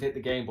car and they take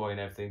the Game Boy and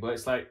everything, but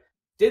it's like,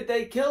 did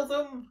they kill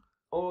them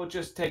or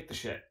just take the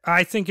shit?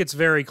 I think it's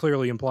very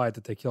clearly implied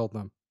that they killed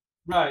them.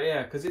 Right,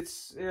 yeah, because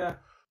it's, yeah.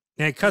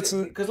 And it cuts...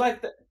 Because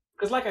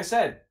like I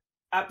said,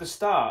 at the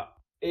start,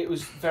 it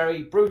was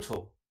very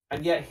brutal.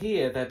 And yet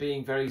here, they're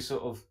being very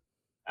sort of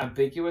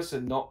ambiguous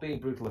and not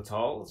being brutal at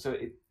all. So,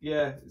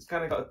 it's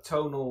kind of got a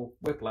tonal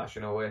whiplash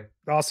in a way.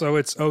 Also,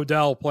 it's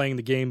Odell playing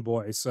the Game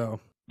Boy, so...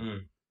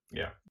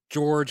 Yeah.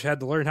 George had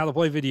to learn how to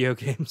play video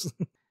games.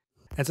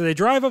 And so they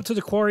drive up to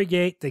the quarry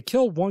gate, they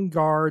kill one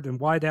guard, and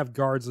why'd have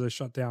guards at a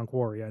shut-down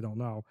quarry? I don't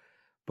know.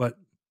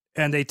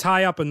 And they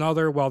tie up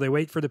another while they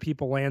wait for the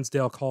people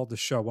Lansdale called to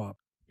show up.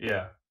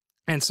 Yeah.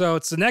 And so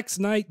it's the next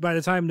night by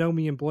the time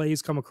Nomi and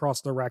Blaze come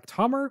across the wrecked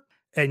Hummer,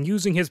 and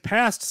using his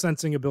past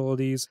sensing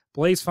abilities,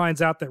 Blaze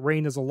finds out that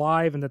Rain is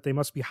alive and that they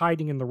must be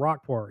hiding in the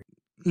rock quarry.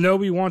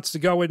 Nomi wants to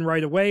go in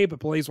right away, but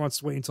Blaze wants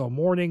to wait until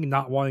morning,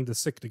 not wanting to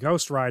sick the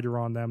Ghost Rider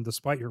on them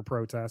despite her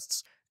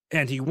protests.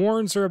 And he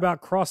warns her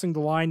about crossing the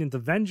line into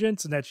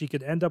vengeance and that she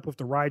could end up with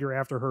the rider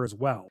after her as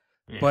well.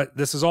 Yeah. But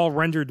this is all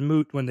rendered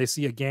moot when they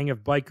see a gang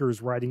of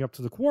bikers riding up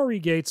to the quarry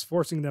gates,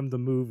 forcing them to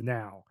move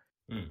now.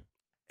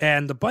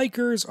 And the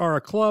bikers are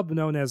a club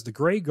known as the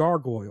Grey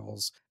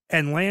Gargoyles,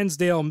 and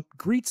Lansdale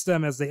greets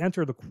them as they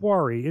enter the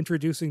quarry,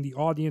 introducing the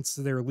audience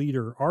to their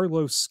leader,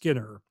 Arlo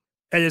Skinner,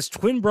 and his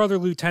twin brother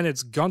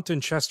lieutenants Gunt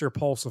and Chester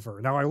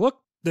Pulsifer. Now, I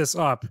looked this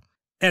up,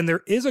 and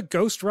there is a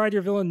Ghost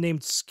Rider villain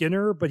named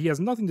Skinner, but he has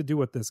nothing to do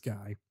with this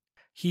guy.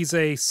 He's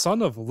a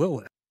son of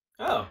Lilith.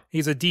 Oh.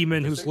 He's a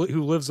demon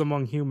who lives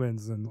among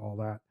humans and all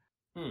that.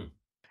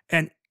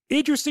 And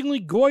interestingly,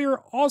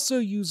 Goyer also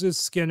uses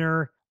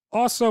Skinner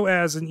also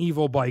as an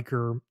evil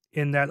biker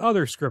in that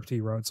other script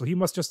he wrote, so he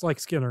must just like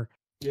Skinner.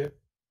 Yeah.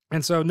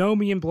 And so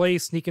Nomi and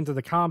Blaze sneak into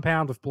the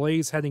compound with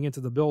Blaze heading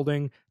into the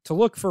building to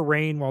look for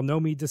Rain while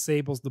Nomi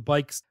disables the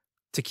bikes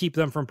to keep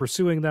them from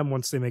pursuing them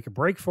once they make a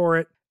break for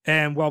it.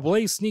 And while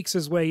Blaze sneaks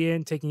his way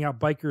in, taking out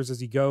bikers as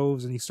he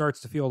goes, and he starts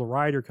to feel the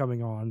rider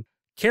coming on,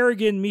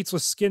 Kerrigan meets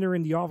with Skinner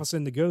in the office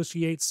and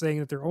negotiates, saying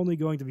that they're only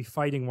going to be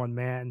fighting one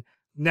man.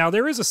 Now,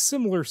 there is a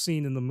similar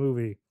scene in the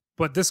movie,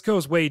 but this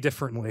goes way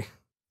differently.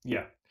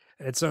 Yeah.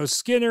 And so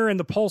Skinner and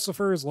the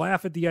Pulsifers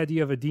laugh at the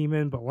idea of a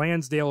demon, but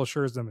Lansdale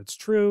assures them it's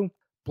true.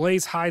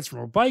 Blaze hides from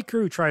a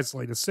biker who tries to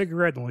light a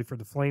cigarette, only for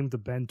the flame to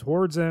bend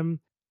towards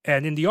him.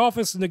 And in the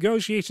office, the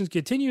negotiations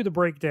continue to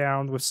break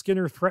down, with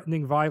Skinner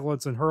threatening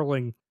violence and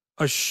hurling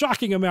a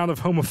shocking amount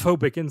of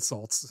homophobic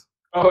insults.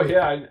 Oh,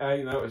 yeah, I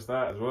noticed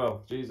that as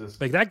well.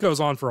 Jesus. Like, that goes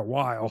on for a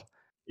while.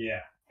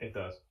 Yeah, it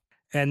does.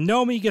 And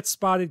Nomi gets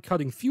spotted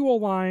cutting fuel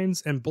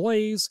lines, and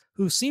Blaze,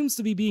 who seems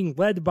to be being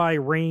led by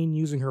Rain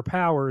using her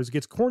powers,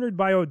 gets cornered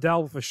by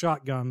Odell with a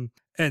shotgun,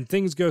 and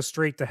things go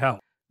straight to hell.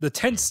 The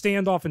tense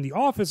standoff in the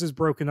office is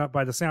broken up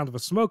by the sound of a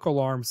smoke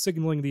alarm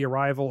signaling the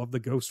arrival of the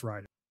Ghost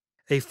Rider.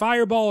 A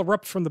fireball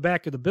erupts from the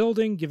back of the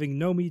building, giving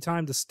Nomi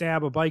time to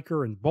stab a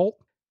biker and bolt.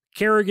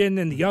 Kerrigan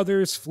and the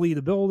others flee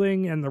the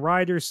building, and the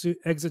rider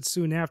exits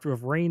soon after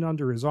with Rain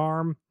under his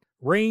arm.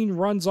 Rain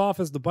runs off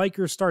as the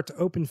bikers start to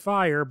open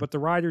fire, but the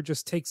rider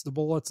just takes the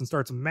bullets and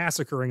starts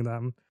massacring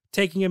them,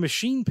 taking a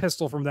machine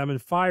pistol from them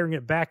and firing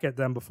it back at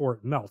them before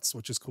it melts,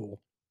 which is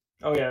cool.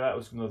 Oh yeah, that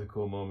was another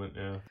cool moment,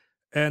 yeah.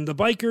 And the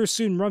bikers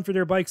soon run for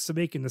their bikes to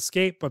make an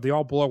escape, but they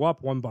all blow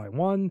up one by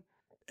one.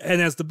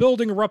 And as the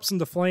building erupts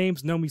into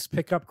flames, Nomi's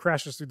pickup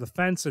crashes through the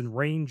fence and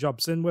Rain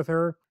jumps in with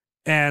her.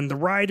 And the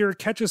rider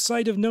catches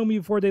sight of Nomi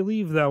before they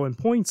leave, though, and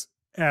points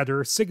at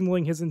her,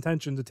 signaling his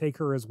intention to take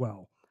her as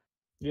well.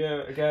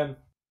 Yeah, again,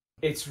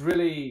 it's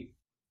really...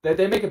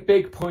 They make a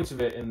big point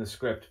of it in the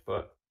script,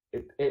 but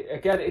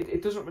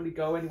it doesn't really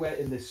go anywhere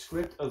in the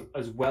script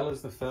as well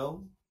as the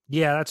film.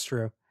 Yeah, that's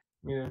true.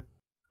 Yeah.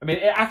 I mean,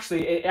 it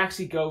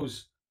actually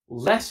goes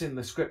less in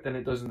the script than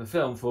it does in the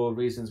film for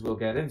reasons we'll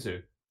get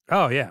into.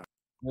 Oh, yeah.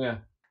 Yeah.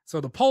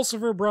 So the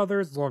Pulsifer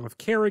brothers, along with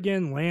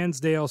Kerrigan,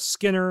 Lansdale,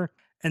 Skinner,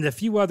 and a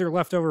few other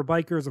leftover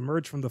bikers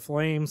emerge from the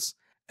flames.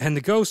 And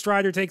the Ghost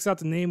Rider takes out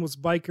the nameless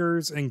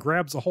bikers and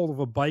grabs a hold of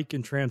a bike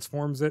and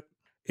transforms it.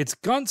 It's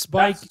Gunt's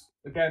bike.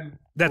 Again,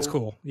 that's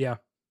cool. Yeah.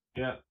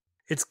 Yeah.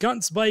 It's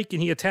Gunt's bike,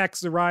 and he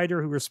attacks the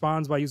rider, who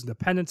responds by using the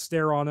penance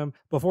stare on him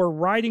before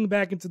riding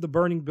back into the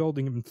burning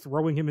building and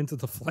throwing him into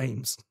the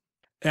flames.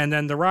 And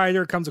then the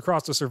rider comes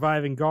across a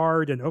surviving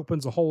guard and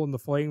opens a hole in the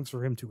flames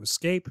for him to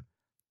escape.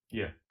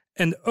 Yeah.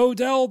 And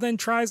Odell then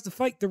tries to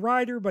fight the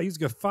rider by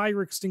using a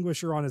fire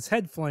extinguisher on his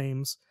head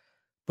flames,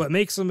 but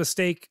makes a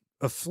mistake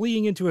of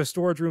fleeing into a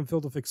storage room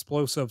filled with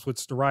explosives,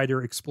 which the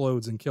rider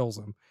explodes and kills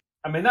him.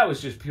 I mean, that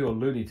was just pure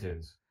Looney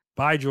Tunes.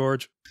 Bye,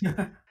 George.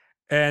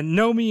 And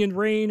Nomi and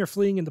Rain are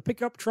fleeing in the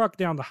pickup truck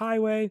down the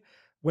highway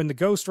when the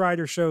Ghost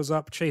Rider shows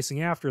up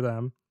chasing after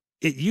them.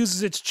 It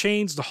uses its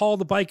chains to haul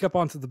the bike up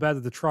onto the bed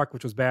of the truck,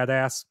 which was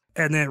badass.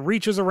 And then it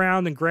reaches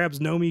around and grabs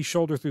Nomi's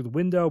shoulder through the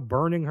window,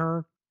 burning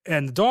her.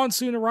 And the dawn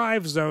soon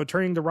arrives, though,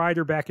 turning the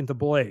rider back into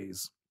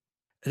blaze.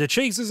 The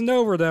chase isn't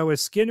over, though,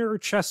 as Skinner,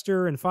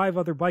 Chester, and 5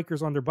 other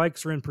bikers on their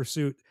bikes are in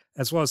pursuit,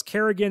 as well as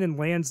Kerrigan and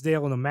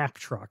Lansdale in a Mack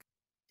truck.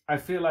 I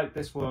feel like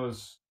this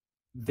was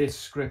this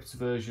script's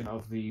version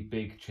of the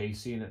big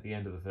chase scene at the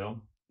end of the film.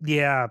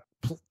 Yeah,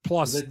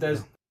 plus...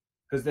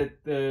 Because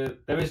there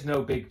is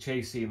no big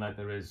chase scene like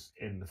there is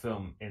in the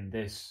film. In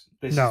this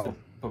no. Is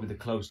probably the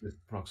closest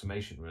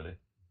approximation, really.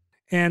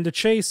 And the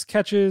chase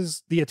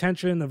catches the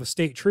attention of a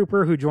state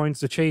trooper who joins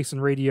the chase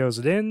and radios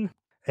it in.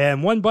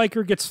 And one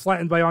biker gets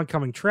flattened by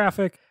oncoming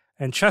traffic,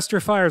 and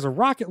Chester fires a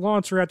rocket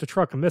launcher at the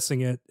truck,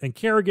 missing it. And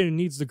Kerrigan, who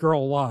needs the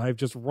girl alive,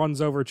 just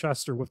runs over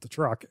Chester with the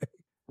truck.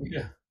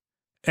 Yeah.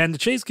 And the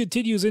chase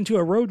continues into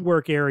a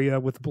roadwork area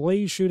with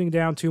Blaze shooting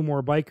down 2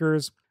 more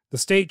bikers. The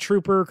state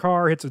trooper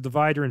car hits a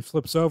divider and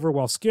flips over,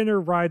 while Skinner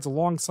rides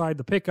alongside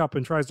the pickup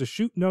and tries to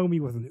shoot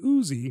Nomi with an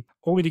Uzi,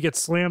 only to get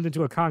slammed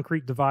into a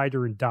concrete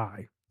divider and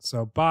die.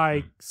 So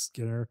bye,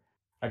 Skinner.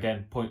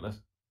 Again, pointless.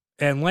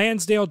 And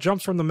Lansdale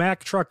jumps from the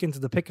Mack truck into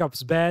the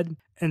pickup's bed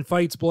and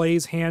fights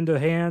Blaze hand to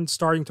hand,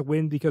 starting to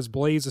win because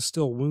Blaze is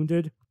still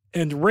wounded.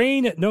 And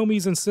Rain, at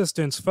Nomi's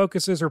insistence,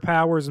 focuses her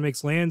powers and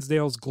makes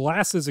Lansdale's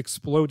glasses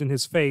explode in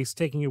his face,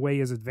 taking away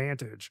his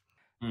advantage.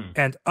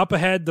 And up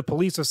ahead, the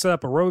police have set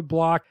up a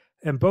roadblock,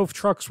 and both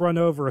trucks run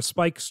over a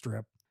spike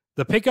strip.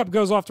 The pickup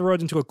goes off the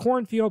road into a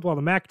cornfield, while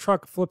the Mack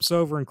truck flips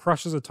over and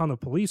crushes a ton of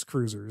police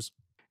cruisers.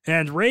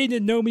 And Rain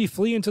and Nomi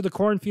flee into the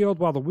cornfield,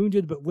 while the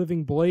wounded but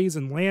living Blaze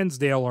and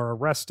Lansdale are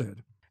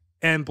arrested.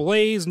 And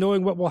Blaze,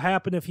 knowing what will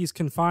happen if he's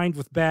confined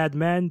with bad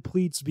men,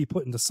 pleads to be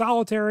put into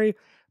solitary,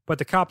 but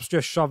the cops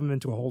just shove him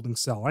into a holding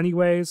cell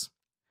anyways.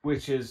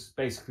 Which is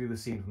basically the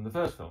scene from the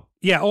first film.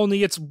 Yeah,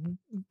 only it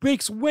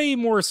makes way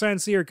more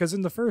sense here, because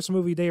in the first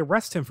movie, they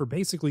arrest him for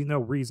basically no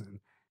reason.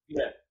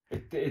 Yeah,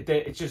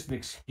 it's just an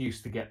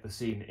excuse to get the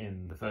scene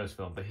in the first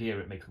film, but here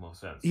it makes more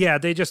sense. Yeah,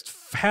 they just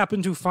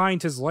happen to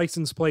find his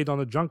license plate on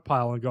a junk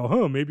pile and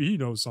go, maybe he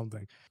knows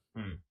something.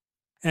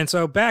 And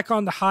so back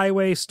on the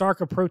highway,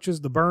 Stark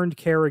approaches the burned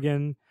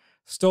Kerrigan,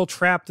 still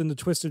trapped in the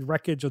twisted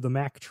wreckage of the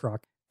Mack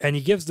truck, and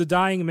he gives the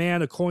dying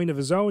man a coin of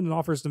his own and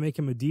offers to make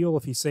him a deal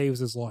if he saves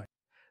his life.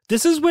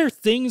 This is where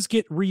things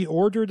get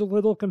reordered a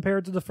little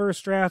compared to the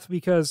first draft,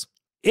 because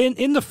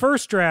in the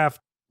first draft,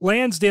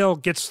 Lansdale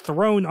gets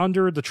thrown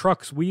under the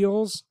truck's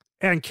wheels,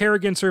 and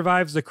Kerrigan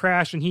survives the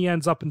crash, and he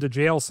ends up in the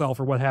jail cell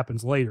for what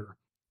happens later.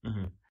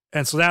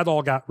 And so that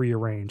all got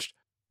rearranged.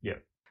 Yeah.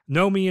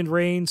 Nomi and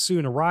Rain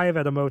soon arrive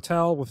at a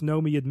motel, with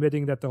Nomi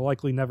admitting that they'll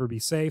likely never be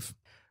safe.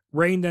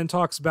 Rain then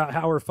talks about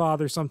how her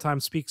father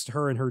sometimes speaks to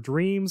her in her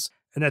dreams,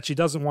 and that she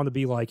doesn't want to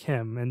be like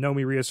him. And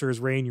Nomi reassures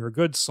Rain, "You're a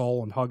good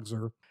soul," and hugs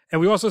her. And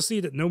we also see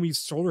that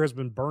Nomi's shoulder has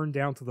been burned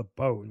down to the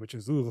bone, which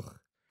is ugh.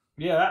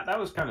 Yeah, that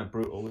was kind of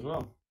brutal as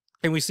well.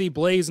 And we see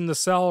Blaze in the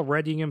cell,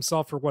 readying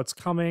himself for what's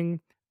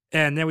coming.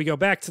 And then we go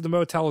back to the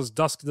motel as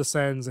dusk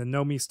descends, and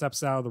Nomi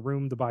steps out of the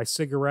room to buy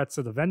cigarettes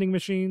at the vending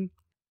machine.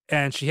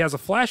 And she has a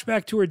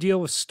flashback to her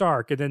deal with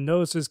Stark, and then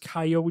notices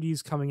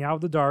coyotes coming out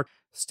of the dark,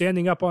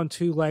 standing up on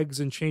 2 legs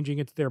and changing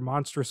into their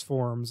monstrous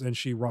forms, and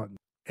she runs.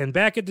 And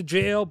back at the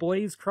jail,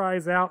 Blaze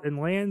cries out, and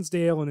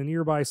Lansdale in a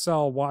nearby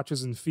cell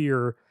watches in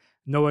fear,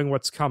 knowing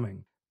what's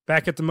coming.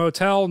 Back at the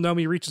motel,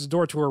 Nomi reaches the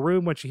door to her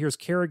room when she hears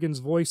Kerrigan's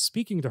voice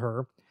speaking to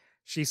her.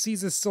 She sees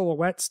his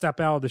silhouette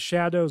step out of the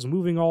shadows,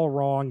 moving all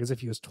wrong as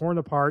if he was torn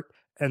apart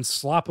and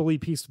sloppily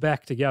pieced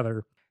back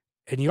together.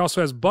 And he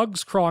also has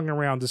bugs crawling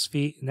around his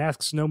feet and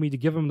asks Nomi to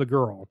give him the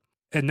girl.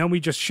 And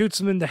Nomi just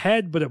shoots him in the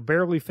head, but it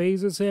barely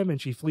phases him,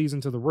 and she flees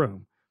into the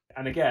room.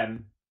 And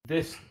again,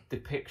 this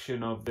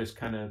depiction of this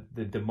kind of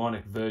the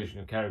demonic version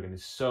of Kerrigan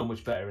is so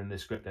much better in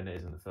this script than it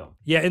is in the film.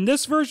 Yeah, in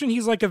this version,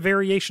 he's like a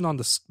variation on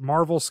the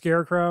Marvel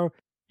Scarecrow,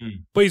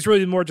 but he's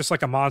really more just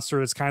like a monster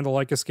that's kind of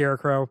like a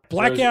Scarecrow.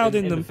 Blackout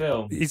in the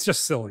film, he's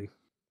just silly.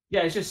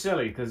 Yeah, it's just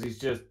silly because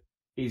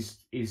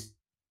he's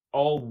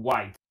all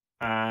white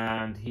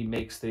and he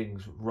makes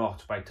things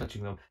rot by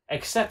touching them,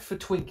 except for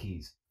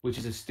Twinkies, which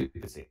is a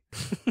stupid thing.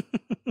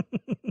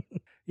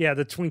 Yeah,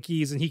 the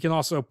Twinkies, and he can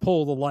also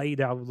pull the light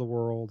out of the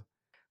world.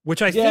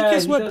 Which I think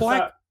is what Black...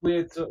 that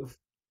weird sort of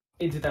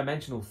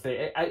interdimensional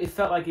thing. It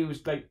felt like it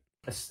was like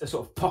a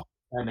sort of pocket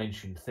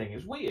dimension thing. It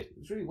was weird. It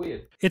was really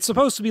weird. It's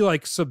supposed to be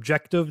like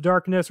subjective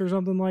darkness or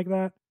something like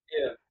that.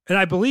 Yeah. And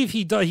I believe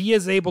he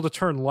is able to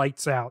turn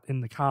lights out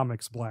in the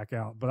comics,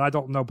 Blackout, but I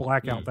don't know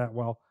Blackout that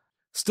well.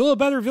 Still a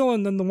better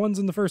villain than the ones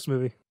in the first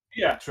movie.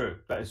 Yeah, true.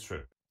 That is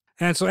true.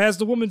 And so as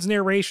the woman's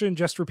narration,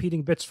 just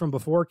repeating bits from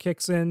before,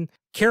 kicks in,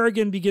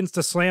 Kerrigan begins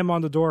to slam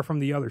on the door from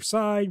the other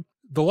side.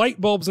 The light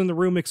bulbs in the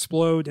room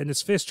explode, and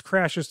his fist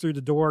crashes through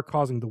the door,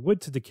 causing the wood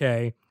to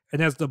decay.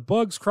 And as the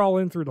bugs crawl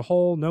in through the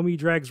hole, Nomi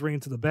drags Rain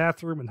to the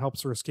bathroom and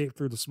helps her escape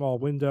through the small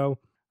window.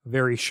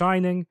 Very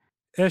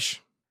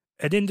Shining-ish.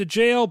 And into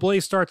jail,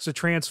 Blaze starts to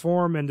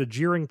transform, and the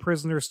jeering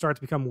prisoners start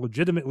to become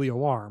legitimately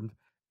alarmed.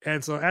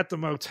 And so at the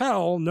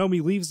motel,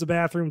 Nomi leaves the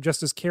bathroom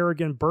just as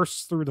Kerrigan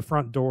bursts through the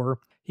front door.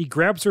 He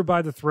grabs her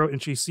by the throat,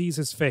 and she sees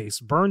his face,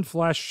 burned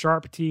flesh,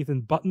 sharp teeth,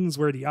 and buttons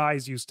where the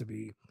eyes used to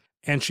be.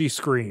 And she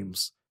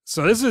screams.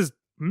 So this is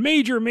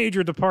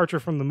major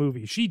departure from the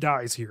movie. She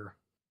dies here.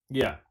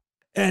 Yeah.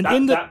 And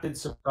that did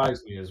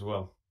surprise me as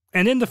well.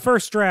 And in the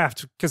first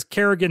draft, because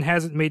Kerrigan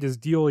hasn't made his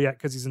deal yet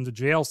because he's in the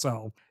jail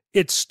cell,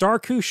 it's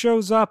Stark who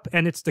shows up,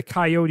 and it's the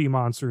coyote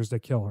monsters that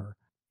kill her.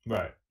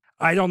 Right.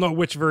 I don't know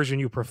which version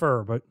you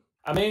prefer, but...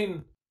 I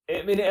mean,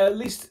 at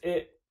least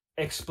it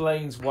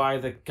explains why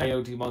the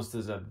coyote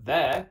monsters are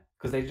there,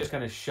 because they just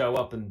kind of show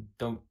up and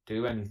don't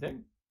do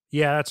anything.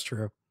 Yeah, that's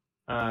true.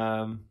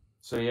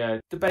 So yeah,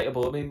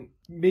 debatable. I mean,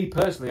 me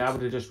personally, I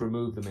would have just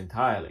removed them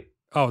entirely.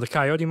 Oh, the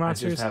coyote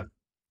monsters?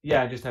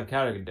 Just have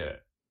Kerrigan do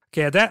it.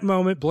 Okay, at that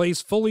moment,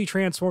 Blaze fully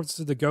transforms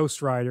to the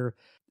Ghost Rider,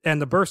 and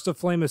the burst of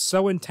flame is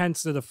so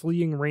intense that a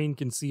fleeing Rain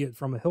can see it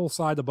from a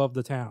hillside above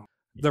the town.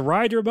 The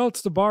Rider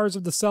melts the bars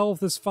of the cell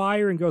with this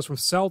fire and goes from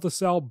cell to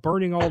cell,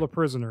 burning all the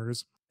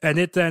prisoners. And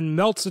it then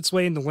melts its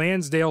way into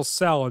Lansdale's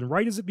cell, and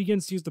right as it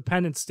begins to use the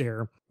penance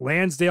stare,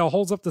 Lansdale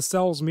holds up the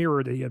cell's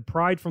mirror that he had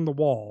pried from the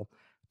wall,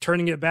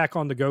 turning it back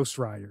on the Ghost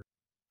Rider.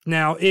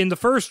 Now, in the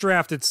first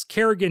draft, it's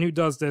Kerrigan who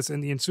does this,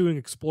 and the ensuing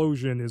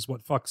explosion is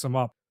what fucks him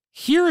up.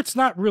 Here, it's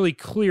not really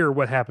clear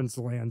what happens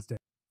to Lansdale.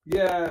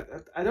 Yeah,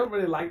 I don't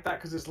really like that,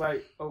 because it's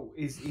like, oh,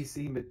 is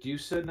he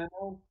Medusa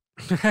now?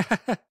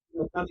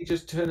 Can't he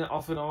just turn it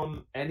off and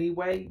on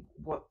anyway?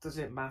 What does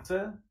it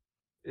matter?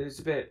 It's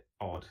a bit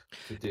odd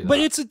to do that. But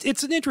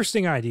it's an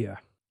interesting idea.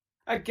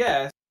 I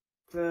guess.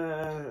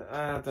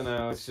 I don't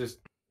know. It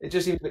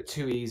just seems a bit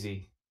too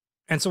easy.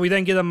 And so we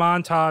then get a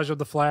montage of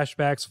the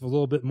flashbacks with a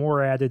little bit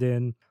more added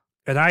in.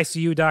 An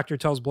ICU doctor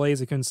tells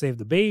Blaze he couldn't save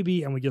the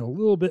baby, and we get a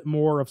little bit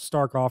more of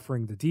Stark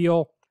offering the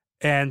deal.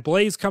 And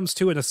Blaze comes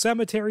to in a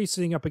cemetery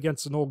sitting up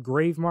against an old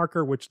grave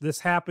marker, which this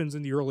happens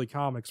in the early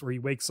comics where he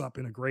wakes up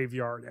in a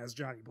graveyard as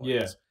Johnny Blaze.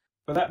 Yeah,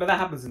 but that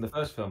happens in the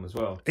first film as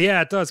well.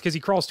 Yeah, it does, because he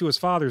crawls to his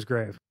father's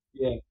grave.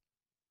 Yeah.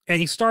 And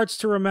he starts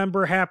to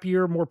remember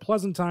happier, more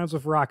pleasant times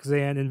with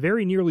Roxanne and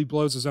very nearly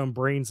blows his own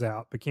brains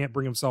out, but can't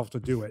bring himself to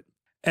do it.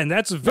 And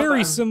that's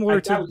very similar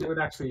to... I doubt it would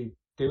actually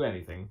do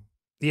anything.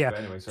 Yeah,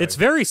 anyway, it's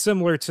very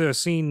similar to a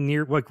scene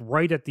near, like,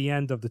 right at the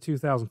end of the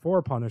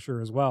 2004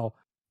 Punisher as well,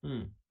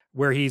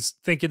 where he's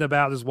thinking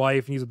about his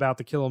wife and he's about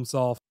to kill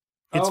himself.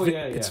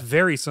 It's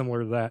very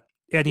similar to that.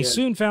 And he's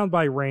soon found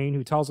by Rain,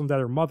 who tells him that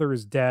her mother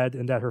is dead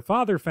and that her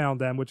father found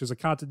them, which is a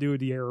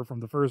continuity error from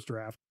the first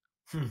draft.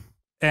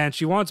 And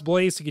she wants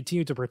Blaze to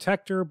continue to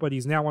protect her, but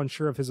he's now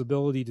unsure of his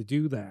ability to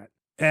do that.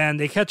 And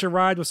they catch a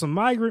ride with some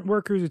migrant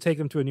workers who take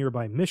them to a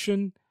nearby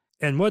mission.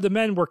 And one of the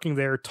men working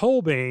there,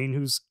 Tolbane,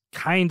 who's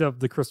kind of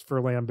the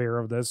Christopher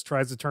Lambert of this,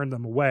 tries to turn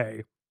them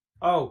away.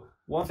 Oh,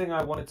 one thing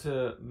I wanted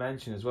to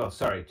mention as well,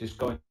 sorry, just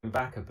going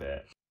back a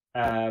bit.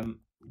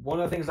 One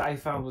of the things that I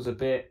found was a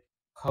bit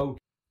hokey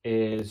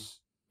is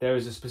there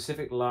is a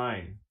specific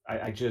line,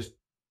 I just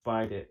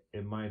find it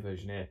in my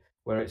version here,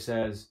 where it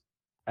says,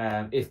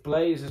 if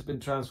Blaze has been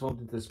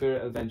transformed into the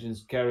spirit of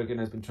vengeance, Kerrigan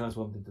has been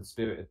transformed into the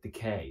spirit of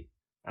decay.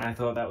 And I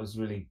thought that was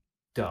really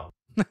dumb.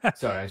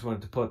 Sorry, I just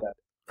wanted to put that.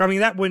 I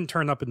mean, that wouldn't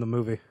turn up in the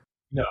movie.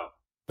 No.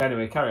 But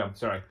anyway, carry on,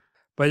 sorry.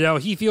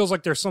 But he feels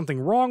like there's something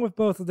wrong with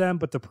both of them,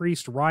 but the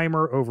priest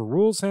Reimer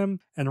overrules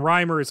him, and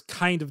Reimer is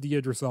kind of the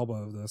Idris Elba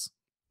of this.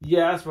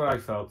 Yeah, that's what I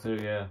felt too,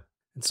 yeah.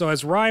 And so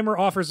as Reimer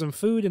offers them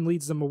food and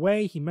leads them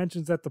away, he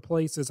mentions that the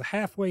place is a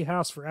halfway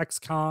house for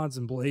ex-cons,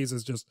 and Blaze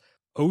is just,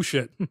 oh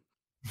shit.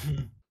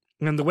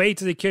 And the way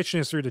to the kitchen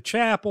is through the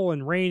chapel,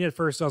 and Rain at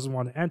first doesn't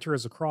want to enter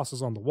as the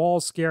crosses on the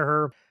walls scare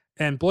her.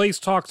 And Blaze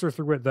talks her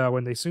through it, though,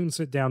 and they soon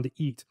sit down to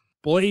eat.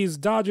 Blaze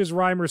dodges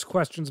Reimer's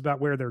questions about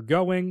where they're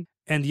going,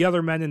 and the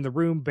other men in the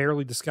room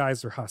barely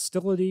disguise their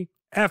hostility.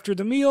 After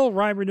the meal,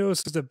 Reimer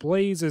notices that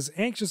Blaze is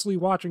anxiously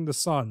watching the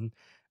sun,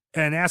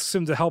 and asks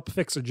him to help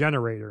fix a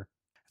generator.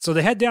 So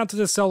they head down to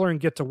the cellar and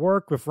get to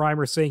work, with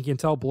Reimer saying he can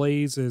tell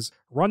Blaze is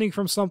running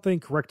from something,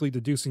 correctly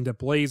deducing that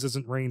Blaze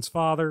isn't Rain's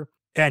father.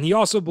 And he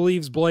also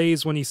believes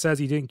Blaze when he says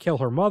he didn't kill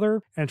her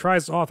mother, and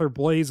tries to offer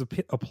Blaze a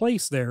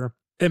place there.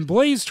 And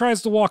Blaze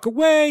tries to walk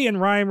away, and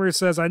Reimer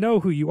says, I know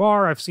who you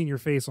are, I've seen your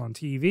face on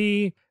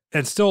TV,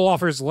 and still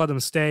offers to let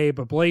him stay,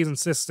 but Blaze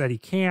insists that he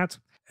can't,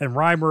 and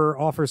Reimer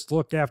offers to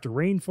look after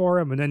Rain for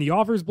him, and then he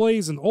offers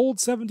Blaze an old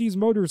 70s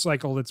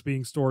motorcycle that's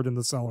being stored in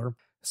the cellar,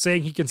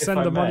 saying he can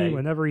send the money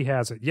whenever he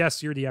has it.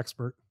 Yes, you're the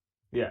expert.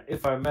 Yeah,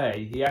 if I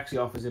may, he actually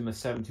offers him a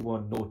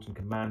 71 Norton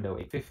Commando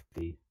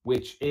 850,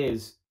 which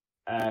is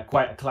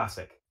quite a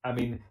classic. I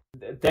mean,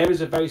 there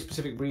is a very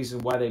specific reason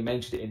why they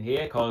mentioned it in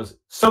here, because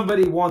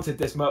somebody wanted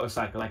this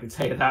motorcycle. I can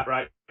tell you that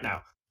right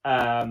now.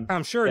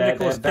 I'm sure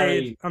Nicolas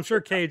Cage. I'm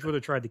sure Cage would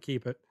have tried to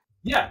keep it.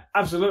 Yeah,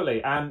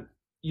 absolutely. And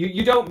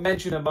you don't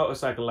mention a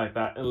motorcycle like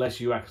that unless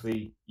you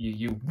actually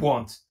you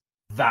want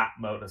that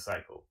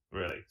motorcycle,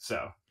 really.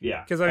 So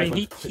yeah, because I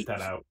mean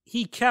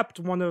he kept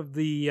one of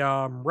the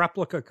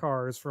replica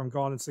cars from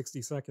Gone in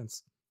 60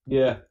 Seconds.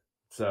 Yeah,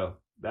 so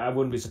I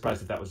wouldn't be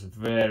surprised if that was a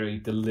very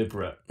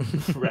deliberate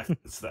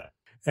reference there.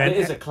 And it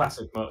is a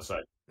classic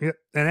motorcycle. Yeah.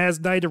 And as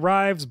night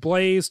arrives,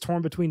 Blaze,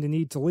 torn between the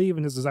need to leave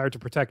and his desire to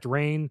protect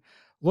Rain,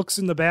 looks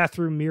in the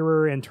bathroom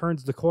mirror and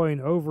turns the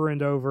coin over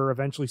and over,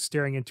 eventually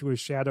staring into his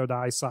shadowed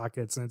eye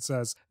sockets. And it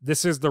says,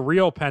 "This is the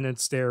real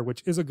penance stare,"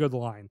 which is a good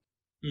line.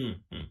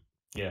 Mm-hmm.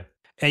 Yeah.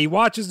 And he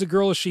watches the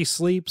girl as she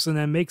sleeps and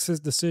then makes his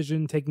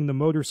decision, taking the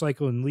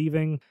motorcycle and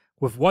leaving,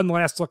 with one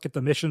last look at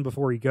the mission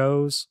before he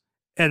goes.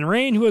 And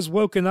Rain, who has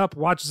woken up,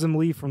 watches him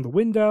leave from the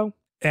window.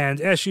 And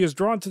as she is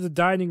drawn to the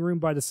dining room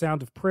by the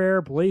sound of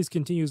prayer, Blaze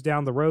continues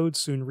down the road,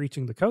 soon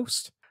reaching the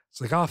coast. It's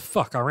like, oh,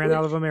 fuck, I ran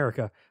out of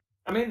America.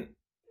 I mean,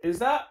 is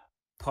that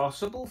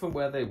possible from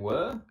where they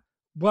were?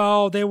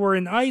 Well, they were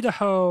in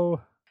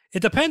Idaho.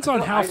 It depends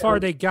on how far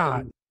they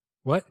got.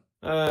 What?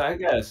 I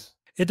guess.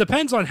 It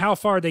depends on how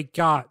far they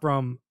got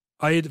from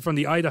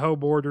the Idaho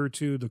border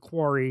to the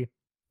quarry.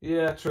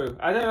 Yeah, true.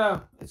 I don't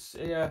know. It's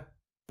it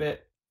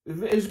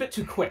was a bit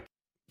too quick.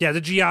 Yeah,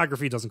 the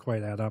geography doesn't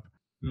quite add up.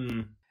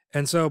 Hmm.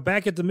 And so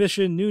back at the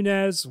mission,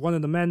 Nunez, one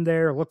of the men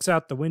there, looks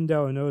out the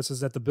window and notices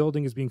that the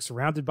building is being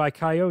surrounded by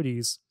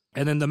coyotes.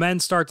 And then the men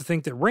start to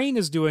think that Rain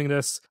is doing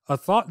this, a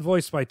thought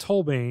voiced by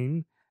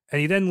Tolbane.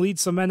 And he then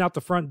leads some men out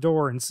the front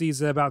door and sees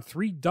that about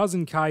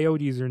 36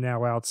 coyotes are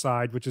now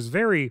outside, which is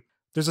very...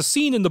 There's a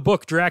scene in the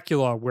book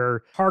Dracula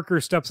where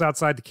Harker steps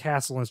outside the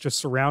castle and is just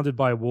surrounded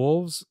by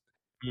wolves.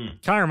 Kind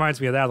of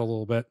reminds me of that a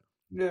little bit.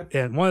 Yeah.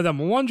 And one of them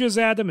lunges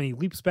at him and he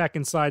leaps back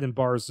inside and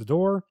bars the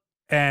door.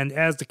 And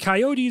as the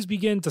coyotes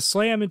begin to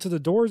slam into the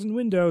doors and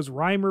windows,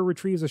 Reimer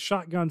retrieves a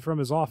shotgun from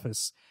his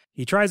office.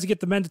 He tries to get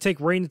the men to take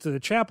Rain into the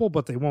chapel,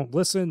 but they won't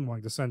listen,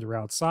 wanting to send her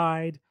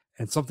outside.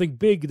 And something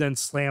big then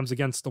slams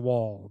against the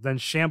wall, then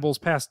shambles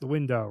past the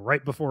window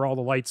right before all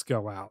the lights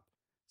go out.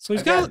 So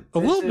he's got a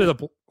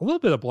little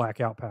bit of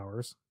blackout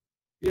powers.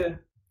 Yeah,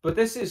 but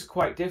this is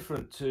quite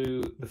different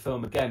to the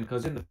film again,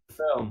 because in the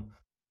film,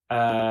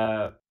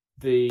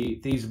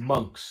 these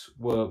monks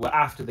were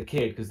after the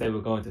kid because they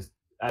were going to,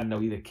 I don't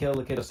know, either kill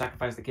the kid or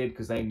sacrifice the kid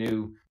because they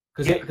knew,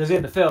 because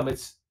in the film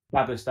it's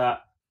established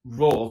that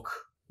Rourke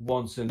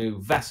wants a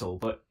new vessel,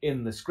 but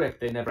in the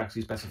script they never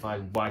actually specify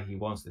why he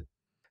wants it.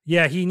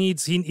 Yeah,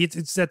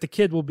 it's that the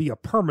kid will be a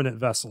permanent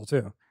vessel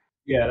too.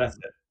 Yeah, that's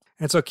it.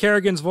 And so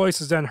Kerrigan's voice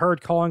is then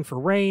heard calling for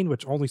Rain,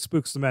 which only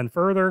spooks the men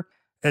further.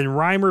 And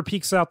Reimer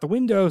peeks out the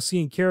window,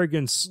 seeing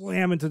Kerrigan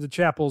slam into the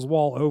chapel's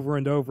wall over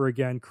and over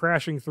again,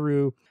 crashing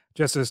through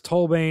just as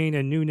Tolbane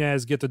and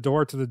Nunez get the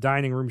door to the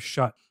dining room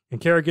shut.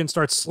 And Kerrigan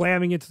starts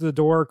slamming into the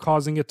door,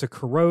 causing it to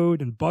corrode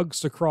and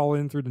bugs to crawl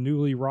in through the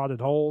newly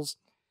rotted holes.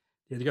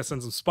 Yeah, you gotta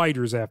send some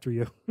spiders after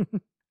you.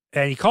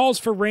 And he calls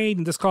for Rain,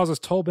 and this causes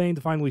Tolbane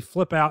to finally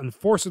flip out and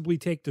forcibly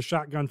take the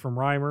shotgun from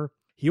Reimer.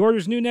 He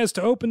orders Nunez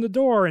to open the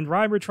door, and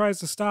Reimer tries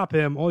to stop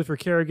him, only for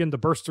Kerrigan to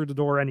burst through the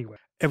door anyway.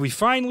 And we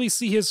finally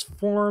see his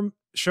form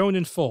shown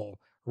in full.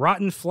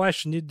 Rotten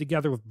flesh knitted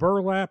together with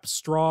burlap,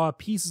 straw,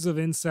 pieces of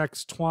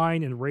insects,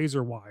 twine, and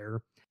razor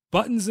wire.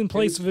 Buttons in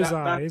place of his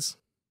eyes.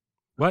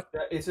 What?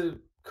 It's a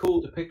cool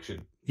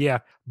depiction. Yeah.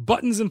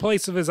 Buttons in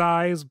place of his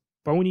eyes,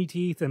 bony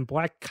teeth, and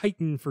black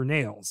chitin for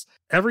nails.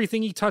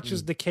 Everything he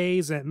touches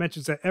decays, and it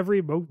mentions that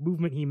every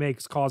movement he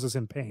makes causes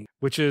him pain,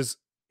 which is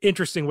an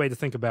interesting way to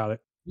think about it.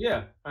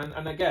 Yeah,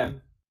 and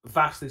again,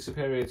 vastly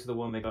superior to the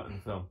one they got in the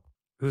film.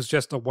 Who's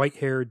just a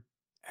white-haired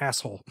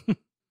asshole.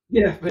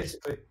 Yeah,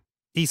 basically.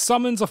 He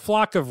summons a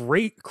flock of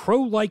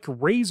crow-like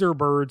razor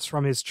birds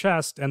from his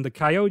chest, and the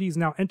coyotes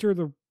now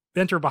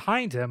enter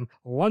behind him,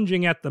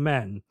 lunging at the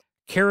men.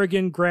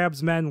 Kerrigan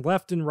grabs men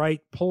left and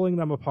right, pulling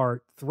them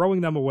apart,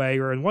 throwing them away,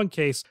 or in one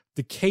case,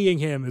 decaying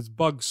him as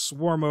bugs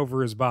swarm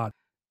over his body.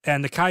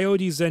 And the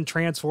coyotes then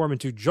transform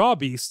into jaw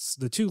beasts,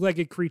 the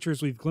two-legged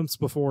creatures we've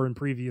glimpsed before in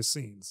previous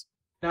scenes.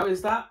 Now,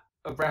 is that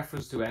a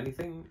reference to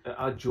anything?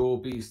 Are jaw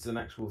beasts an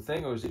actual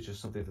thing, or is it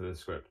just something for the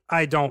script?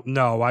 I don't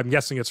know. I'm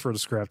guessing it's for the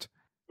script.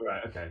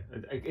 Right, okay.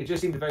 It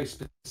just seemed a very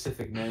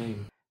specific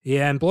name.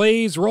 Yeah, and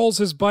Blaze rolls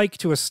his bike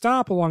to a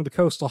stop along the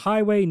coastal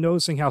highway,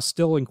 noticing how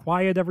still and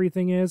quiet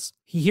everything is.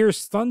 He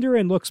hears thunder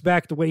and looks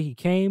back the way he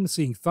came,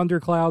 seeing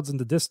thunderclouds in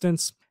the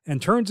distance,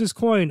 and turns his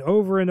coin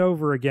over and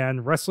over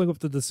again, wrestling with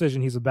the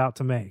decision he's about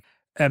to make.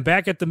 And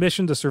back at the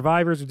mission, the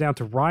survivors are down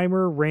to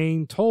Reimer,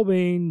 Rain,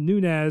 Tolbane,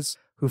 Nunez,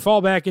 who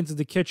fall back into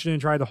the kitchen and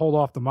try to hold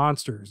off the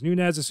monsters.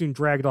 Nunez is soon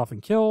dragged off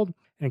and killed,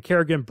 and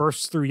Kerrigan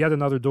bursts through yet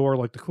another door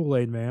like the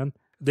Kool-Aid Man.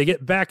 They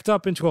get backed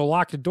up into a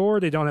locked door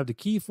they don't have the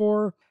key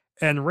for,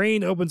 and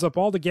Rain opens up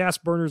all the gas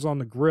burners on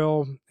the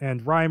grill,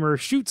 and Reimer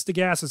shoots the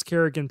gas as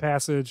Kerrigan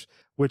passes,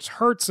 which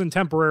hurts and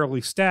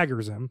temporarily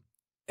staggers him.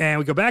 And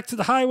we go back to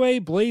the highway.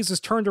 Blaze is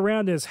turned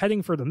around and is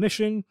heading for the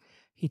mission.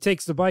 He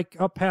takes the bike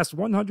up past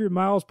 100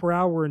 miles per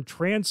hour and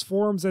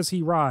transforms as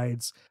he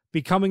rides,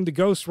 becoming the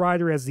Ghost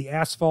Rider as the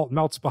asphalt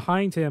melts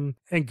behind him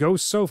and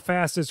goes so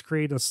fast as to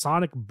create a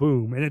sonic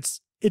boom. And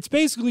it's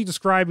basically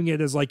describing it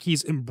as like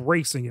he's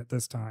embracing it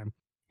this time.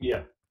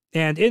 Yeah.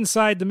 And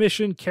inside the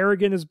mission,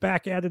 Kerrigan is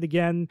back at it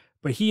again,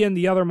 but he and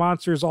the other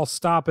monsters all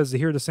stop as they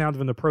hear the sound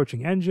of an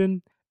approaching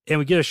engine. And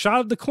we get a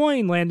shot of the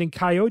coin landing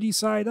Coyote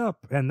side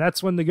up, and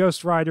that's when the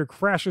Ghost Rider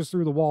crashes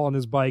through the wall on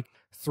his bike,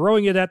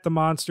 throwing it at the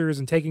monsters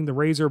and taking the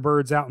razor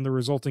birds out in the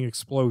resulting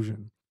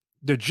explosion.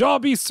 The Jaw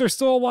Beasts are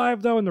still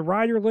alive, though, and the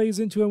Rider lays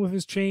into him with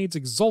his chains,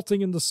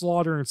 exulting in the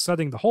slaughter and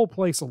setting the whole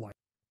place alight.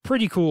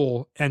 Pretty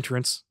cool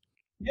entrance.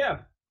 Yeah.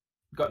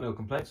 Got no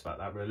complaints about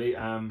that, really.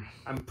 I'm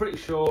pretty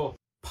sure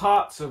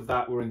parts of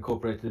that were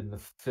incorporated in the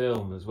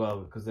film as well,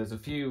 because there's a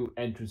few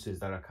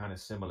entrances that are kind of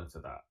similar to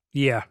that.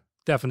 Yeah,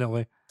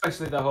 definitely.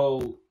 Especially the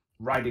whole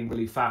riding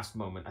really fast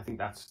moment. I think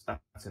that's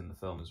in the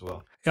film as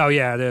well. Oh,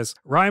 yeah, it is.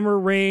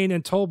 Reimer, Rain,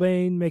 and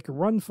Tolbane make a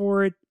run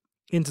for it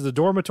into the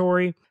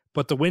dormitory,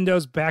 but the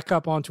windows back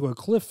up onto a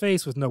cliff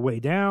face with no way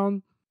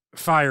down.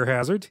 Fire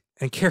hazard.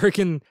 And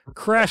Kerrigan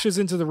crashes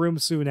into the room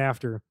soon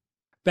after.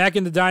 Back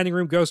in the dining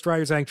room, Ghost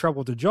Rider's having trouble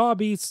with the Jaw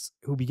Beasts,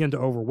 who begin to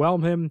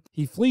overwhelm him.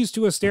 He flees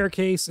to a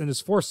staircase and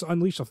is forced to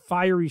unleash a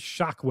fiery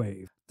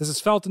shockwave. This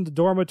is felt in the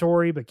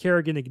dormitory, but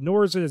Kerrigan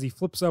ignores it as he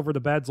flips over the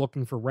beds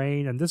looking for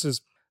Rain, and this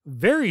is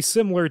very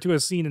similar to a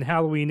scene in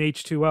Halloween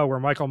H2O where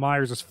Michael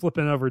Myers is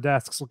flipping over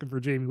desks looking for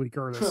Jamie Lee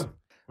Curtis.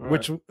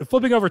 Right.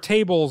 Flipping over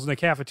tables in the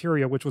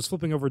cafeteria, which was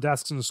flipping over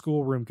desks in the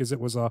schoolroom because it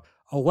was a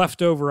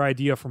leftover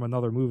idea from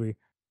another movie.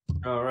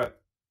 All right.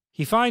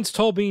 He finds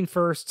Tolbane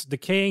first,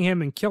 decaying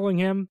him and killing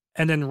him,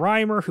 and then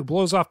Reimer, who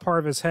blows off part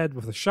of his head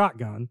with a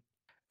shotgun.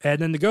 And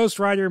then the Ghost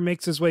Rider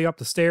makes his way up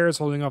the stairs,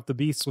 holding off the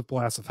beasts with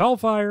blasts of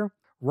hellfire.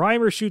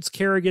 Reimer shoots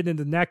Kerrigan in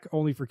the neck,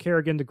 only for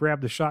Kerrigan to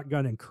grab the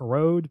shotgun and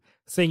corrode,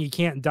 saying he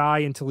can't die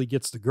until he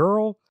gets the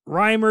girl.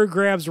 Reimer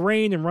grabs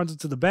Rain and runs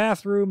into the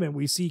bathroom, and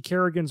we see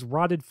Kerrigan's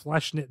rotted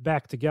flesh knit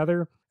back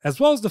together, as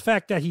well as the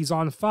fact that he's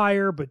on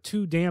fire, but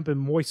too damp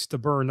and moist to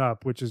burn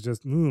up, which is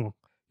just,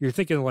 you're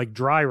thinking of like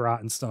dry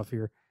rot and stuff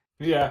here.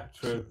 Yeah,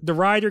 true. The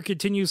Rider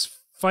continues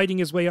fighting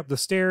his way up the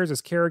stairs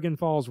as Kerrigan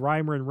follows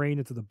Reimer and Rain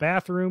into the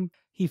bathroom.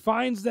 He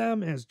finds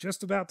them and is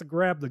just about to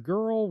grab the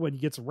girl when he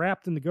gets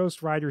wrapped in the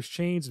Ghost Rider's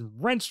chains and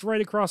wrenched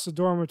right across the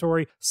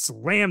dormitory,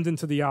 slammed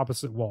into the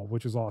opposite wall,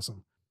 which is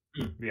awesome.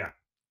 Yeah.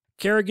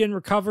 Kerrigan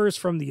recovers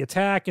from the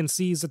attack and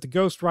sees that the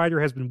Ghost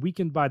Rider has been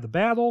weakened by the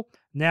battle,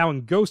 now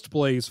in Ghost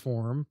Blaze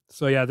form.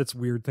 So yeah, that's a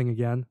weird thing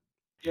again.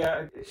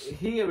 Yeah,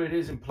 here it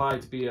is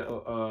implied to be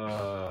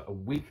a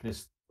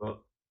weakness, but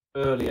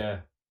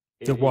earlier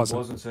it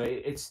wasn't. So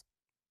it's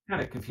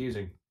kind of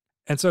confusing.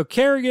 And so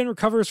Kerrigan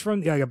recovers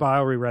from... I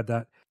already read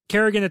that.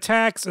 Kerrigan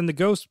attacks, and the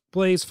Ghost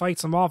Blaze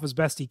fights him off as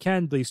best he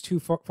can, but he's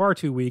far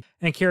too weak,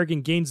 and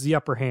Kerrigan gains the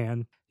upper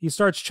hand. He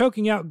starts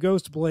choking out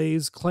Ghost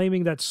Blaze,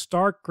 claiming that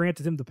Stark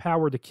granted him the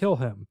power to kill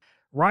him.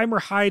 Reimer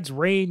hides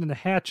Rain in a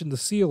hatch in the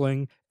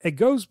ceiling, and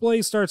Ghost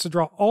Blaze starts to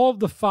draw all of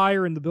the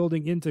fire in the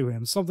building into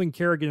him, something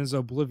Kerrigan is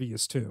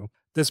oblivious to.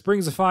 This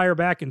brings the Rider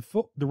back in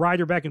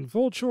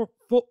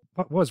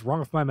what's wrong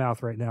with my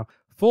mouth right now?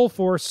 Full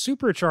force,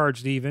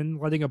 supercharged even,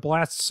 letting a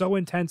blast so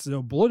intense it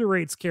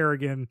obliterates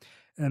Kerrigan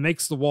and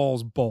makes the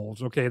walls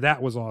bulge. Okay,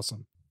 that was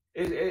awesome.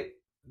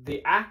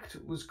 The act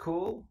was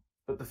cool,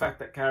 but the fact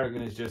that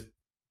Kerrigan is just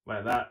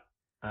like that,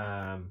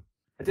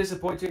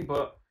 disappointing,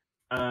 but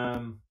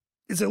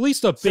it's at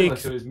least a big.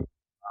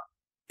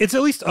 It's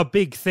at least a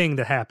big thing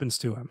that happens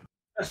to him.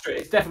 That's true.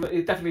 It's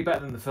definitely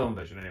better than the film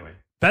version, anyway.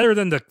 Better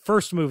than the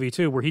first movie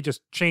too, where he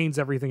just chains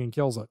everything and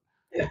kills it.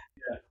 Yeah.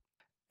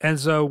 And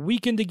so,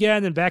 weakened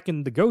again and back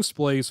in the Ghost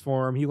Blaze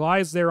form, he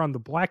lies there on the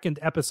blackened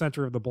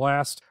epicenter of the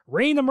blast.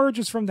 Rain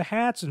emerges from the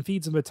hatch and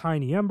feeds him a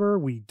tiny ember.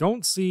 We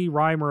don't see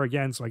Reimer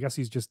again, so I guess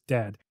he's just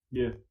dead.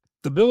 Yeah.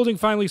 The building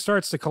finally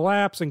starts to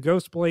collapse, and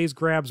Ghost Blaze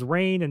grabs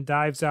Rain and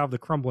dives out of the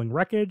crumbling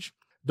wreckage.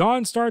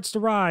 Dawn starts to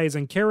rise,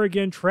 and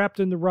Kerrigan, trapped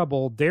in the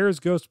rubble, dares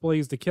Ghost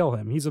Blaze to kill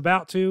him. He's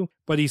about to,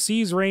 but he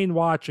sees Rain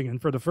watching,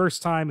 and for the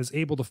first time is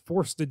able to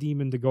force the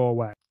demon to go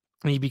away.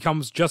 And he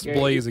becomes just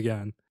Blaze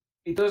again.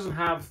 He doesn't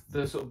have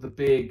the sort of the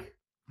big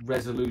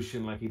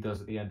resolution like he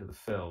does at the end of the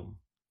film.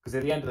 Because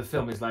at the end of the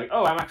film, he's like,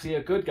 "Oh, I'm actually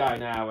a good guy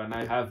now, and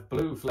I have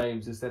blue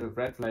flames instead of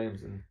red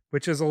flames," and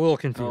which is a little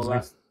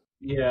confusing.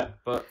 Yeah,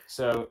 but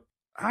so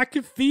I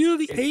can feel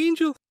the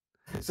angel.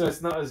 So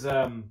it's not as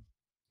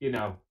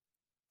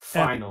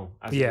final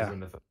as it is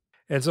in the film.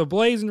 And so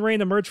Blaze and Rain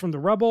emerge from the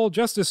rubble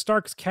just as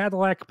Stark's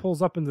Cadillac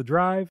pulls up in the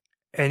drive,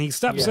 and he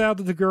steps out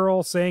to the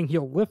girl, saying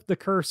he'll lift the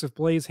curse if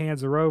Blaze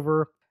hands her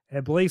over.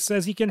 And Blaze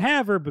says he can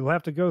have her, but he'll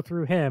have to go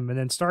through him. And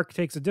then Stark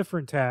takes a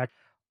different tack,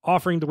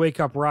 offering to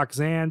wake up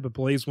Roxanne, but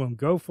Blaze won't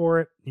go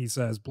for it. He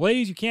says,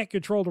 "Blaze, you can't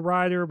control the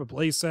Rider," but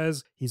Blaze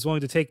says he's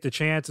willing to take the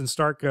chance, and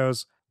Stark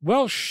goes,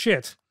 "Well,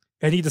 shit."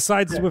 And he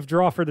decides to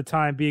withdraw for the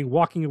time being,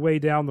 walking away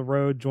down the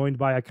road, joined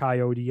by a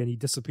coyote, and he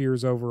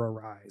disappears over a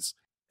rise.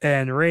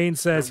 And Rain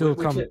says he'll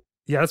come...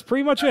 Yeah, that's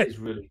pretty much it.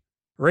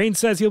 Rain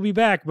says he'll be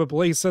back, but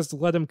Blaze says to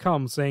let him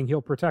come, saying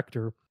he'll protect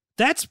her.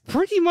 That's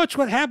pretty much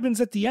what happens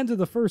at the end of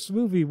the first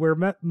movie, where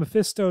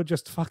Mephisto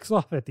just fucks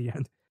off at the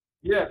end.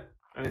 Yeah,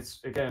 and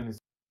it's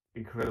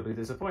incredibly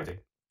disappointing.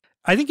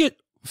 I think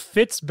it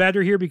fits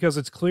better here because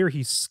it's clear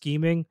he's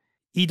scheming.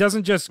 He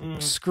doesn't just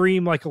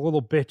scream like a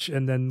little bitch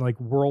and then like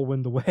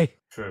whirlwind away.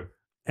 True.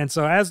 And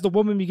so as the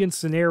woman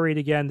begins to narrate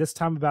again, this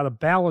time about a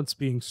balance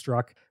being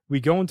struck, we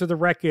go into the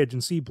wreckage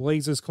and see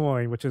Blaze's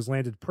coin, which has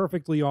landed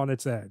perfectly on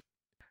its edge,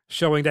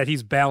 showing that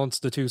he's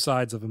balanced the two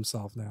sides of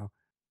himself now.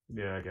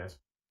 Yeah, I guess.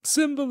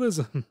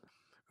 Symbolism.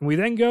 And we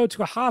then go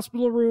to a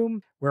hospital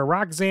room where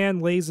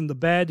Roxanne lays in the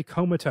bed,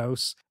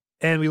 comatose,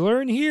 and we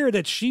learn here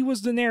that she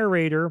was the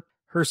narrator,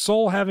 her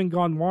soul having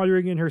gone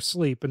wandering in her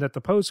sleep, and that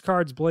the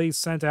postcards Blaze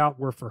sent out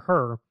were for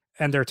her,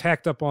 and they're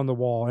tacked up on the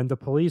wall, and the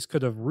police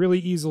could have really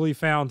easily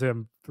found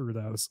him through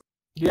those.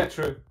 Yeah,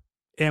 true.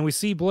 And we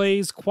see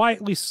Blaze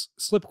quietly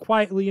slip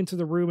quietly into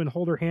the room and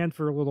hold her hand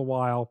for a little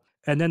while,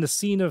 and then the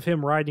scene of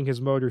him riding his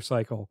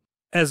motorcycle.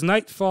 As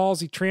night falls,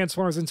 he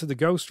transforms into the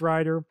Ghost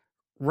Rider.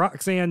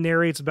 Roxanne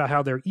narrates about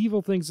how there are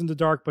evil things in the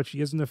dark, but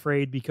she isn't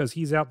afraid because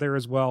he's out there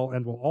as well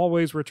and will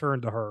always return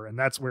to her, and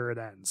that's where it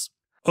ends.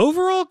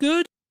 Overall,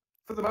 good.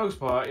 For the most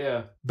part,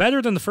 yeah.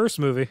 Better than the first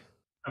movie.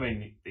 I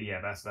mean,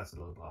 yeah, that's a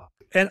little bar.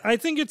 And I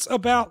think it's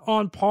about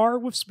on par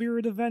with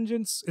Spirit of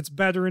Vengeance. It's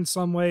better in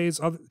some ways.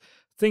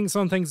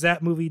 Some things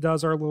that movie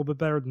does are a little bit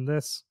better than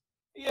this.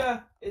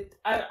 Yeah,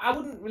 I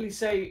wouldn't really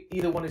say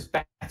either one is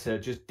better,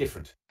 just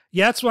different.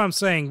 Yeah, that's what I'm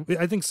saying.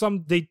 I think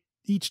they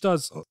each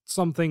does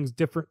some things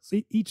different.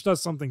 Each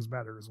does some things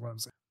better, is what I'm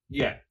saying.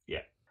 Yeah.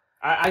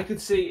 I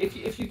could see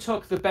if you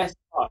took the best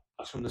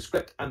parts from the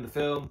script and the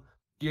film,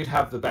 you'd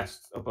have the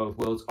best of both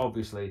worlds,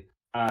 obviously.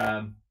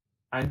 And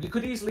you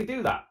could easily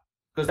do that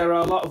because there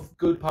are a lot of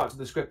good parts of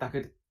the script that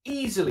could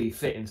easily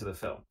fit into the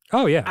film.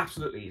 Oh yeah,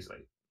 absolutely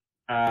easily.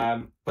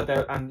 But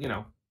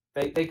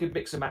they could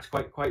mix and match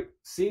quite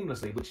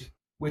seamlessly,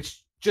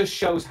 which just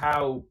shows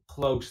how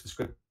close the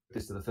script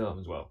is to the film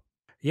as well.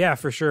 Yeah,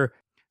 for sure.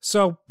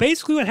 So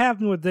basically what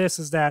happened with this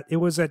is that it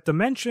was at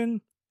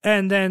Dimension,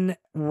 and then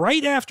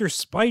right after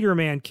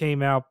Spider-Man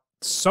came out,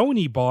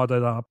 Sony bought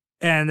it up.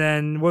 And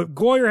then what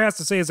Goyer has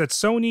to say is that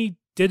Sony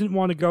didn't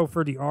want to go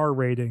for the R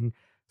rating,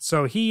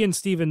 so he and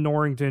Stephen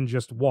Norrington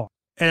just walked.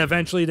 And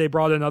eventually they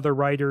brought in other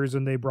writers,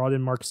 and they brought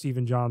in Mark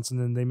Steven Johnson,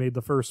 and they made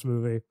the first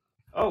movie.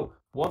 Oh,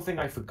 one thing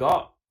I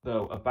forgot,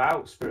 though,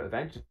 about Spirit of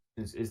Vengeance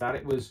is that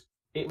it was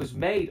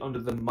made under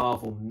the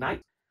Marvel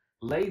Knight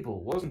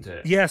label, wasn't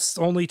it? Yes,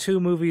 only 2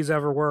 movies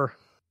ever were.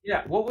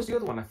 Yeah, what was the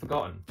other one? I've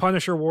forgotten.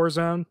 Punisher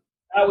Warzone.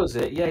 That was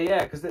it,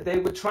 yeah, because they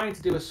were trying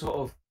to do a sort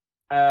of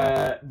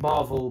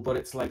Marvel, but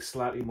it's like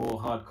slightly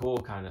more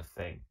hardcore kind of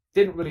thing.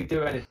 Didn't really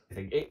do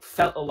anything. It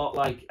felt a lot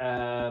like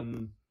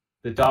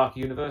the Dark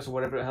Universe or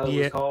whatever the hell it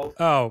was called.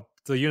 Oh,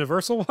 the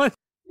Universal one?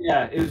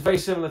 Yeah, it was very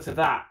similar to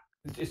that.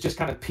 It's just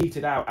kind of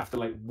petered out after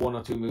like 1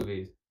 or 2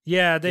 movies.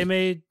 Yeah, they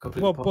made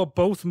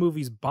both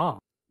movies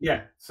bombed.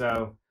 Yeah,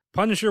 so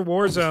Punisher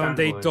Warzone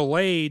they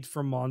delayed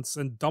for months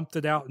and dumped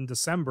it out in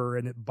December,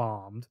 and it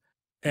bombed.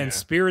 And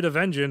Spirit of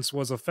Vengeance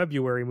was a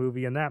February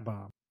movie, and that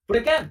bombed. But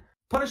again,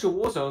 Punisher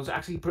Warzone's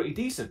actually pretty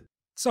decent.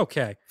 It's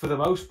okay. For the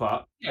most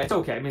part. Yeah, it's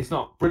okay. I mean, it's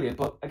not brilliant,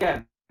 but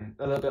again,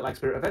 a little bit like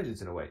Spirit of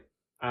Vengeance in a way.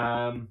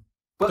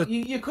 But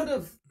you could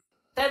have...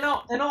 They're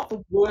not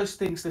the worst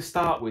things to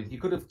start with. You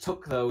could have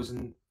took those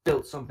and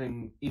built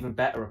something even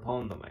better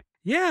upon them.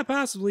 Yeah,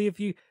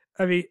 possibly.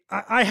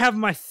 I have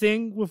my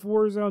thing with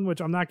Warzone,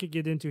 which I'm not going to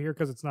get into here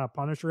because it's not a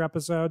Punisher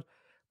episode.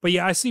 But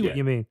yeah, I see what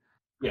you mean.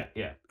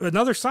 Yeah.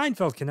 Another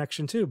Seinfeld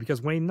connection, too,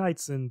 because Wayne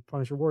Knight's in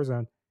Punisher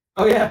Warzone.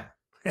 Oh, yeah.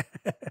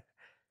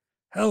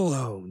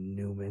 Hello,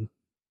 Newman.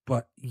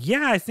 But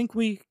yeah, I think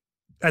we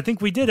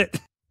did it.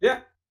 Yeah,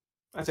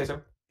 I'd say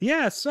so.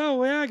 Yeah,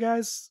 so yeah,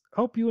 guys,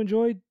 hope you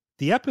enjoyed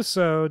the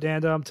episode,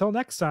 and until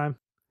next time.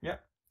 Yeah.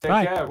 Take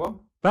care, everyone.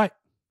 Bye.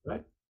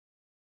 Bye.